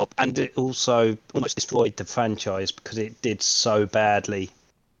 and it also almost destroyed the franchise because it did so badly,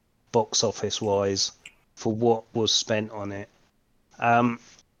 box office wise, for what was spent on it.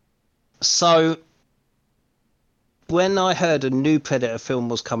 So when I heard a new Predator film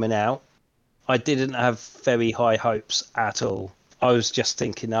was coming out, I didn't have very high hopes at all. I was just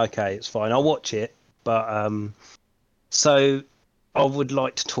thinking, okay, it's fine, I'll watch it. But so I would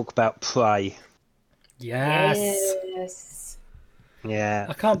like to talk about Prey. Yes. Yeah.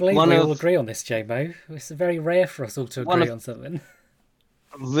 I can't believe we all agree on this, J-Mo. It's very rare for us all to agree on something.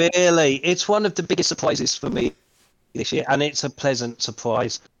 Really, it's one of the biggest surprises for me this year, and it's a pleasant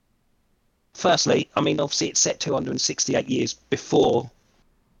surprise. Firstly, I mean, obviously it's set 268 years before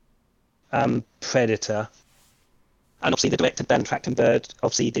Predator, and obviously the director Dan Trachtenberg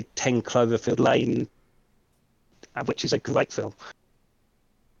obviously did 10 Cloverfield Lane, which is a great film.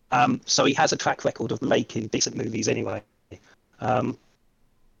 So he has a track record of making decent movies anyway.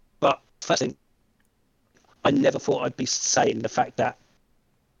 But first thing, I never thought I'd be saying the fact that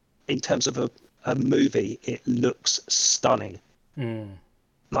in terms of a movie, it looks stunning.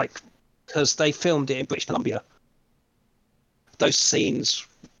 Like, because they filmed it in British Columbia. Those scenes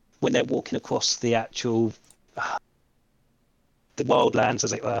when they're walking across the actual the wildlands,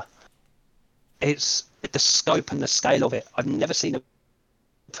 as it were, it's the scope and the scale of it. I've never seen a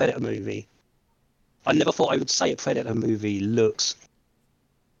Predator movie. I never thought I would say a Predator movie looks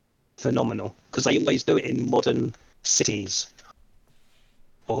phenomenal, because they always do it in modern cities,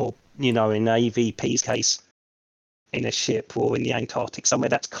 or in AVP's case, in a ship or in the Antarctic, somewhere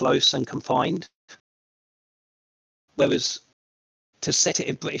that's close and confined. Whereas to set it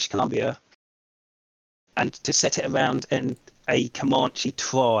in British Columbia and to set it around in a Comanche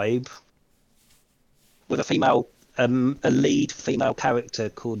tribe with a lead female character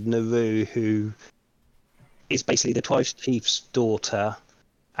called Naru, who is basically the tribe chief's daughter,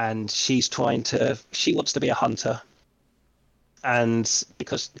 and she wants to be a hunter, and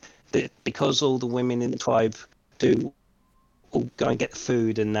because all the women in the tribe do all go and get the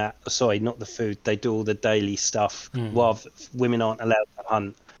food and that. Sorry, not the food. They do all the daily stuff. While women aren't allowed to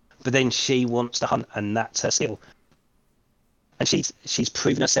hunt, but then she wants to hunt, and that's her skill. And she's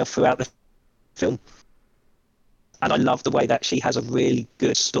proven herself throughout the film. And I love the way that she has a really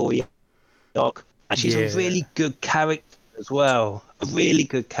good story arc, and she's a really good character as well. A really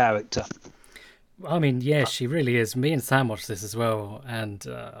good character. I mean, yeah, she really is. Me and Sam watched this as well, and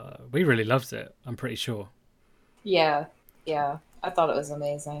we really loved it. I'm pretty sure. Yeah, yeah. I thought it was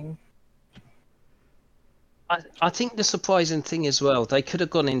amazing. I think the surprising thing as well, they could have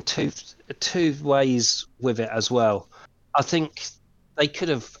gone in two ways with it as well. I think they could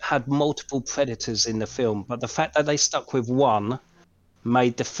have had multiple predators in the film, but the fact that they stuck with one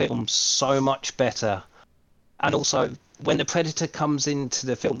made the film so much better. And also, when the predator comes into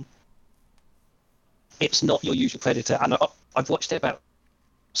the film, it's not your usual predator. And I've watched it about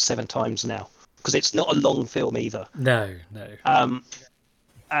 7 times now because it's not a long film either. No.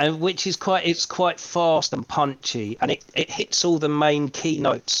 And which is quite fast and punchy, and it hits all the main key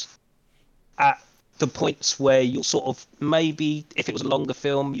notes at the points where you'll sort of, maybe if it was a longer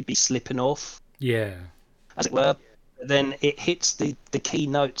film you'd be slipping off, Yeah. as it were. Then it hits the key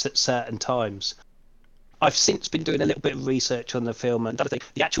notes at certain times. I've since been doing a little bit of research on the film, and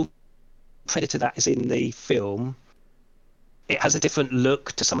the actual predator that is in the film, it has a different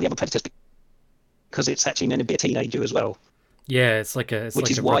look to some of the other predators because it's actually meant to be a teenager as well. Yeah, it's like a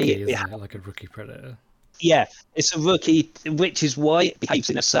rookie, isn't it? Like a rookie predator. Yeah, it's a rookie, which is why it behaves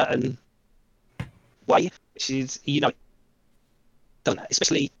in a certain way, which is, don't know,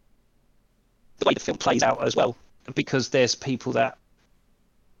 especially the way the film plays out as well, because there's people that,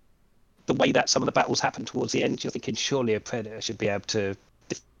 the way that some of the battles happen towards the end, you're thinking surely a predator should be able to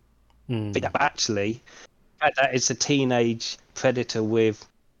defeat that, but actually, that it's a teenage predator with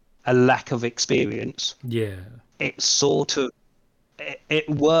a lack of experience. Yeah. It sort of, it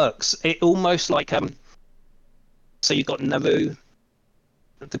works. It almost like so you've got Naru,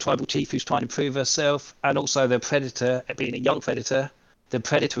 the tribal chief, who's trying to prove herself, and also the predator, being a young predator, the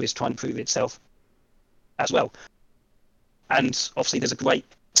predator is trying to prove itself as well. And obviously there's a great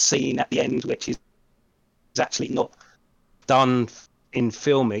scene at the end which is actually not done in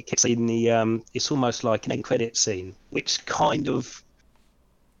filmic. It's in the it's almost like an end credit scene, which kind of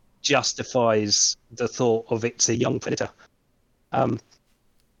justifies the thought of it's a young predator. I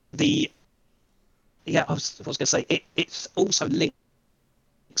was going to say it's also links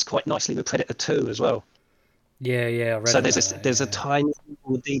quite nicely with Predator 2 as well. Yeah, I read so that, there's a tiny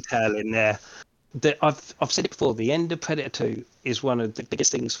little detail in there that I've said it before. The end of Predator 2 is one of the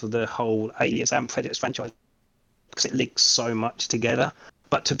biggest things for the whole Aliens and Predators franchise because it links so much together.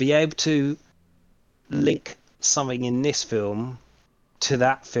 But to be able to link something in this film to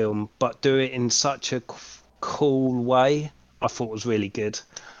that film, but do it in such a cool way, I thought was really good.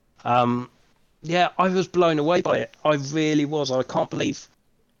 Yeah, I was blown away by it. I really was. I can't believe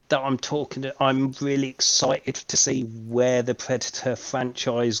that I'm really excited to see where the Predator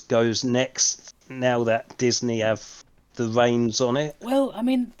franchise goes next, now that Disney have the reins on it. Well, I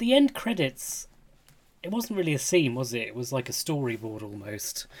mean, the end credits, it wasn't really a scene, was it? It was like a storyboard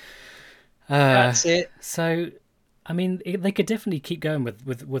almost. That's it. So, I mean, they could definitely keep going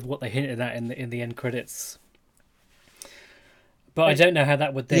with what they hinted at in the end credits. But I don't know how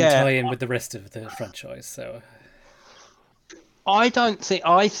that would then tie in with the rest of the franchise. So, I don't think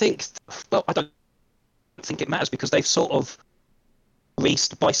it matters because they've sort of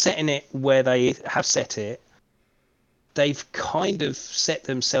by setting it where they have set it, they've kind of set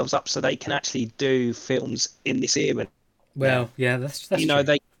themselves up so they can actually do films in this era. Well, yeah, that's true.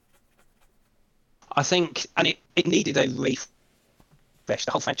 I think, and it needed a refresh.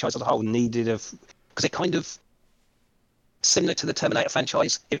 The whole franchise as a whole needed because it kind of, similar to the Terminator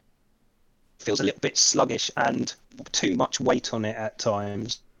franchise, it feels a little bit sluggish and too much weight on it at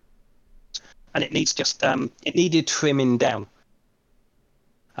times, and it needs it needed trimming down,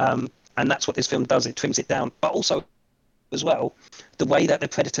 and that's what this film does. It trims it down, but also as well, the way that the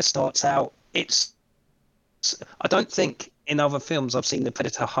Predator starts out, I don't think in other films I've seen the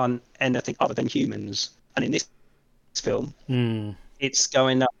Predator hunt anything other than humans, and in this film it's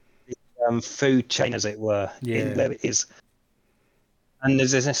going up the food chain, as it were, in where it is. And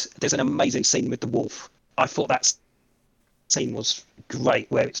there's an amazing scene with the wolf. I thought that scene was great,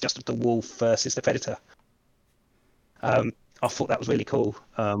 where it's just the wolf versus the predator. I thought that was really cool.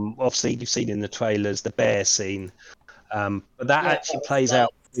 Obviously, you've seen in the trailers the bear scene, but that actually plays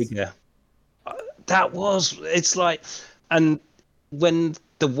out bigger. It's like, and when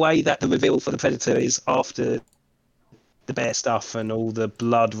the way that the reveal for the predator is after the bear stuff and all the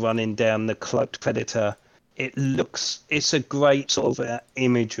blood running down the cloaked predator, it's a great sort of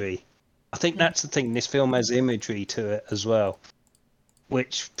imagery. I think that's the thing. This film has imagery to it as well,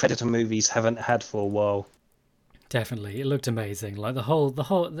 which Predator movies haven't had for a while. Definitely, it looked amazing. Like the whole,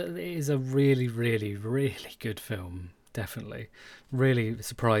 it is a really, really, really good film. Definitely, really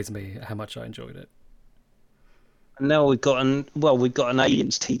surprised me how much I enjoyed it. And now we've got an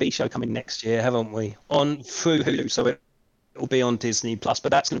Aliens TV show coming next year, haven't we? Through Hulu, so it'll be on Disney Plus,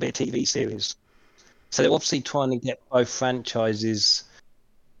 but that's going to be a TV series. So they're obviously trying to get both franchises.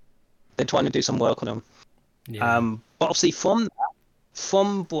 They're trying to do some work on them. Yeah. But obviously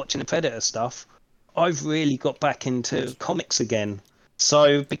from watching the Predator stuff, I've really got back into comics again.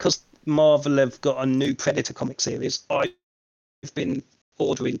 So because Marvel have got a new Predator comic series, I've been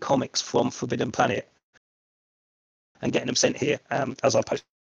ordering comics from Forbidden Planet and getting them sent here, as I posted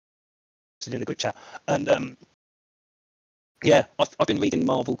in the group chat. And yeah, I've been reading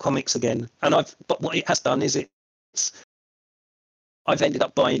Marvel comics again, but what it has done is I've ended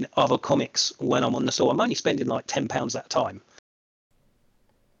up buying other comics when I'm on the store. I'm only spending like £10 at a time,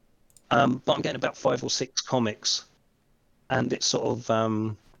 but I'm getting about 5 or 6 comics, and it's sort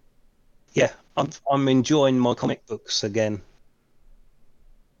of yeah, I'm enjoying my comic books again.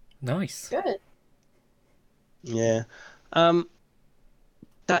 Nice. Good. Yeah.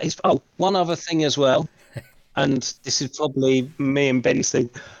 That is. Oh, one other thing as well, and this is probably me and Ben's thing.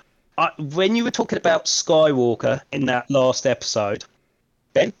 When you were talking about Skywalker in that last episode,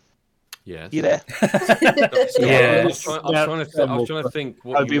 Ben, Yes. you there? Yeah. I was trying to think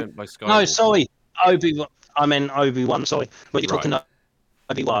what you meant by Skywalker. No, sorry, Obi. I meant Obi-Wan. Sorry, when you're talking Right.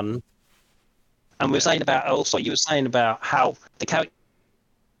 Obi-Wan, and we were saying about also you were saying about how the characters.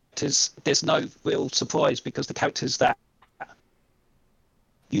 There's no real surprise because the characters that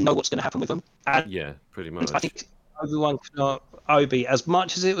you know what's going to happen with them. And Yeah, pretty much. I think Obi, as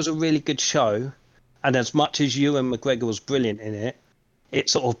much as it was a really good show, and as much as Ewan McGregor was brilliant in it, it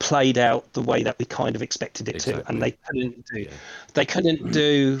sort of played out the way that we kind of expected it to, and they couldn't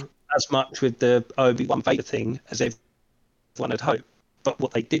do as much with the Obi-Wan Vader thing as everyone had hoped. But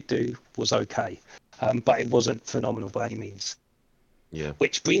what they did do was okay, but it wasn't phenomenal by any means. Yeah.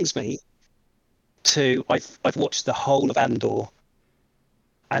 Which brings me to I've watched the whole of Andor,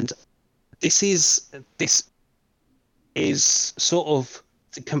 and this is sort of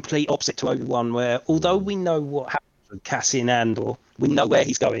the complete opposite to Obi-Wan, where although we know what happens with Cassian Andor, we know where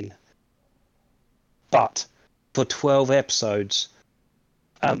he's going. But for 12 episodes,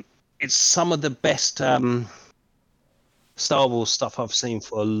 it's some of the best Star Wars stuff I've seen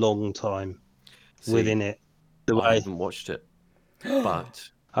for a long time within it. I haven't watched it, but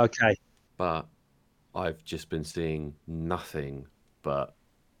Okay. but I've just been seeing nothing but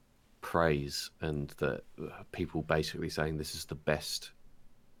praise and that people basically saying this is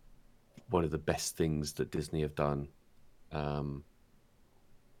one of the best things that Disney have done.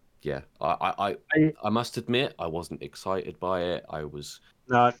 Yeah, I must admit I wasn't excited by it. I was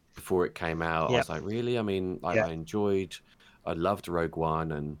before it came out. I was like, really? I mean, I loved Rogue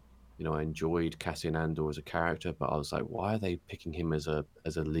One, and I enjoyed Cassian Andor as a character, but I was like, why are they picking him as a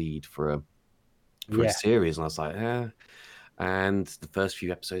lead for a series? And I was like, eh. And the first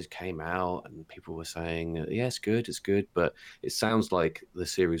few episodes came out, and people were saying, yeah, it's good, but it sounds like the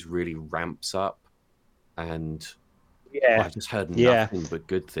series really ramps up, and I've just heard nothing but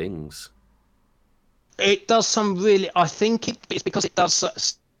good things. It does some really. I think it's because it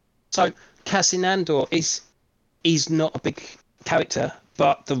does. So Cassian Andor he's not a big character,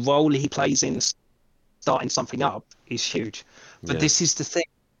 but the role he plays in starting something up is huge. But this is the thing: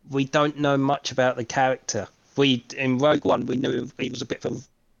 we don't know much about the character. In Rogue One, we knew he was a bit of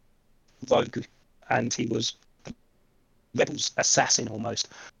a rogue, and he was a Rebel's assassin almost.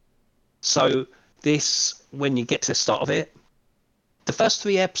 So this, when you get to the start of it, the first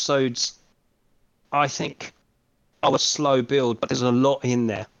 3 episodes, I think, are a slow build, but there's a lot in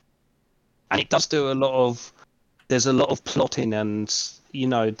there, and it does do there's a lot of plotting, and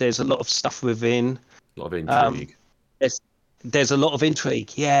there's a lot of stuff within. A lot of intrigue. There's a lot of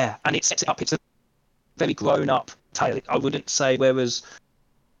intrigue, yeah, and it sets it up. It's a very grown-up tale. I wouldn't say, whereas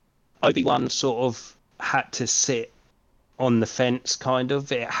Obi-Wan sort of had to sit on the fence, kind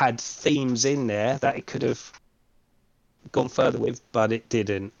of. It had themes in there that it could have gone further with, but it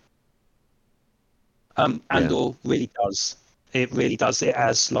didn't. Andor really does. It really does. It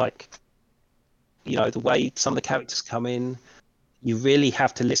has, the way some of the characters come in, you really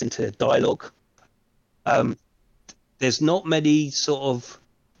have to listen to the dialogue. There's not many sort of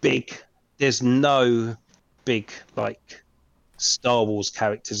there's no big, Star Wars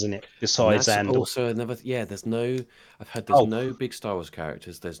characters in it besides Andor. Also another, there's no, I've heard there's no big Star Wars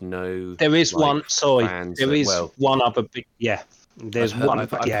characters. There's no. There is one. Sorry, there is well, one other big. Yeah, there's one.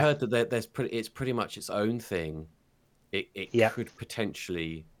 I've heard that it's pretty much its own thing. It could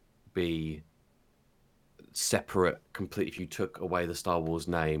potentially be separate completely. If you took away the Star Wars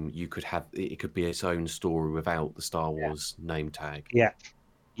name, you could have it could be its own story without the Star Wars name tag. Yeah.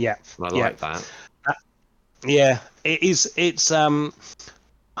 And I like that. Yeah, it is. It's I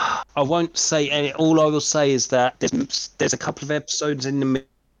won't say any. All I will say is that there's a couple of episodes in the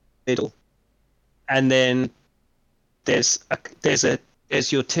middle, and then there's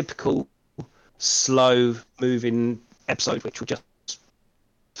your typical slow moving episode which will just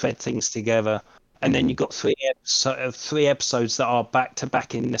thread things together, and then you've got three episodes that are back to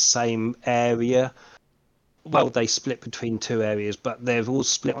back in the same area. Well, they split between two areas, but they're all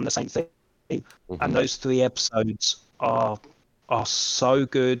split on the same thing. And those three episodes are so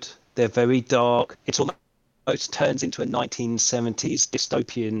good. They're very dark. It's almost turns into a 1970s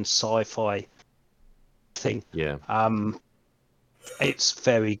dystopian sci-fi thing. Yeah. It's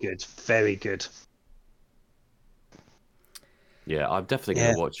very good. Very good. Yeah, I'm definitely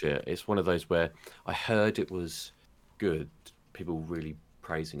going to watch it. It's one of those where I heard it was good. People really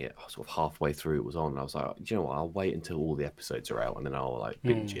praising it. Sort of halfway through it was on. I was like, do you know what? I'll wait until all the episodes are out and then I'll like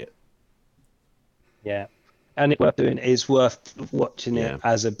binge it. Yeah, and it's worth watching it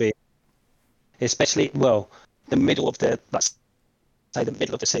as a bit, especially the middle of the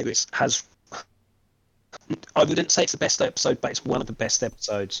middle of the series has. I wouldn't say it's the best episode, but it's one of the best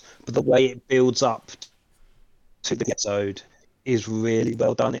episodes. But the way it builds up to the episode is really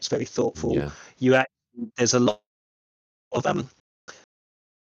well done. It's very thoughtful. Yeah. There's a lot of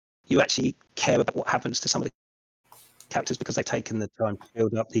you actually care about what happens to some of the characters because they've taken the time to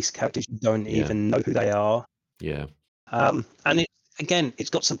build up these characters. You don't even know who they are. Yeah. And it's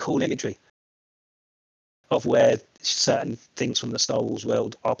got some cool imagery of where certain things from the Star Wars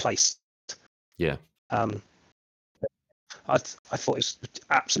world are placed. Yeah. I thought it was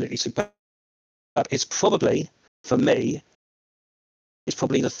absolutely superb. It's probably, for me, it's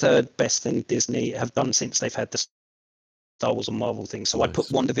probably the third best thing Disney have done since they've had the Star Wars and Marvel thing. So nice. I put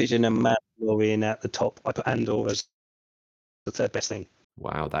WandaVision and Mandalorian at the top. I put Andor as the third best thing.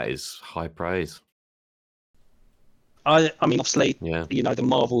 Wow, that is high praise. I mean, obviously, the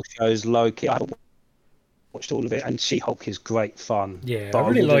Marvel shows, Loki, I haven't watched all of it, and She-Hulk is great fun. Yeah, but I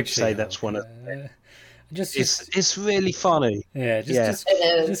really like She-Hulk. Say that's one of it's really funny. Yeah,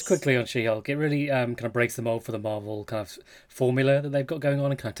 just quickly on She-Hulk, it really kind of breaks the mold for the Marvel kind of formula that they've got going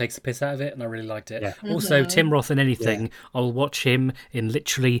on and kind of takes the piss out of it, and I really liked it. Yeah. Also, Tim Roth in anything, I'll watch him in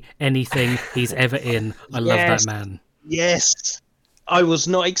literally anything he's ever in. I love that man. Yes. I was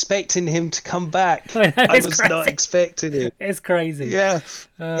not expecting him to come back. I was not expecting him. It's crazy. Yeah.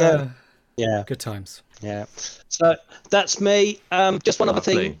 Yeah. Good times. Yeah. So that's me. Just one other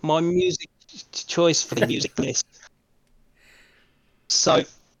thing. My music choice for the music list. So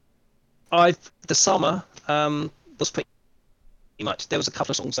the summer was pretty much, there was a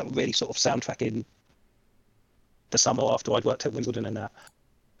couple of songs that were really sort of soundtracking the summer after I'd worked at Wimbledon and that.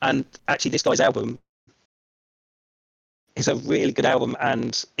 And actually this guy's album is a really good album,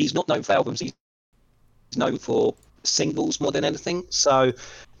 and he's not known for albums, he's known for singles more than anything. So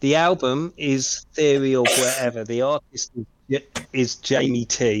the album is Theory of Whatever. The artist is Jamie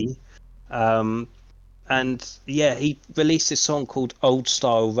T. And he released this song called Old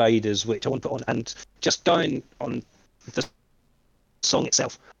Style Raiders, which I want to put on. And just going on the song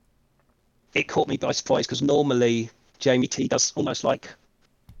itself, it caught me by surprise because normally Jamie T does almost like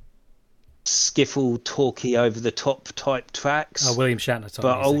skiffle, talky, over the top type tracks. Oh, William Shatner type.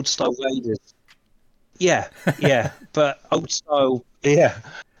 But music. Old Style Raiders,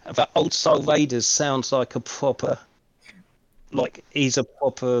 but Old Style Raiders sounds like a proper. Like he's a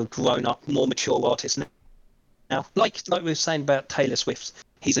proper grown-up, more mature artist now. Like we were saying about Taylor Swift,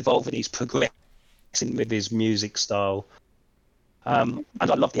 he's evolving, he's progressing with his music style. And I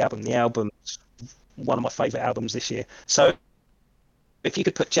love the album. The album's one of my favourite albums this year. So if you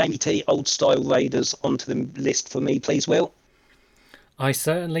could put Jamie T, Old Style Raiders onto the list for me, please, Will. I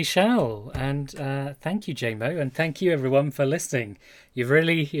certainly shall, and thank you, JMO, and thank you everyone for listening. You've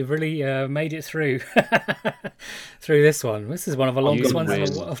really made it through through this one. This is one of the longest ones in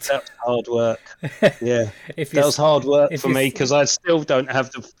the world. That's hard work. Yeah, that was hard work for me because I still don't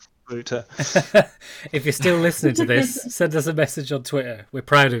have the router. If you're still listening to this, send us a message on Twitter. We're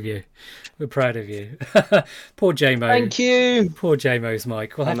proud of you. We're proud of you. Poor JMO. Thank you. Poor JMO's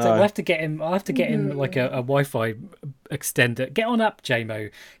mic. We'll have to get him. I'll have to get him like a Wi-Fi extender. Get on up, JMO.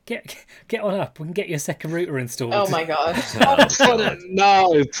 Get on up. We can get your second router installed. Oh my gosh.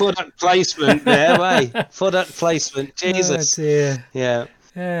 Product placement there, eh? Product placement. Jesus. Oh dear. Yeah.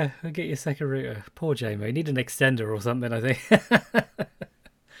 Yeah, we'll get your second router. Poor JMO. You need an extender or something, I think.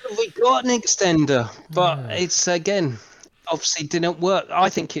 We got an extender, but it's again obviously didn't work. I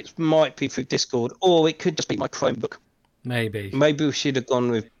think it might be through Discord, or it could just be my Chromebook. Maybe we should have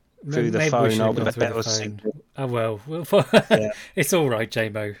gone through the phone. I would have better signal. Oh well, it's all right,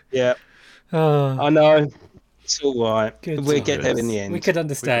 JMO. Yeah, I know. It's all right. Good We'll get there in times. the end. We could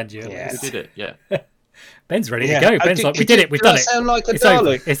understand you. Yeah. We did it. Yeah. Ben's ready Yeah. to go. Ben's like, we did it. We've done it. Sound like a It's over.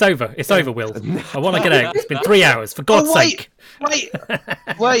 Dalek. It's over. It's over, Will. I want to get out. It's been 3 hours. For God's sake. Wait.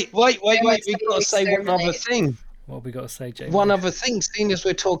 We've got to say one other thing. What have we got to say, Jamie? One other thing, seeing as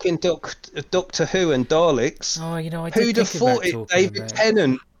we're talking Doctor Who and Daleks. Oh, you know, I did Who'd have think about thought it? talking David about-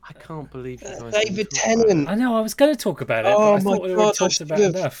 Tennant. I can't believe you guys. David didn't talk Tennant. I know, I was going to talk about it, Oh but I my thought we God, already I talked about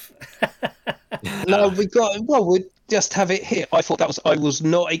should've. enough. No, we'll just have it here. I was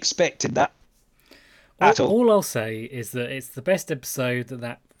not expecting that at all. All I'll say is that it's the best episode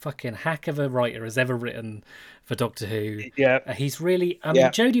that fucking hack of a writer has ever written for Doctor Who. Yeah. He's really... I mean,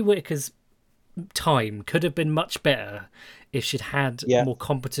 Jodie Whittaker's time could have been much better if she'd had more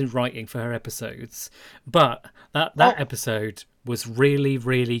competent writing for her episodes. But that episode was really,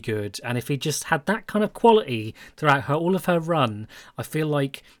 really good. And if he just had that kind of quality throughout all of her run, I feel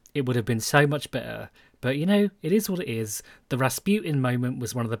like it would have been so much better. But, you know, it is what it is. The Rasputin moment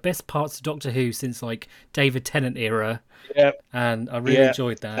was one of the best parts of Doctor Who since, like, David Tennant era. Yeah. And I really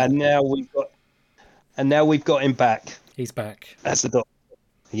enjoyed that. And now we've got him back He's back. as the Doctor.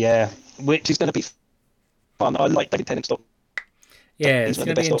 Yeah, which is going to be fun. I like David Tennant's Doctor. Yeah, He's it's one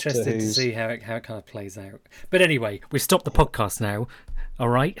of going the to be best Doctor interesting to Who's. see how it kind of plays out. But anyway, we've stopped the podcast now. All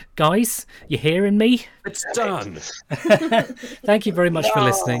right, guys, you hearing me? It's done. Thank you very much for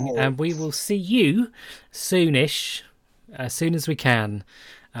listening, and we will see you soonish, as soon as we can,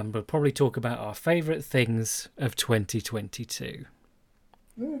 and we'll probably talk about our favourite things of 2022.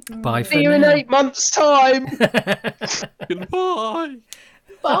 Bye for See you in now. 8 months' time. Goodbye.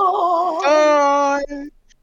 Bye. Bye.